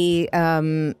probably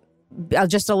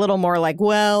just a little more like,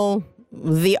 well,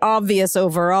 the obvious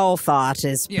overall thought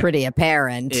is pretty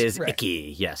apparent. Is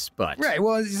icky, yes, but... Right,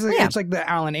 well, it's like the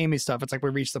Alan Amy stuff. It's like we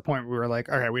reached the point where we were like,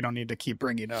 okay, we don't need to keep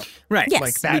bringing up. Right. Yes.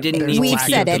 Like that, We didn't there's need We've to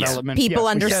said it. development. People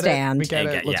Yes, understand. We get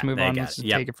it. Let's move on. they Let's get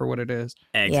it. take it for what it is.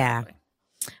 Exactly. Yeah.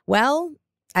 Well,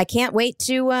 I can't wait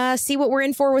to see what we're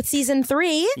in for with season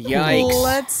 3.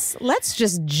 Yikes. Let's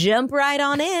just jump right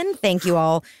on in. Thank you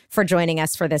all for joining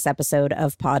us for this episode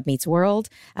of Pod Meets World.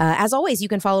 As always, you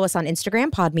can follow us on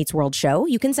Instagram, Pod Meets World Show.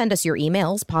 You can send us your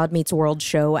emails,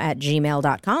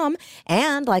 podmeetsworldshow@gmail.com.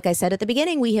 And like I said at the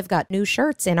beginning, we have got new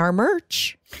shirts in our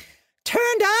merch.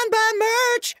 Turned on by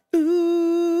merch.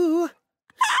 Ooh.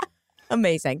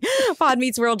 Amazing.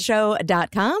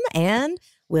 podmeetsworldshow.com. And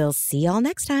we'll see y'all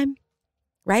next time.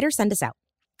 Ryder, send us out.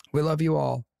 We love you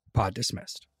all. Pod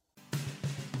dismissed.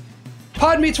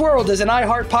 Pod Meets World is an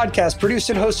iHeart podcast produced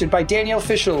and hosted by Danielle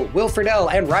Fishel, Wilfred L.,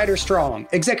 and Ryder Strong.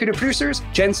 Executive producers,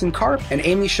 Jensen Karp and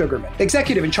Amy Sugarman.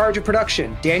 Executive in charge of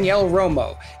production, Danielle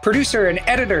Romo. Producer and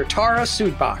editor, Tara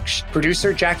Sudbach.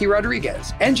 Producer, Jackie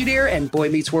Rodriguez. Engineer and Boy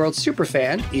Meets World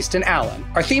superfan, Easton Allen.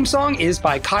 Our theme song is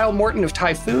by Kyle Morton of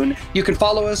Typhoon. You can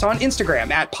follow us on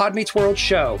Instagram at Pod Meets World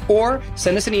Show or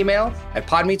send us an email at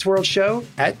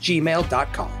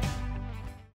podmeetsworldshow@gmail.com.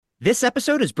 This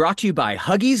episode is brought to you by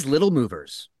Huggies Little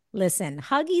Movers. Listen,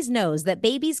 Huggies knows that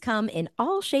babies come in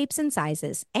all shapes and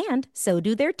sizes, and so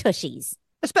do their tushies.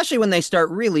 Especially when they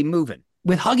start really moving.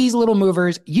 With Huggies Little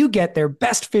Movers, you get their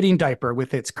best fitting diaper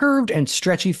with its curved and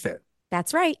stretchy fit.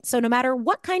 That's right. So no matter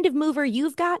what kind of mover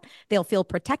you've got, they'll feel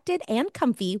protected and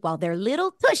comfy while their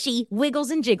little tushy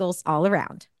wiggles and jiggles all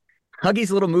around.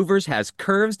 Huggies Little Movers has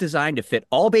curves designed to fit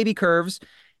all baby curves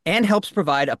and helps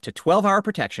provide up to 12-hour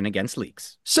protection against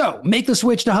leaks. So make the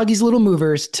switch to Huggies Little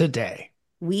Movers today.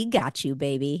 We got you,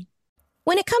 baby.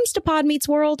 When it comes to Pod Meets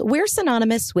World, we're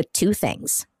synonymous with two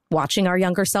things: watching our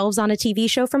younger selves on a TV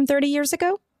show from 30 years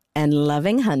ago and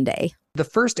loving Hyundai. The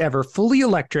first ever fully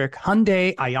electric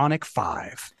Hyundai Ioniq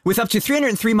 5. With up to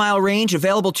 303-mile range,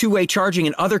 available two-way charging,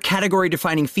 and other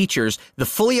category-defining features, the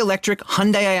fully electric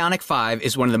Hyundai Ioniq 5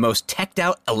 is one of the most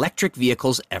teched-out electric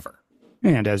vehicles ever.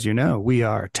 And as you know, we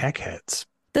are tech heads.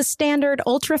 The standard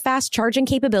ultra-fast charging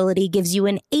capability gives you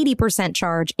an 80%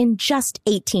 charge in just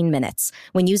 18 minutes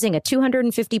when using a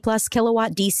 250-plus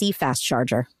kilowatt DC fast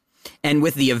charger. And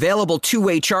with the available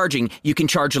two-way charging, you can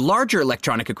charge larger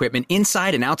electronic equipment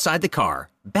inside and outside the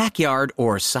car, backyard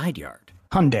or side yard.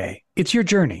 Hyundai, it's your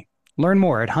journey. Learn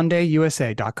more at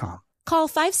HyundaiUSA.com. Call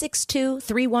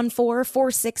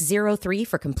 562-314-4603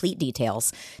 for complete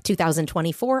details.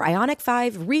 2024 Ioniq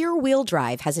 5 rear-wheel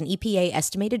drive has an EPA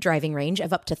estimated driving range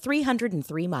of up to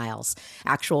 303 miles.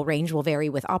 Actual range will vary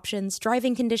with options,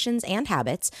 driving conditions and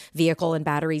habits, vehicle and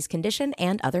batteries condition,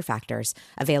 and other factors.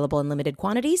 Available in limited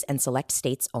quantities and select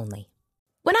states only.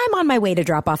 When I'm on my way to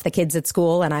drop off the kids at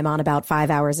school and I'm on about 5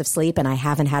 hours of sleep and I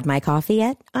haven't had my coffee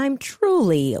yet, I'm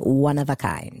truly one of a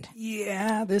kind.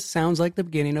 Yeah, this sounds like the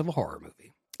beginning of a horror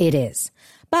movie. It is.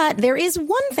 But there is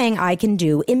one thing I can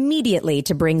do immediately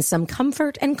to bring some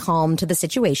comfort and calm to the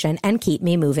situation and keep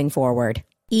me moving forward.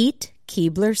 Eat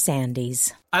Keebler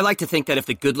Sandies. I like to think that if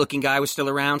the good-looking guy was still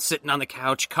around, sitting on the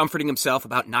couch, comforting himself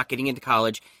about not getting into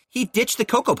college, he'd ditch the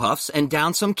Cocoa Puffs and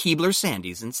down some Keebler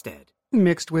Sandies instead.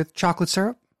 Mixed with chocolate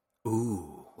syrup?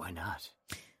 Ooh, why not?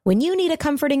 When you need a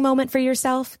comforting moment for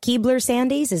yourself, Keebler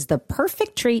Sandies is the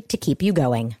perfect treat to keep you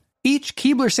going. Each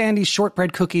Keebler Sandies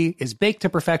shortbread cookie is baked to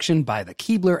perfection by the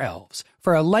Keebler elves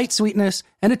for a light sweetness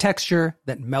and a texture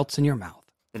that melts in your mouth.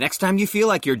 The next time you feel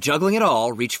like you're juggling it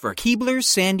all, reach for Keebler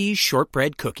Sandies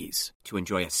shortbread cookies to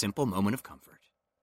enjoy a simple moment of comfort.